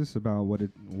synopsis about what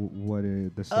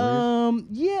the story is?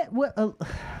 yeah,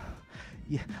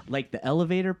 yeah, like the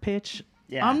elevator pitch.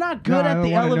 Yeah. I'm not good No, at I the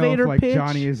wanna know elevator if, like, pitch.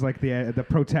 Johnny is like the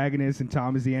protagonist and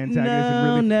Tom is the antagonist, and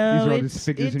really No, these are all it's- just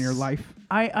figures in your it's- life.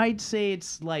 I'd say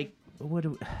it's like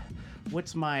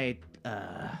what's my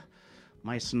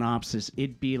my synopsis?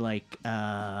 It'd be like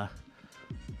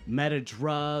meta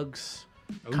drugs,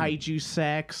 kaiju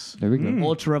sex, There we go.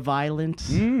 ultra violence.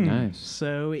 Nice.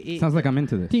 So it, Sounds like I'm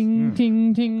into this. Ting,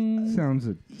 ting, ting. Sounds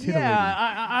titillating.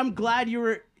 yeah, I'm glad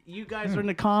you guys are in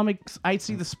the comics. I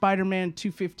see the Spider-Man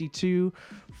 252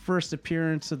 first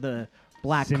appearance of the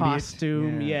black Symbiote?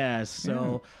 costume. Yeah. Yeah,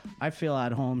 so I feel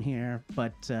at home here.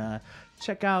 But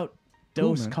check out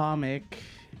Dose man. Comic.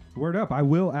 Word up! I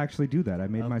will actually do that. I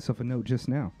made myself a note just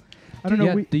now. I don't know.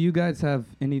 Yeah, do you guys have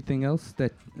anything else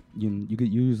that you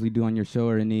usually do on your show,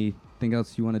 or anything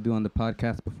else you want to do on the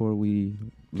podcast before we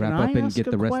wrap I up and ask get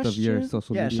a the rest of your question?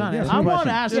 social Yeah, media? Sean, Yeah, ask I a want question.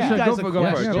 to ask Yeah, you guys go a for it, go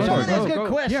question. for it, Yeah, go go for it. for it. That's a Go, good go.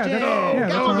 question. Yeah, Go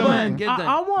that's on. fine.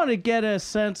 I want to get a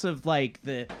sense of like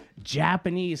the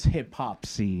Japanese hip hop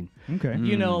scene. Okay.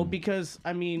 You know, because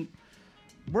I mean,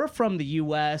 we're from the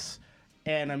U.S.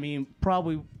 and I mean,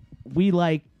 probably we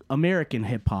like American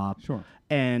hip hop. Sure.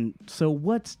 And so,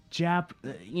 what's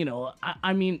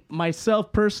I mean,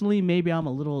 myself personally, maybe I'm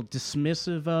a little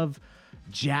dismissive of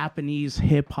Japanese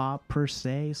hip hop per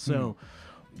se. So,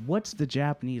 what's the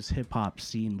Japanese hip hop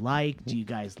scene like? Do you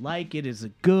guys like it? Is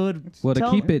it good? Well, to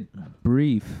Tell keep me. it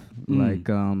brief, like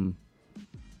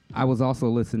I was also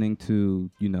listening to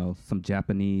some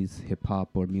Japanese hip hop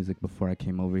or music before I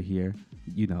came over here.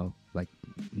 Like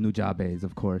Nujabes,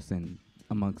 of course, and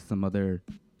amongst some other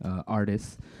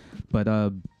artists. But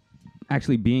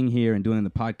actually being here and doing the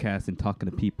podcast and talking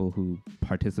to people who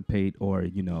participate or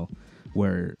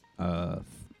were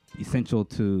essential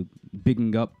to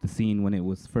bigging up the scene when it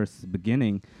was first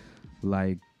beginning,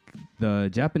 like the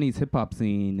Japanese hip-hop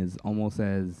scene is almost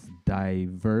as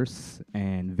diverse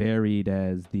and varied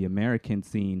as the American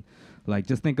scene. Like,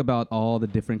 just think about all the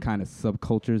different kind of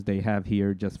subcultures they have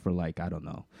here just for, like, I don't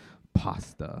know,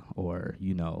 pasta or,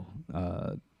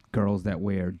 girls that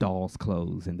wear dolls'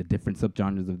 clothes and the different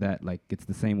subgenres of that. Like, it's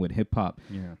the same with hip-hop.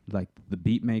 Yeah. Like, the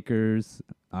beat makers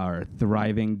are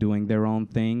thriving doing their own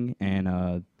thing,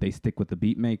 and they stick with the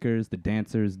beat makers. The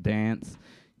dancers dance,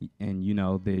 and,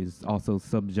 there's also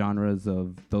subgenres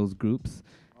of those groups.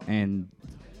 And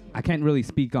I can't really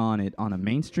speak on it on a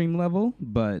mainstream level,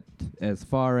 but as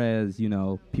far as,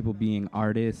 people being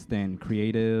artists and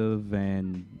creative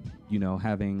and,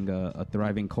 having a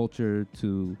thriving culture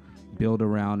to build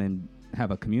around and have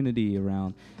a community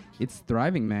around, it's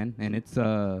thriving, man. And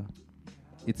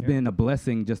it's been a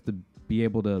blessing just to be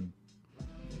able to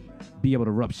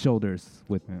rub shoulders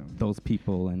with those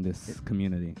people in this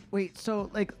community. Wait, so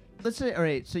like, let's say, all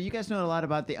right, so you guys know a lot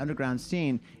about the underground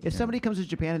scene. If somebody comes to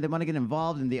Japan and they want to get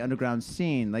involved in the underground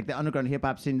scene, like the underground hip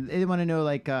hop scene, they want to know,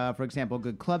 like, for example,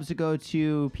 good clubs to go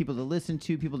to, people to listen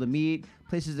to, people to meet,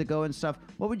 places to go and stuff.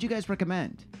 What would you guys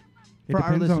recommend for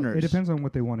our listeners? It depends on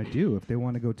what they want to do. If they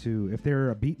want to go to, if they're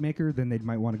a beat maker, then they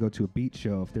might want to go to a beat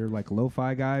show. If they're like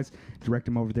lo-fi guys, direct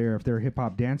them over there. If they're hip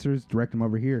hop dancers, direct them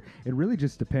over here. It really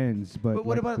just depends. But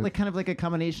what about like kind of like a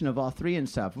combination of all three and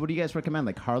stuff? What do you guys recommend?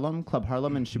 Like Harlem, Club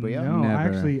Harlem and Shibuya? No,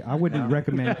 Never. I wouldn't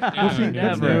recommend. Well, see,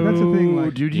 that's Never. the thing.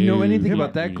 Like, dude, you know anything Dude.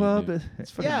 about that Dude. club?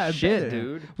 It's fucking Yeah, I shit, bet.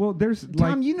 dude. well, there's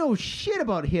Tom, like, you know shit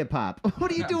about hip hop.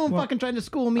 What are you doing fucking trying to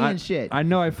school me and shit? I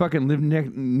know I fucking live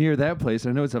near that place.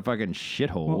 I know it's a fucking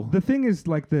shithole. well, the thing is,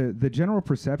 like, the general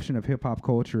perception of hip hop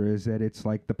culture is that it's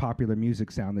like the popular music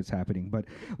sound that's happening, but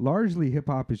largely hip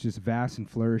hop is just vast and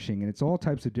flourishing, and it's all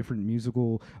types of different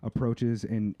musical approaches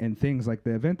and things. Like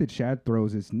the event that Shad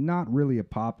throws is not really a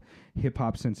pop hip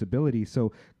hop sensibility.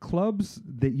 So clubs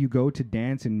that you go to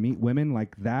dance and meet women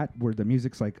like that, where the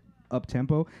music's like up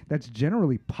tempo, that's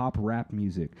generally pop rap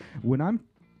music. When I'm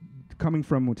coming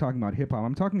from, we're talking about hip hop,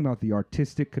 I'm talking about the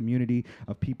artistic community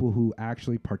of people who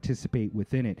actually participate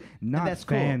within it, not that's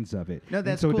cool. fans of it. No, And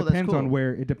that's so cool, it that's depends on cool.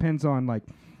 where, it depends on like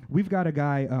we've got a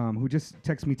guy who just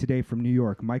texted me today from New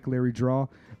York, Mike Larry Draw,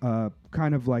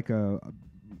 kind of like a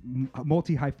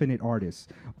multi-hyphenate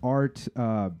artist, art,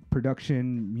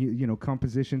 production,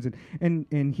 compositions,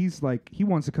 and he's like, he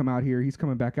wants to come out here. He's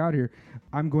coming back out here.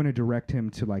 I'm going to direct him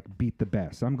to like Beat the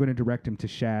Best. I'm going to direct him to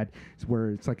Shad,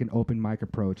 where it's like an open mic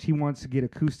approach. He wants to get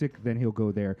acoustic, then he'll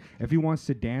go there. If he wants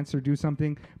to dance or do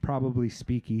something, probably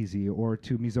Speakeasy or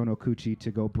to Mizono Kuchi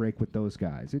to go break with those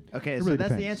guys. Okay, it so really that's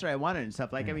the depends. answer I wanted and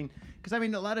stuff. Like, I mean, because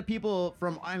a lot of people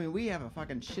we have a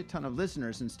fucking shit ton of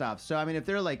listeners and stuff. So, I mean, if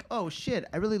they're like, oh shit,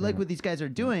 I really like what these guys are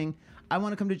doing, I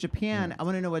want to come to Japan, I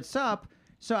want to know what's up.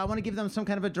 So I want to give them some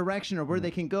kind of a direction or where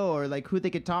they can go or like who they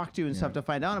could talk to and stuff to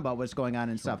find out about what's going on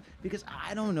and stuff. Because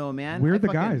I don't know, man. We're I the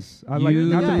fucking- guys. I like You-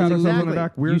 not to Yeah, pat ourselves on the exactly.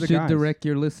 back. We're you the should guys. direct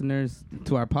your listeners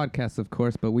to our podcast, of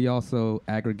course, but we also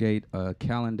aggregate a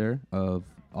calendar of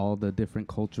all the different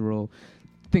cultural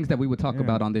things that we would talk Yeah.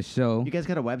 about on this show. You guys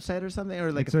got a website or something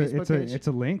or like it's a Facebook page? it's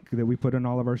a link that we put in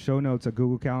all of our show notes, a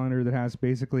Google Calendar that has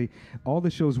basically all the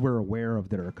shows we're aware of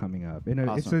that are coming up. And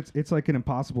Awesome. it's like an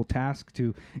impossible task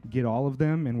to get all of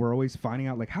them, and we're always finding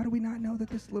out like, how do we not know that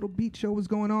this little beat show was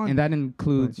going on? And that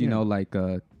includes, But, yeah. like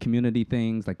community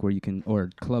things, like where you can,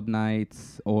 or club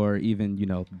nights, or even,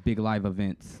 big live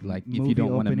events. Like if you Movie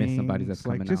don't want to miss somebody openings, that's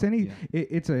coming like just out. any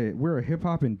Yeah. we're a hip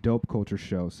hop and dope culture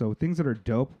show, so things that are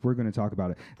dope we're going to talk about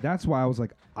it. That's why I was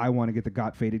like, I want to get the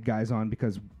Got Faded guys on,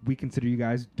 because we consider you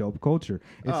guys dope culture.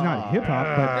 It's not hip hop,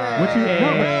 but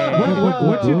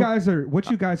what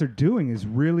you guys are doing is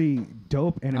really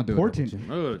dope and I'll do it, important.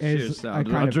 Oh, as cheers. a I'll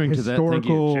kind of drink to that. Thank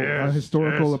you. historical Cheers.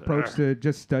 historical Cheers. approach to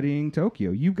just studying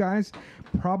Tokyo. You guys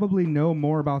probably know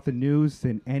more about the news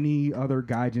than any other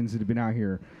gaijins that have been out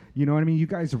here. You know what I mean? You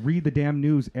guys read the damn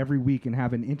news every week and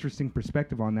have an interesting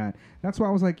perspective on that. That's why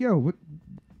I was like, yo,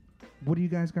 what do you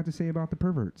guys got to say about the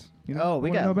perverts? You know, Oh, we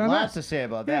I wanna know got about lots that. to say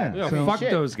about Yeah. that. Yeah, So- fuck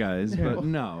Shit. those guys, but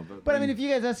no. But I mean, if you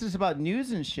guys asked us about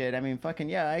news and shit, I mean, fucking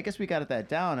yeah, I guess we got that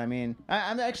down. I mean,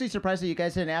 I'm actually surprised that you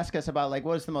guys didn't ask us about like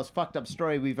what was the most fucked up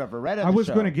story we've ever read. On I the was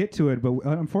show. going to get to it, but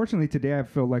unfortunately today I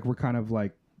feel like we're kind of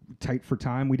like tight for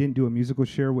time. We didn't do a musical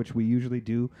share, which we usually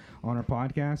do on our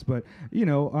podcast, but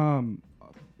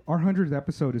our 100th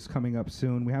episode is coming up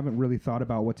soon. We haven't really thought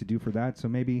about what to do for that, so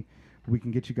maybe we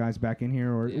can get you guys back in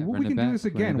here, or Yeah, we run it can do back, this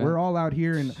run it again. back. We're all out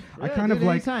here, and I Yeah, kind do of it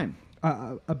like anytime.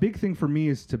 a big thing for me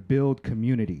is to build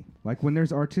community. Like when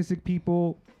there's artistic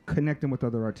people, connect them with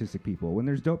other artistic people. When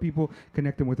there's dope people,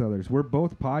 connect them with others. We're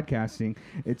both podcasting.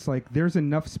 It's like there's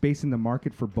enough space in the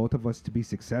market for both of us to be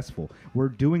successful. We're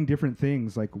doing different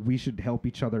things. Like we should help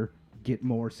each other get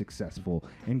more successful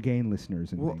and gain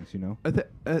listeners and Well, things, you know?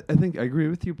 I think I agree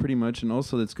with you pretty much, and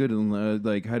also that's good. And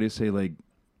like, how do you say, like,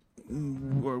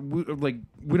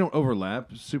 we don't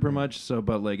overlap super much. So,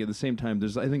 but like at the same time,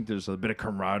 I think there's a bit of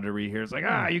camaraderie here. It's like,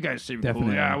 you guys seem Definitely.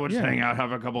 cool. Yeah, we'll just Yeah. hang out,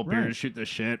 have a couple beers, Right. shoot the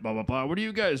shit, blah blah blah. What do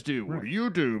you guys do? What do you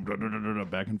do? Blah, blah, blah, blah, blah,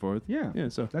 back and forth. Yeah. yeah.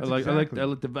 So That's I like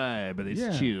exactly. the vibe, but it's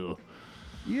Yeah. chill.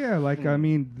 Yeah, like I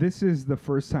mean, this is the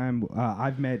first time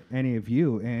I've met any of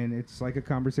you, and it's like a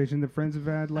conversation that friends have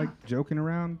had, like joking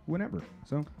around whenever.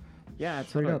 So Yeah, it's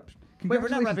straight up. Wait, we're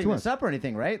not Congratulations wrapping to this us. up or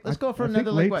anything, right? Let's I- go for I think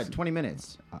another like Late's- what, 20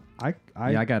 minutes. I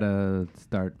gotta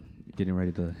start getting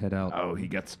ready to head out. Oh, he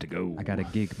gets to go. I got a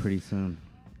gig pretty soon.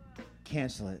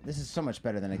 Cancel it. This is so much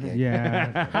better than a gig.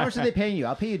 yeah. How much are they paying you?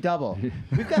 I'll pay you double.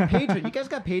 We've got Patreon. You guys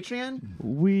got Patreon?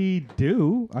 We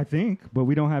do, I think, but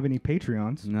we don't have any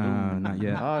Patreons. No, not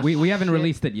yet. Oh, we haven't shit.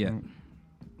 released it yet.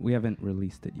 We haven't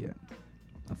released it yet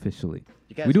officially.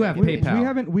 You guys We do gotta have get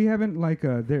PayPal. We haven't like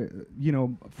there. You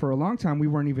know, for a long time we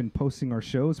weren't even posting our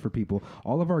shows for people.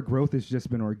 All of our growth has just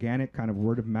been organic, kind of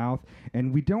word of mouth,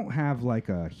 and we don't have like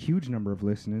a huge number of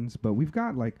listeners, but we've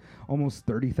got like almost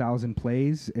 30,000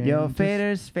 plays. And Yo,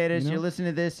 just- faders, you know? you're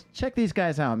listening to this. Check these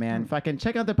guys out, man. Fucking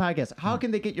check out their podcast. How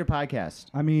can they get your podcast?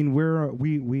 I mean,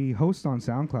 we host on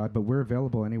SoundCloud, but we're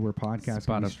available anywhere podcasts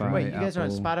can be Spotify. streamed. Wait, you guys are on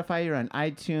Apple. Spotify, you're on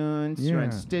iTunes, you're on Yeah.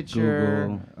 Stitcher,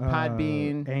 Google.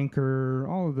 Podbean. Anchor,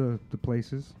 all of the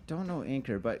places. Don't know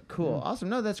Anchor, but cool. Awesome.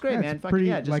 No, that's great, Yeah, man. it's Fucking pretty,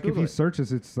 yeah, just like Google if you it. search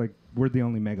us, it's like we're the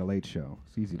only Mega Late show.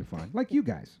 It's easy to find. Like you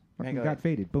guys. Fucking Mega got Late.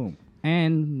 faded. Boom.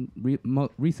 And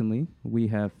recently, we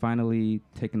have finally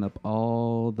taken up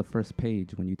all the first page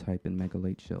when you type in Mega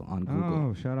Late Show on Google.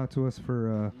 Oh, shout out to us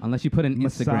for Unless you put in Instagram.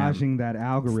 massaging that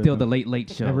algorithm. Still the Late Late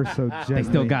Show. Ever so gently. They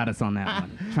still got us on that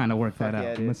one. Trying to work that Fuck out.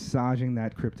 yeah, dude. massaging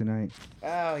that kryptonite.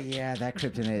 Oh yeah, that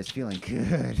kryptonite is feeling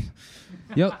good.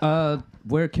 Yo,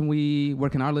 where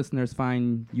can our listeners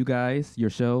find you guys, your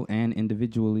show, and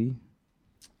individually?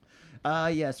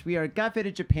 Yes, we are Got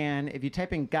Faded Japan. If you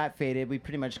type in Got Faded, we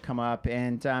pretty much come up.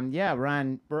 And yeah,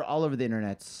 we're all over the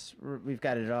internets. We've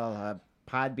got it all.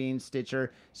 Podbean,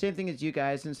 Stitcher. Same thing as you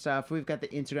guys and stuff. We've got the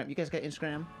Instagram. You guys got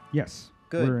Instagram? Yes.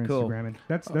 Good, We're cool. Instagramming.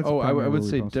 That's I primarily would what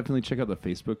say we post. definitely check out the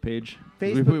Facebook page.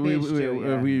 Facebook page too,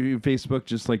 yeah. We Facebook,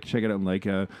 just like check it out. Like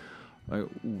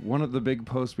one of the big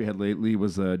posts we had lately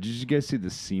was, did you guys see the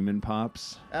semen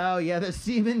pops? Oh yeah, the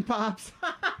semen pops.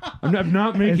 I'm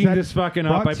not Is making that this fucking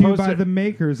up. brought I to you posted by the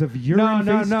makers of urine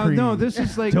face cream. No. This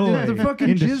is like Toy the fucking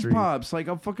industry. jizz pops. Like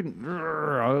I'll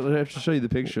have to show you the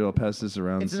picture. I'll pass this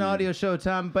around. It's an so you- audio show,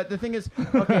 Tom. But the thing is,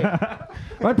 okay,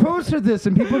 I posted this,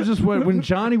 and people just went when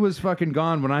Johnny was fucking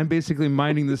gone. When I'm basically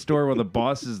minding the store while the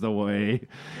boss is away,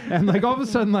 and like all of a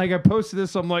sudden, like I posted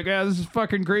this, I'm like, yeah, this is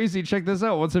fucking crazy. Check this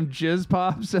out. Want some jizz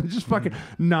pops? And just fucking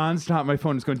nonstop. My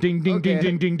phone is going ding, ding, Okay.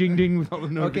 ding, ding, ding, ding, ding with all the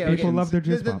notifications. People love their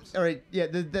jizz pops. All right, yeah,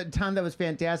 the time that was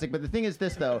fantastic. But the thing is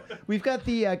this, though. We've got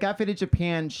the Got Faded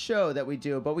Japan show that we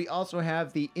do, but we also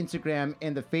have the Instagram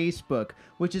and the Facebook,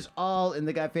 which is all in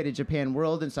the Got Faded Japan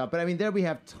world and stuff. But I mean, there we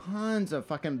have tons of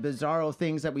fucking bizarro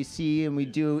things that we see and we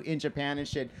do in Japan and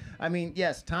shit. I mean,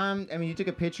 yes, Tom, I mean, you took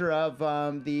a picture of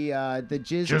the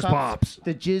jizz pops.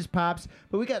 The jizz pops.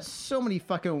 But we got so many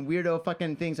fucking weirdo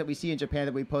fucking things that we see in Japan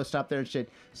that we post up there and shit.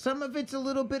 Some of it's a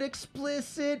little bit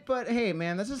explicit, but hey,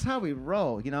 man, this is how we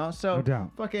roll, you know? So, No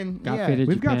doubt. fucking, Got yeah. Faded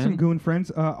We've got Japan. some goon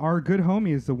friends. Our good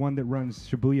homie is the one that runs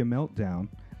Shibuya Meltdown.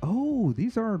 Oh,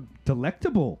 these are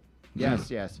delectable. Yes,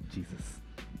 yes. Jesus.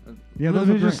 Yeah, Let those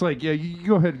me are just great. like you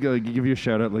go ahead, give you a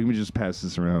shout out. Let me just pass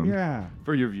this around. Yeah.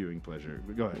 For your viewing pleasure.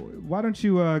 Go ahead. Why don't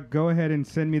you go ahead and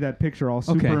send me that picture? I'll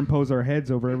superimpose our heads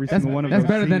over every That's, single one of that's those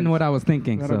better than scenes. what I was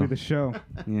thinking. That'll So be the show.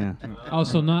 yeah.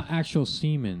 Also, not actual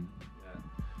semen.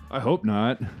 I hope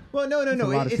not. Well, no. a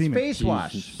lot of It's semen. face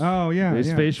wash. Oh, yeah. Face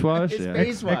yeah. face wash. It's Yeah.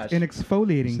 face wash. An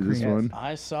exfoliating See cream. this one?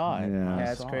 I saw it. Yeah. I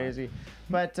Yeah, it's saw it. crazy.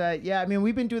 But yeah, I mean,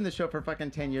 we've been doing the show for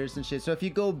fucking 10 years and shit. So if you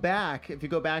go back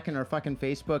in our fucking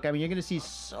Facebook, I mean, you're gonna see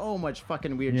so much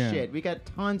fucking weird Yeah. shit. We got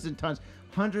tons and tons,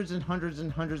 hundreds and hundreds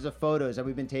and hundreds of photos that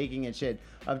we've been taking and shit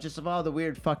of all the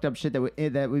weird fucked up shit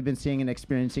that we've been seeing and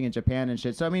experiencing in Japan and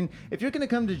shit. So I mean, if you're gonna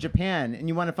come to Japan and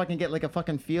you want to fucking get like a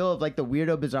fucking feel of like the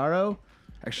weirdo bizarro.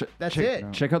 Actually, That's check,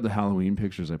 it. Check out the Halloween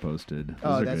pictures I posted. Those Oh,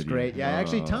 are that's good, great. Yeah,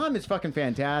 actually, Oh. Tom is fucking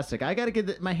fantastic. I got to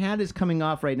get my hat is coming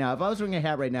off right now. If I was wearing a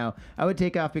hat right now, I would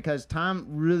take off because Tom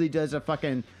really does a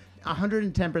fucking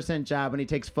 110% job when he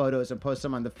takes photos and posts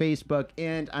them on the Facebook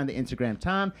and on the Instagram.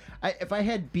 Tom, if I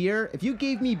had beer, if you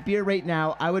gave me beer right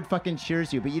now, I would fucking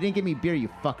cheers you, but you didn't give me beer, you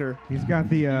fucker. He's got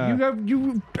the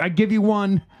I give you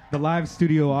one. the live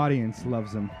studio audience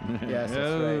loves him. Yes,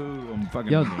 that's right. I'm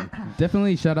fucking. Yo,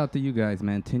 definitely shout out to you guys,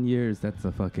 man. 10 years, that's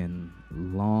a fucking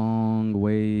long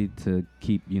way to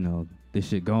keep, this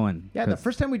shit going. Yeah, the 'Cause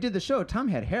first time we did the show, Tom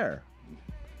had hair.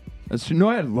 That's true. No,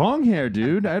 I had long hair,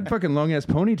 dude. I had fucking long ass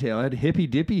ponytail. I had hippy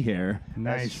dippy hair.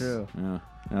 Nice. That's true. Yeah,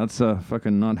 that's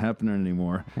fucking not happening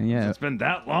anymore. And yeah, It's been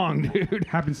that long, dude.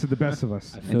 Happens to the best of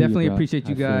us. I I feel definitely bro. appreciate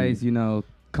you I feel guys,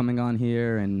 coming on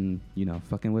here and,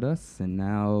 fucking with us. And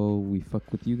now we fuck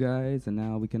with you guys, and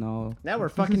now we can all Now we're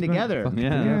This fucking has been together. fuck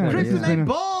Yeah. Yeah, together. this has been Kryptonite a-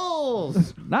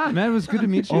 Balls! Nah, man, it was good to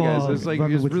meet you guys. It was like it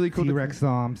was with really cool. T-Rex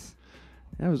arms.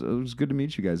 Yeah, it was good to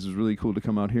meet you guys. It was really cool to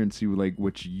come out here and see like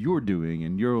what you're doing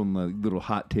and your own like, little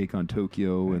hot take on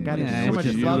Tokyo and God, like, there's so what much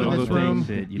you do, love in all this the room.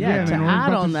 things. Yeah, to man, we're add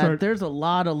about on to that, start- there's a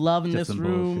lot of love in Just this some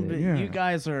room. bullshit. Yeah. You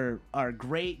guys are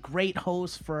great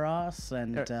hosts for us,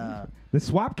 and The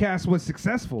Swapcast was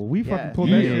successful. We Yeah. fucking pulled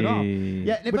that shit off.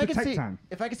 Yeah, and With the tight time.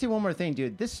 if I could say one more thing,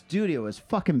 dude, this studio is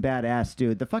fucking badass,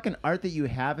 dude. The fucking art that you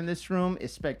have in this room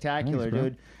is spectacular, Thanks, bro.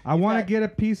 dude. I You've want to got- get a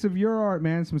piece of your art,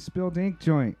 man. Some spilled ink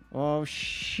joint. Oh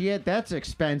shit, that's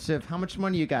expensive. How much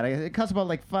money you got? It costs about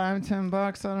like $5-10.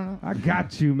 I don't know. I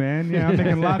got you, man. Yeah, I'm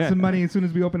making lots of money as soon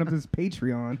as we open up this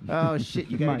Patreon. Oh shit,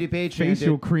 you gotta My do Patreon,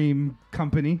 facial dude. cream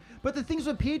company. But the things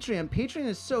with Patreon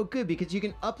is so good because you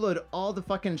can upload all the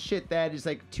fucking shit that is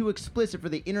like too explicit for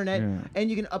the internet, Yeah. and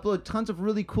you can upload tons of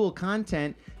really cool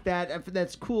content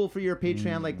that's cool for your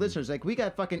Patreon like listeners. Like we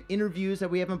got fucking interviews that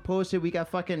we haven't posted, we got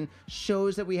fucking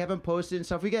shows that we haven't posted and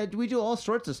stuff. We do all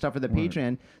sorts of stuff for the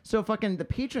Patreon. So fucking the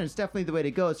Patreon is definitely the way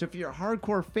to go. So if you're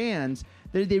hardcore fans,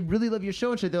 they really love your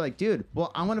show and shit. They're like, dude,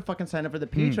 well, I want to fucking sign up for the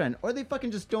Patreon, or they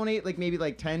fucking just donate like maybe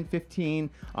like 10, 15,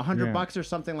 $100 or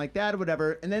something like that or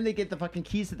whatever, and then they get the fucking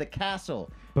keys to the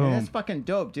castle. Boom. And that's fucking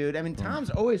dope, dude. I mean, Tom's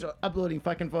always uploading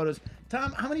fucking photos.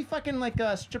 Tom, how many fucking like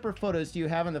stripper photos do you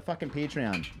have on the fucking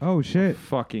Patreon? Oh shit!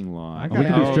 Fucking long. I gotta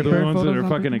do Oh, stripper the ones that photos are on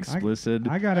fucking Patreon? explicit.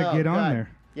 I gotta Oh, get on God. there.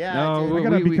 Yeah, No, dude. I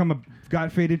gotta we- become a got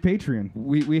faded Patreon.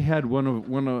 We had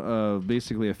one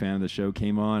basically a fan of the show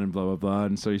came on and blah blah blah,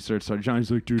 and so he started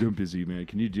Johnny's like, dude, I'm busy, man.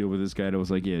 Can you deal with this guy? And I was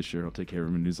like, yeah, sure, I'll take care of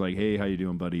him. And he's like, hey, how you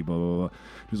doing, buddy? Blah blah blah.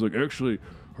 He's like, actually,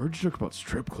 heard you talk about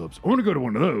strip clubs. I want to go to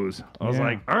one of those. I was Yeah.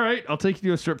 like, all right, I'll take you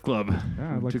to a strip club.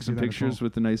 Yeah, I'd like to Took see some that as pictures well.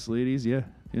 with the nice ladies. Yeah.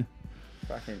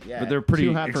 Fucking, yeah. But they're pretty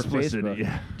too hot for explicit. Facebook.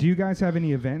 Yeah. Do you guys have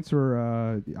any events or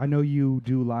I know you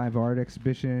do live art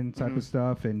exhibition type Mm-hmm. of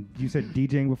stuff, and you said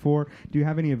DJing before. Do you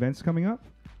have any events coming up?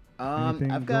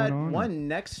 Anything I've got going on, or- one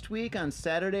next week on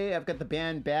Saturday. I've got the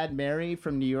band Bad Mary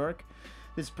from New York.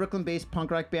 This Brooklyn-based punk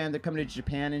rock band. They're coming to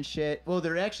Japan and shit. Well,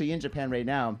 they're actually in Japan right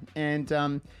now.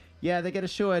 And yeah, they got a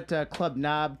show at Club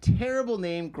Knob. Terrible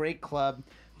name, great club.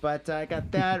 But I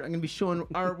got that. I'm gonna be showing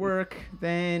artwork.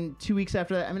 Then 2 weeks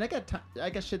after that, I mean, I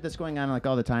got shit that's going on like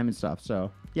all the time and stuff.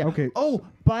 So yeah. Okay. Oh,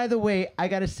 by the way, I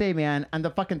gotta say, man, on the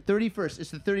fucking 31st.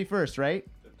 It's the 31st, right?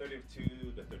 The 30th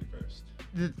to the 31st.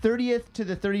 The 30th to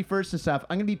the 31st and stuff,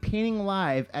 I'm going to be painting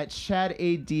live at Shad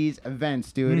AD's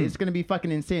events, dude. It's going to be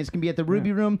fucking insane. It's going to be at the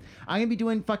Ruby Room. I'm going to be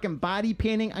doing fucking body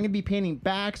painting. I'm going to be painting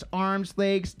backs, arms,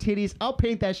 legs, titties. I'll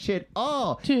paint that shit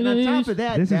all. And on top of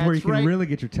that, This is where you that's can right. really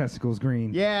get your testicles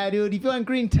green. Yeah, dude. If you want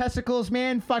green testicles,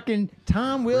 man, fucking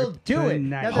Tom will do it.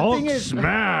 Now, the Hulk thing is,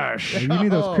 smash. You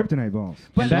need those Oh. kryptonite balls.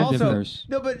 but And that also, differs.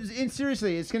 no, but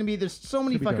seriously, it's gonna be. There's so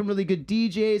many Should be fucking dope. really good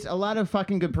DJs, a lot of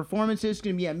fucking good performances. It's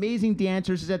gonna be amazing dancers.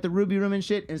 It's at the Ruby Room and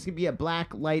shit, and it's gonna be a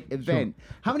black light event.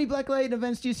 How many black light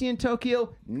events do you see in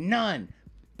Tokyo? None.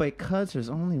 Because there's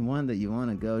only one that you want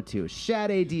to go to.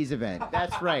 Shad AD's event.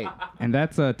 That's right. And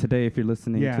that's today if you're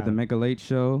listening Yeah. to the Mega Late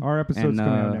Show. Our episode's And,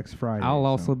 coming out next Friday, I'll so.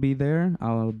 also be there.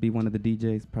 I'll be one of the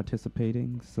DJs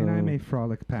participating. So And I may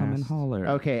frolic past. come and holler.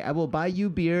 Okay, I will buy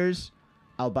you beers.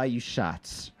 I'll buy you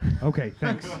shots. Okay,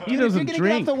 thanks. He If doesn't you're gonna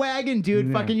drink. get off the wagon, dude,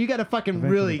 Yeah. fucking, you gotta fucking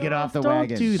Eventually. really get off the Don't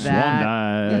wagon. do Swan that.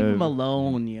 dive. Leave him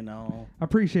alone, you know. I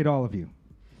appreciate all of you.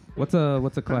 What's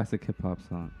a classic hip hop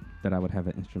song that I would have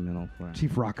an instrumental for?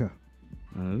 Chief Rocka.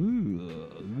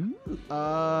 Ooh.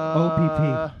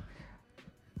 OPP.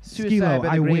 Suicide Skilo, by the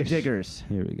I Grave wish. Diggers.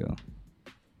 Here we go.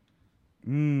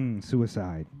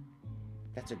 Suicide.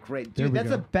 That's a great There dude. we That's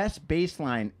go. the best bass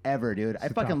line ever, dude. I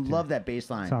the fucking top tier. love that bass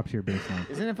line. Top tier baseline.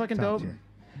 Isn't it fucking Top dope? tier.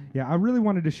 Yeah, I really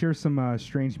wanted to share some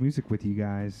strange music with you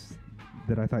guys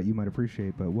that I thought you might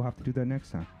appreciate, but we'll have to do that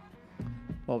next time.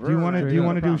 Well, Do you want to right. do you No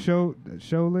want to do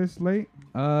show list late?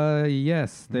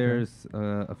 Yes. There's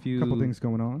a few Couple things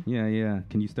going on. Yeah.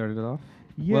 Can you start it off?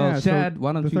 Yeah. Well, so Chad,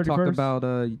 why don't the you talk 31st?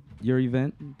 about your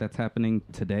event that's happening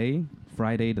today,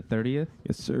 Friday the 30th?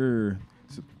 Yes, sir.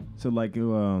 So like,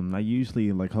 I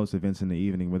usually like host events in the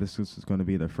evening, but this is going to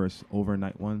be the first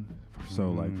overnight one.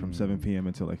 So like from 7 p.m.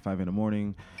 until like 5 in the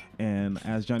morning. And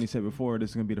as Johnny said before, this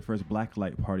is going to be the first black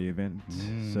light party event.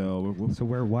 So we'll So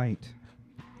wear white.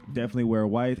 definitely wear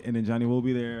white, and then Johnny will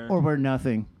be there. Or we're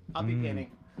nothing. I'll be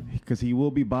painting. Because he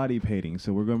will be body painting,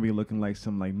 so we're going to be looking like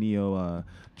some like neo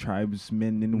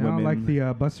tribesmen and No, women. like the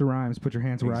Busta Rhymes. Put your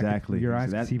hands where exactly. your eyes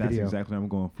That- can see that's video. exactly what I'm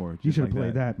going for. You just should have like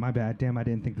played that. My bad. Damn, I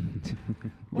didn't think.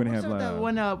 We're gonna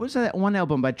have what's that one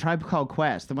album by Tribe Called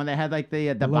Quest? The one that had like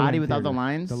the low body end without the theory.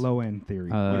 lines. The low end theory.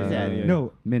 What is that? yeah.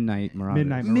 No, Midnight Marauders.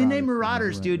 Midnight Midnight Marauders.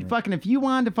 Marauders, Right, dude. right. Fucking, if you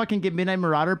want to fucking get Midnight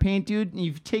Marauder paint, dude, and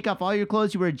you take off all your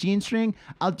clothes, you wear a jean string,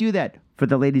 I'll do that for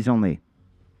the ladies only.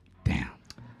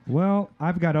 Well,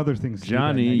 I've got other things. to do that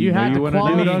Johnny, night. You had to wanna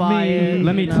do it on qualify me? it.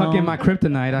 Let me you tuck in know. my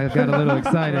kryptonite. I got a little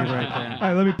excited right there. All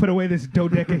right, let me put away this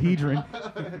dodecahedron.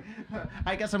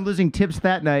 I guess I'm losing tips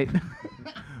that night.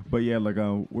 But yeah, like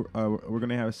we're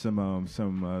gonna have some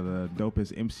the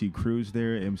dopest MC crews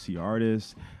there, MC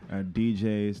artists,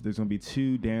 DJs. There's gonna be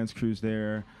 2 dance crews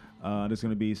there. There's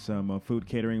gonna be some food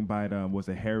catering by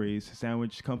the Harry's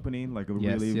Sandwich Company, like a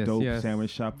Yes, really yes, dope yes.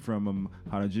 sandwich shop from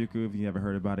Harajuku. If you haven't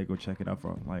heard about it, go check it out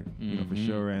for for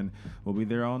sure. And we'll be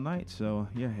there all night. So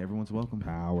yeah, everyone's welcome.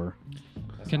 Power.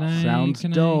 Can I? Sounds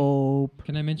can dope.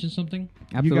 Can I mention something?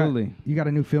 Absolutely. You got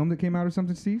a new film that came out or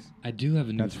something, Steve? I do have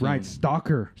a new. That's right, film.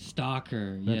 Stalker.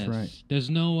 Stalker. That's yes. right. There's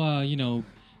no,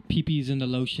 peepees in the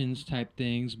lotions type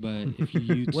things, but if you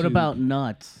YouTube, What about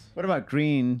nuts? What about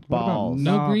green What about balls?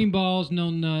 no- no green balls, no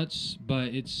nuts, but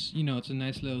it's it's a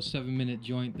nice little 7-minute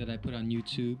joint that I put on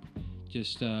YouTube.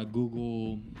 Just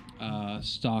Google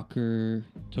Stalker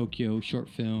Tokyo short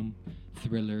film,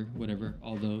 thriller, whatever,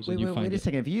 all those, and you find Wait a it.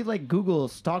 second. If you like Google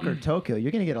Stalker Tokyo,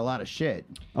 you're gonna get a lot of shit.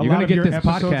 A You're lot gonna of get your this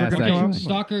episodes are podcast, gonna come actually. out?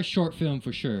 Stalker short film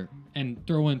for sure, and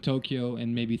throw in Tokyo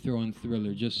and maybe throw in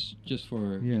thriller just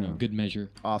for Yeah. good measure.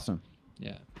 Awesome.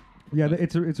 Yeah, Yeah,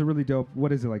 it's a really dope.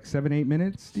 What is it, like 7-8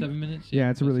 minutes? Steve? 7 minutes. Yeah,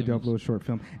 it's a really 7 dope minutes. little short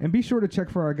film. And be sure to check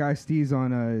for our guy Steez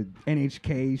on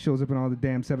NHK. He shows up in all the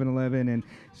damn 7-Eleven and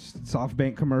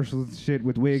SoftBank commercials and shit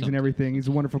with wigs and Something. everything. He's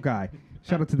a wonderful guy.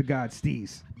 Shout out to the god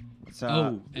Steez. So,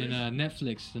 Oh, and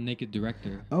Netflix, The Naked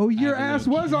Director. Oh, your I have a ass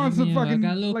little was on some cameo. fucking. I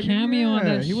got a little like, cameo on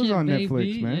yeah, that he was shit, on baby.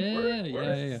 Netflix, man.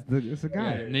 Yeah. It's a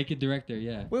guy. Yeah, Naked Director,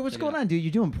 yeah. wait, what's Check it going out. on, dude?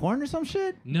 You doing porn or some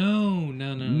shit? No.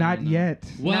 Not yet.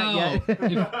 Wow. Not yet.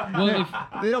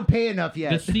 If They don't pay enough the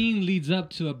yet. scene leads up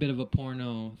to a bit of a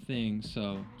porno thing,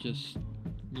 so just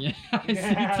yeah. I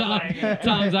see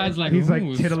Tom's eyes like He's, like,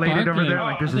 "Ooh, titillated over sparkling. there,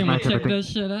 like, this I is think my I'll type of check thing." this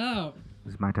shit out.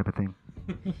 This is my type of thing.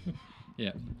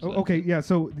 Yeah. Oh, okay, yeah.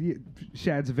 So the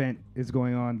Shad's event is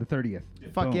going on the 30th.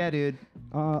 Fuck Boom. yeah, dude.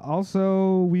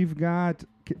 Also, we've got.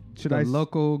 Should The I?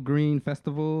 local green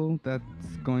festival that's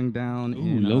going down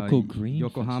in local green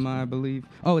Yokohama, I believe.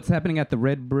 Oh, it's happening at the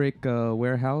Red Brick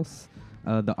Warehouse.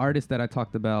 The artist that I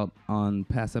talked about on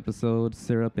past episodes,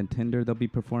 Syrup and Tinder, they'll be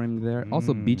performing there.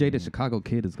 Also, BJ the Chicago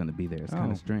Kid is going to be there. It's kind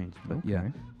Oh, of strange, but okay. yeah,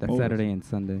 that's Oh, Saturday and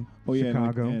Sunday. Oh yeah,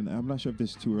 Chicago. and I'm not sure if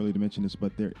this is too early to mention this,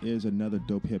 but there is another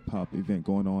dope hip hop event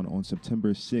going on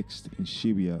September 6th in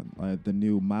Shibuya. The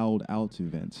new Mild Out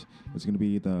event. It's going to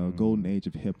be the golden age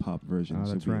of hip hop version. Oh,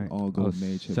 So that's it'll be right. All golden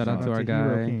age hip shout hop. out to our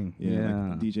Hero guy. King. Yeah,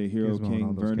 like DJ Hero Gizmo and all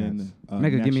King, those Vernon, cats.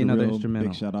 Mega, give me another Natural. instrumental.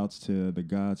 Big shout outs to the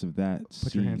gods of that Put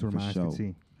scene your hands where for my eyes show. can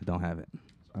see. I don't have it.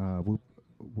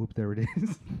 Whoop, there it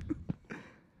is.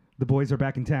 The boys are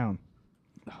back in town.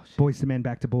 Boys to men,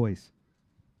 back to boys.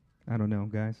 I don't know,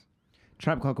 guys.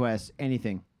 Tribe Called Quest,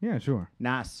 anything. Yeah, sure.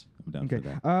 Nas. I'm down Okay. for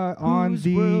that. On Whose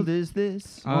the world is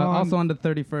this? Also on the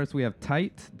 31st, we have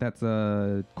Tight. That's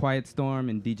Quiet Storm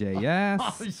and DJ Yass.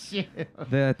 Oh, shit.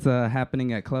 That's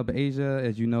happening at Club Asia.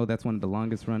 As you know, that's one of the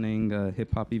longest running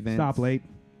hip hop events. stop late.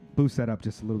 Boost that up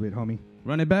just a little bit, homie.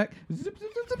 Run it back.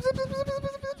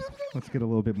 Let's get a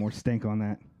little bit more stank on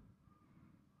that.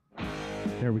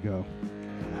 There we go.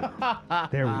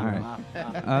 There we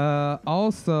go.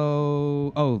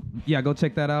 Also, go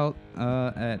check that out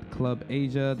at Club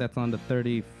Asia. That's on the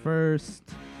 31st.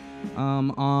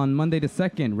 On Monday the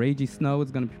 2nd, Ragey Snow is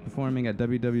going to be performing at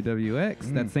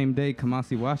WWWX. That same day,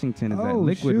 Kamasi Washington is at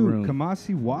Liquid Room.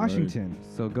 Kamasi Washington.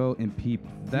 So go and peep You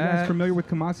guys that. familiar with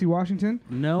Kamasi Washington?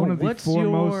 No, One of the what's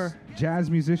foremost your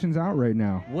jazz musicians out right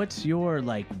now. what's your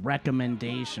like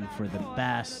recommendation for the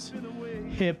best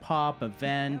hip hop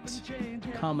event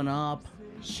coming up?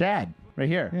 Shad, right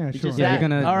here. Yeah, You sure. just Yeah, said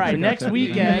you're it. gonna All right, check out next that-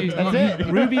 weekend, That's it.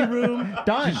 Ruby Room,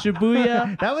 Done.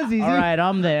 Shibuya. That was easy. All right,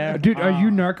 I'm there. Dude, are you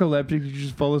narcoleptic? You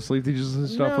just fall asleep? You just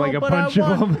list off No, like a but bunch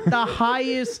I of want them? the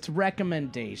highest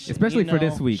recommendation, Especially you for know?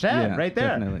 this week. Shad, yeah, right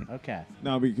there. Definitely. Okay.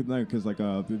 No, because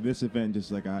this event,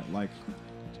 just like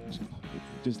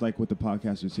just like with the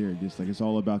podcasters here, just like it's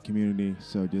all about community.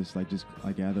 So just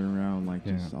gathering around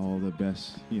just Yeah. all the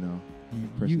best,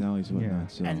 personalities and whatnot. yeah.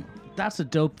 So And that's a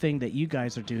dope thing that you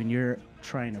guys are doing. You're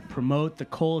trying to promote the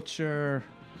culture,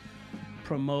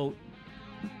 promote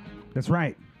That's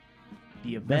right.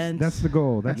 the That's, events. that's the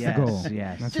goal. That's Yes, the goal.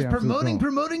 yes. That's Just the absolute promoting.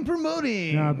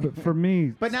 goal. No, but for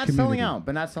me, But it's not community.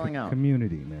 selling out.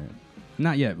 Community, man.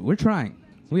 Not yet. We're trying.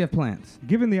 We have plans.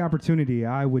 Given the opportunity,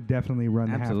 I would definitely run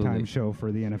the Absolutely. halftime show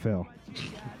for the NFL.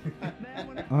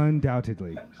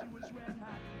 Undoubtedly.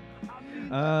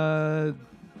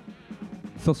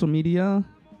 Social media,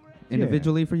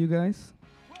 individually for you guys.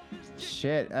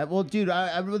 Shit. Well, dude,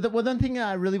 the one thing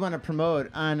I really want to promote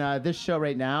on this show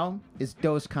right now is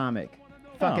Dose Comic.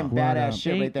 Fucking Oh. badass Word up.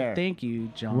 shit right there. Thank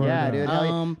you, John. Word Yeah, up. dude. hell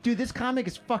yeah. Um, Dude, this comic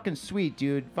is fucking sweet,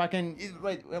 dude.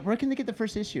 Wait, where can they get the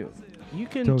first issue? You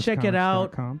can check it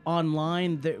out DoseComics.com.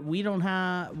 online. We don't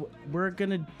have. We're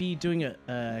gonna be doing a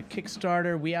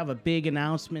Kickstarter. We have a big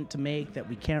announcement to make that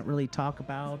we can't really talk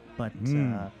about, but that's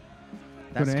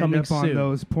Gonna coming end up on soon.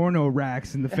 those porno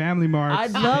racks in the Family Marts.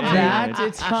 I'd love that.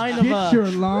 It's kind of Get your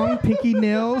long pinky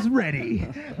nails ready.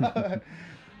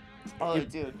 Oh,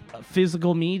 dude.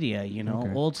 physical media. You know,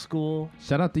 Okay. old school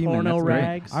Shout out to you, man. porno That's great.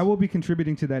 rags. I will be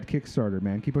contributing to that Kickstarter,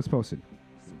 man. Keep us posted.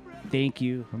 Thank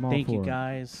you. I'm all Thank you, for it.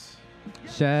 guys.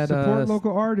 Shad, Support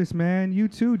local artists, man. You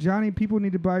too, Johnny. People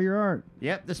need to buy your art.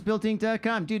 Yep,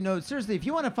 thespiltink.com. Dude, no, seriously, if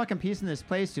you want a fucking piece in this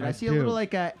place, dude, I see a do. little,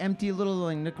 empty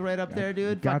little nook right up there,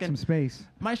 dude. Got Fucking, some space.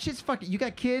 my shit's fucking, you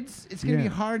got kids? It's going to Yeah.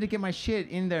 be hard to get my shit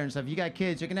in there and stuff. You got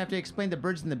kids, you're going to have to explain the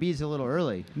birds and the bees a little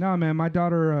early. No, man. My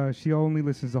daughter, she only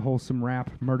listens to wholesome rap,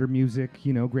 murder music,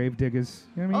 grave diggers.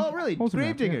 You know what I mean? Oh, really? Wholesome rap,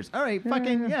 yeah. Gravediggers. All right, Yeah,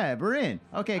 fucking, yeah. we're in.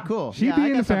 Okay, cool. She'd Yeah, be I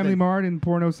in got the Family something. Mart and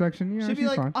porno section. Yeah, She'd be she's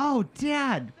like, fine. oh,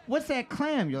 Dad, what's that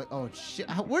clam? You're like, oh, shit.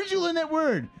 Where did you learn that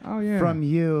word? Oh, yeah. From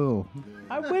you.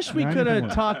 I wish we I could need have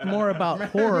more. talked more about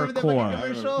Remember that fucking horrorcore.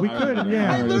 commercial? We could,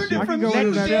 yeah. I learned it I from can go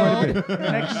into next that quite a bit.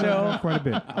 Next show. Quite a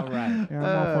bit. All right. Yeah,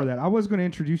 I'm all for that. I was going to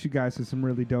introduce you guys to some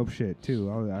really dope shit, too.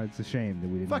 It's a shame that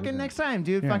we didn't. do Fucking that. next time,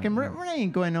 dude. Yeah, Fucking, yeah. we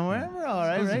ain't going nowhere. We're all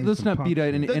right, right? Let's not beat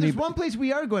out any. There's one place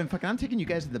we are going. Fucking, I'm taking you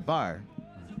guys to the bar.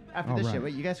 After All this right. shit.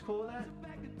 Wait, you guys cool with that?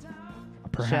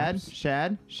 Perhaps.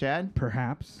 Shad?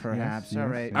 Perhaps. Perhaps, all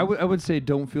right. I would say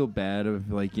don't feel bad of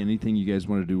like anything you guys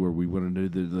want to do or we want to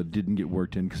do that didn't get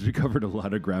worked in because we covered a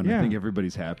lot of ground. Yeah. I think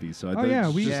everybody's happy. So I Oh, thought yeah,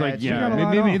 it's we- just Yeah, like it's- we got a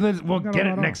maybe, lot maybe off. we'll We got get a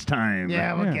it lot next time.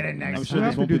 Yeah, we'll Yeah. get it next I'm time. sure We'll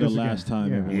this have won't to be do the this again. last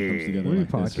time Yeah. everyone comes together We'll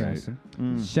be like this. podcasting.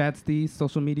 Shatsty,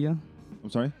 social media. I'm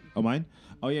sorry? Oh, mine?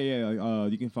 Oh, yeah.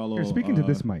 You can follow... Here, speaking to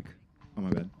this mic. Oh, my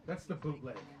bad. That's the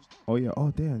bootleg. Oh, yeah. Oh,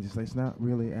 damn. Just like, it's not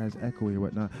really as echoey or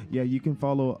whatnot. Yeah, you can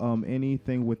follow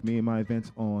anything with me and my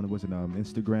events on,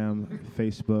 Instagram,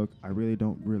 Facebook. I really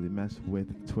don't really mess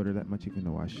with Twitter that much, even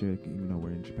though I should, even though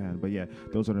we're in Japan. But yeah,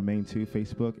 those are the main two,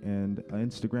 Facebook and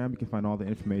Instagram. You can find all the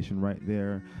information right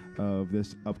there of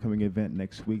this upcoming event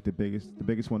next week, the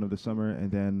biggest one of the summer. And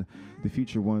then the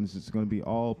future ones, it's going to be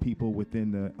all people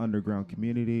within the underground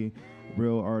community,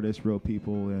 real artists, real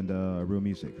people, and real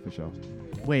music, for sure.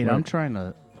 Wait, Right. I'm trying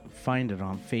to find it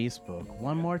on Facebook.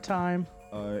 One more time.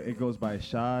 It goes by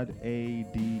Shad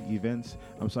AD Events.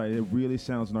 I'm sorry, it really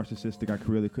sounds narcissistic. I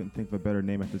really couldn't think of a better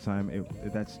name at the time.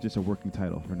 That's just a working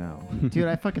title for now. Dude,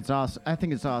 I think it's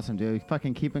awesome, dude.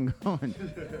 Fucking keep it going.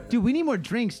 Dude, we need more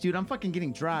drinks, dude. I'm fucking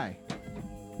getting dry.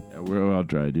 Yeah, we're all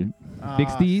dry, dude. Big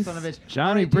Steez. Son of a bitch. Johnny,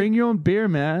 All right, dude, bring your own beer,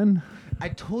 man. I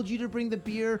told you to bring the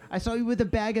beer. I saw you with a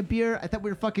bag of beer. I thought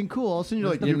we were fucking cool. All of a sudden you're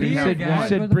like, the you beer, You have said, guys? you Where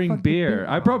said the bring fuck did beer. beer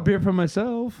I come brought beer for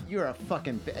myself. You're a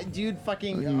fucking dude.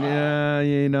 Fucking. Yeah,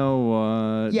 you know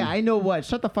what? Yeah, I know what.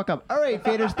 Shut the fuck up. All right,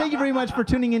 faders. Thank you very much for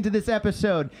tuning into this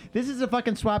episode. This is a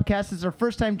fucking Swapcast. This is our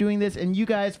first time doing this, and you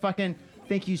guys fucking.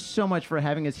 Thank you so much for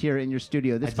having us here in your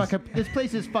studio. This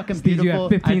place is fucking Steve, you beautiful.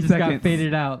 have 15 I just seconds. got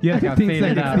faded out. You I have got 15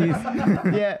 faded out. seconds,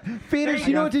 Steez. Yeah, faders,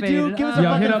 you know what to do. faded Give us a Yo,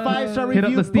 fucking hit up, 5-star hit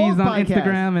review. up the Steez both on podcasts.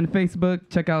 Instagram and Facebook.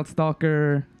 Check out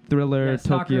Stalker, Thriller, Yeah,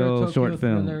 Stalker, Tokyo short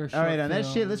film. Thriller, All right, short on that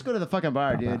film. shit, let's go to the fucking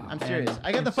bar, dude. I'm serious.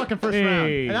 I got the fucking first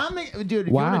Hey. round. And dude, if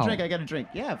you want Wow. to drink, I got a drink.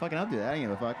 Yeah, fucking I'll do that. I don't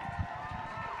give a fuck.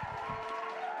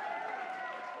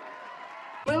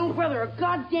 My own brother, a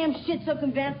goddamn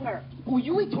shit-sucking vampire. Oh,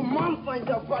 you wait till Mom finds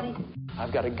out, buddy.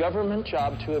 I've got a government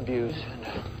job to abuse and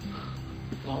a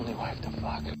lonely wife to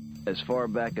fuck. As far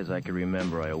back as I can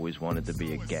remember, I always wanted to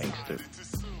be a gangster.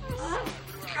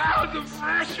 God, the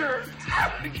pressure!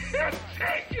 I can't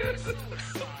take it!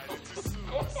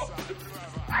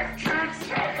 I can't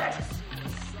take it!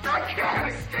 I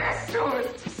can't stand to it!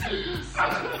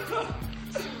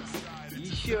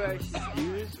 You sure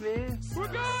excuse me? We're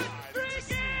going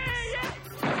drinking!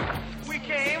 Yeah. We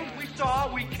came, we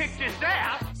saw, we kicked his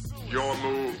ass! Your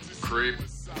move, creep.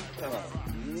 Oh,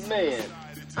 man.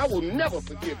 I will never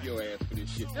forgive your ass for this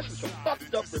shit. This is some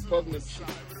fucked up repugnant shit.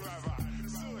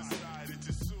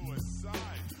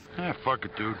 Ah, fuck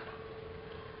it, dude.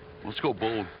 Let's go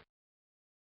bold.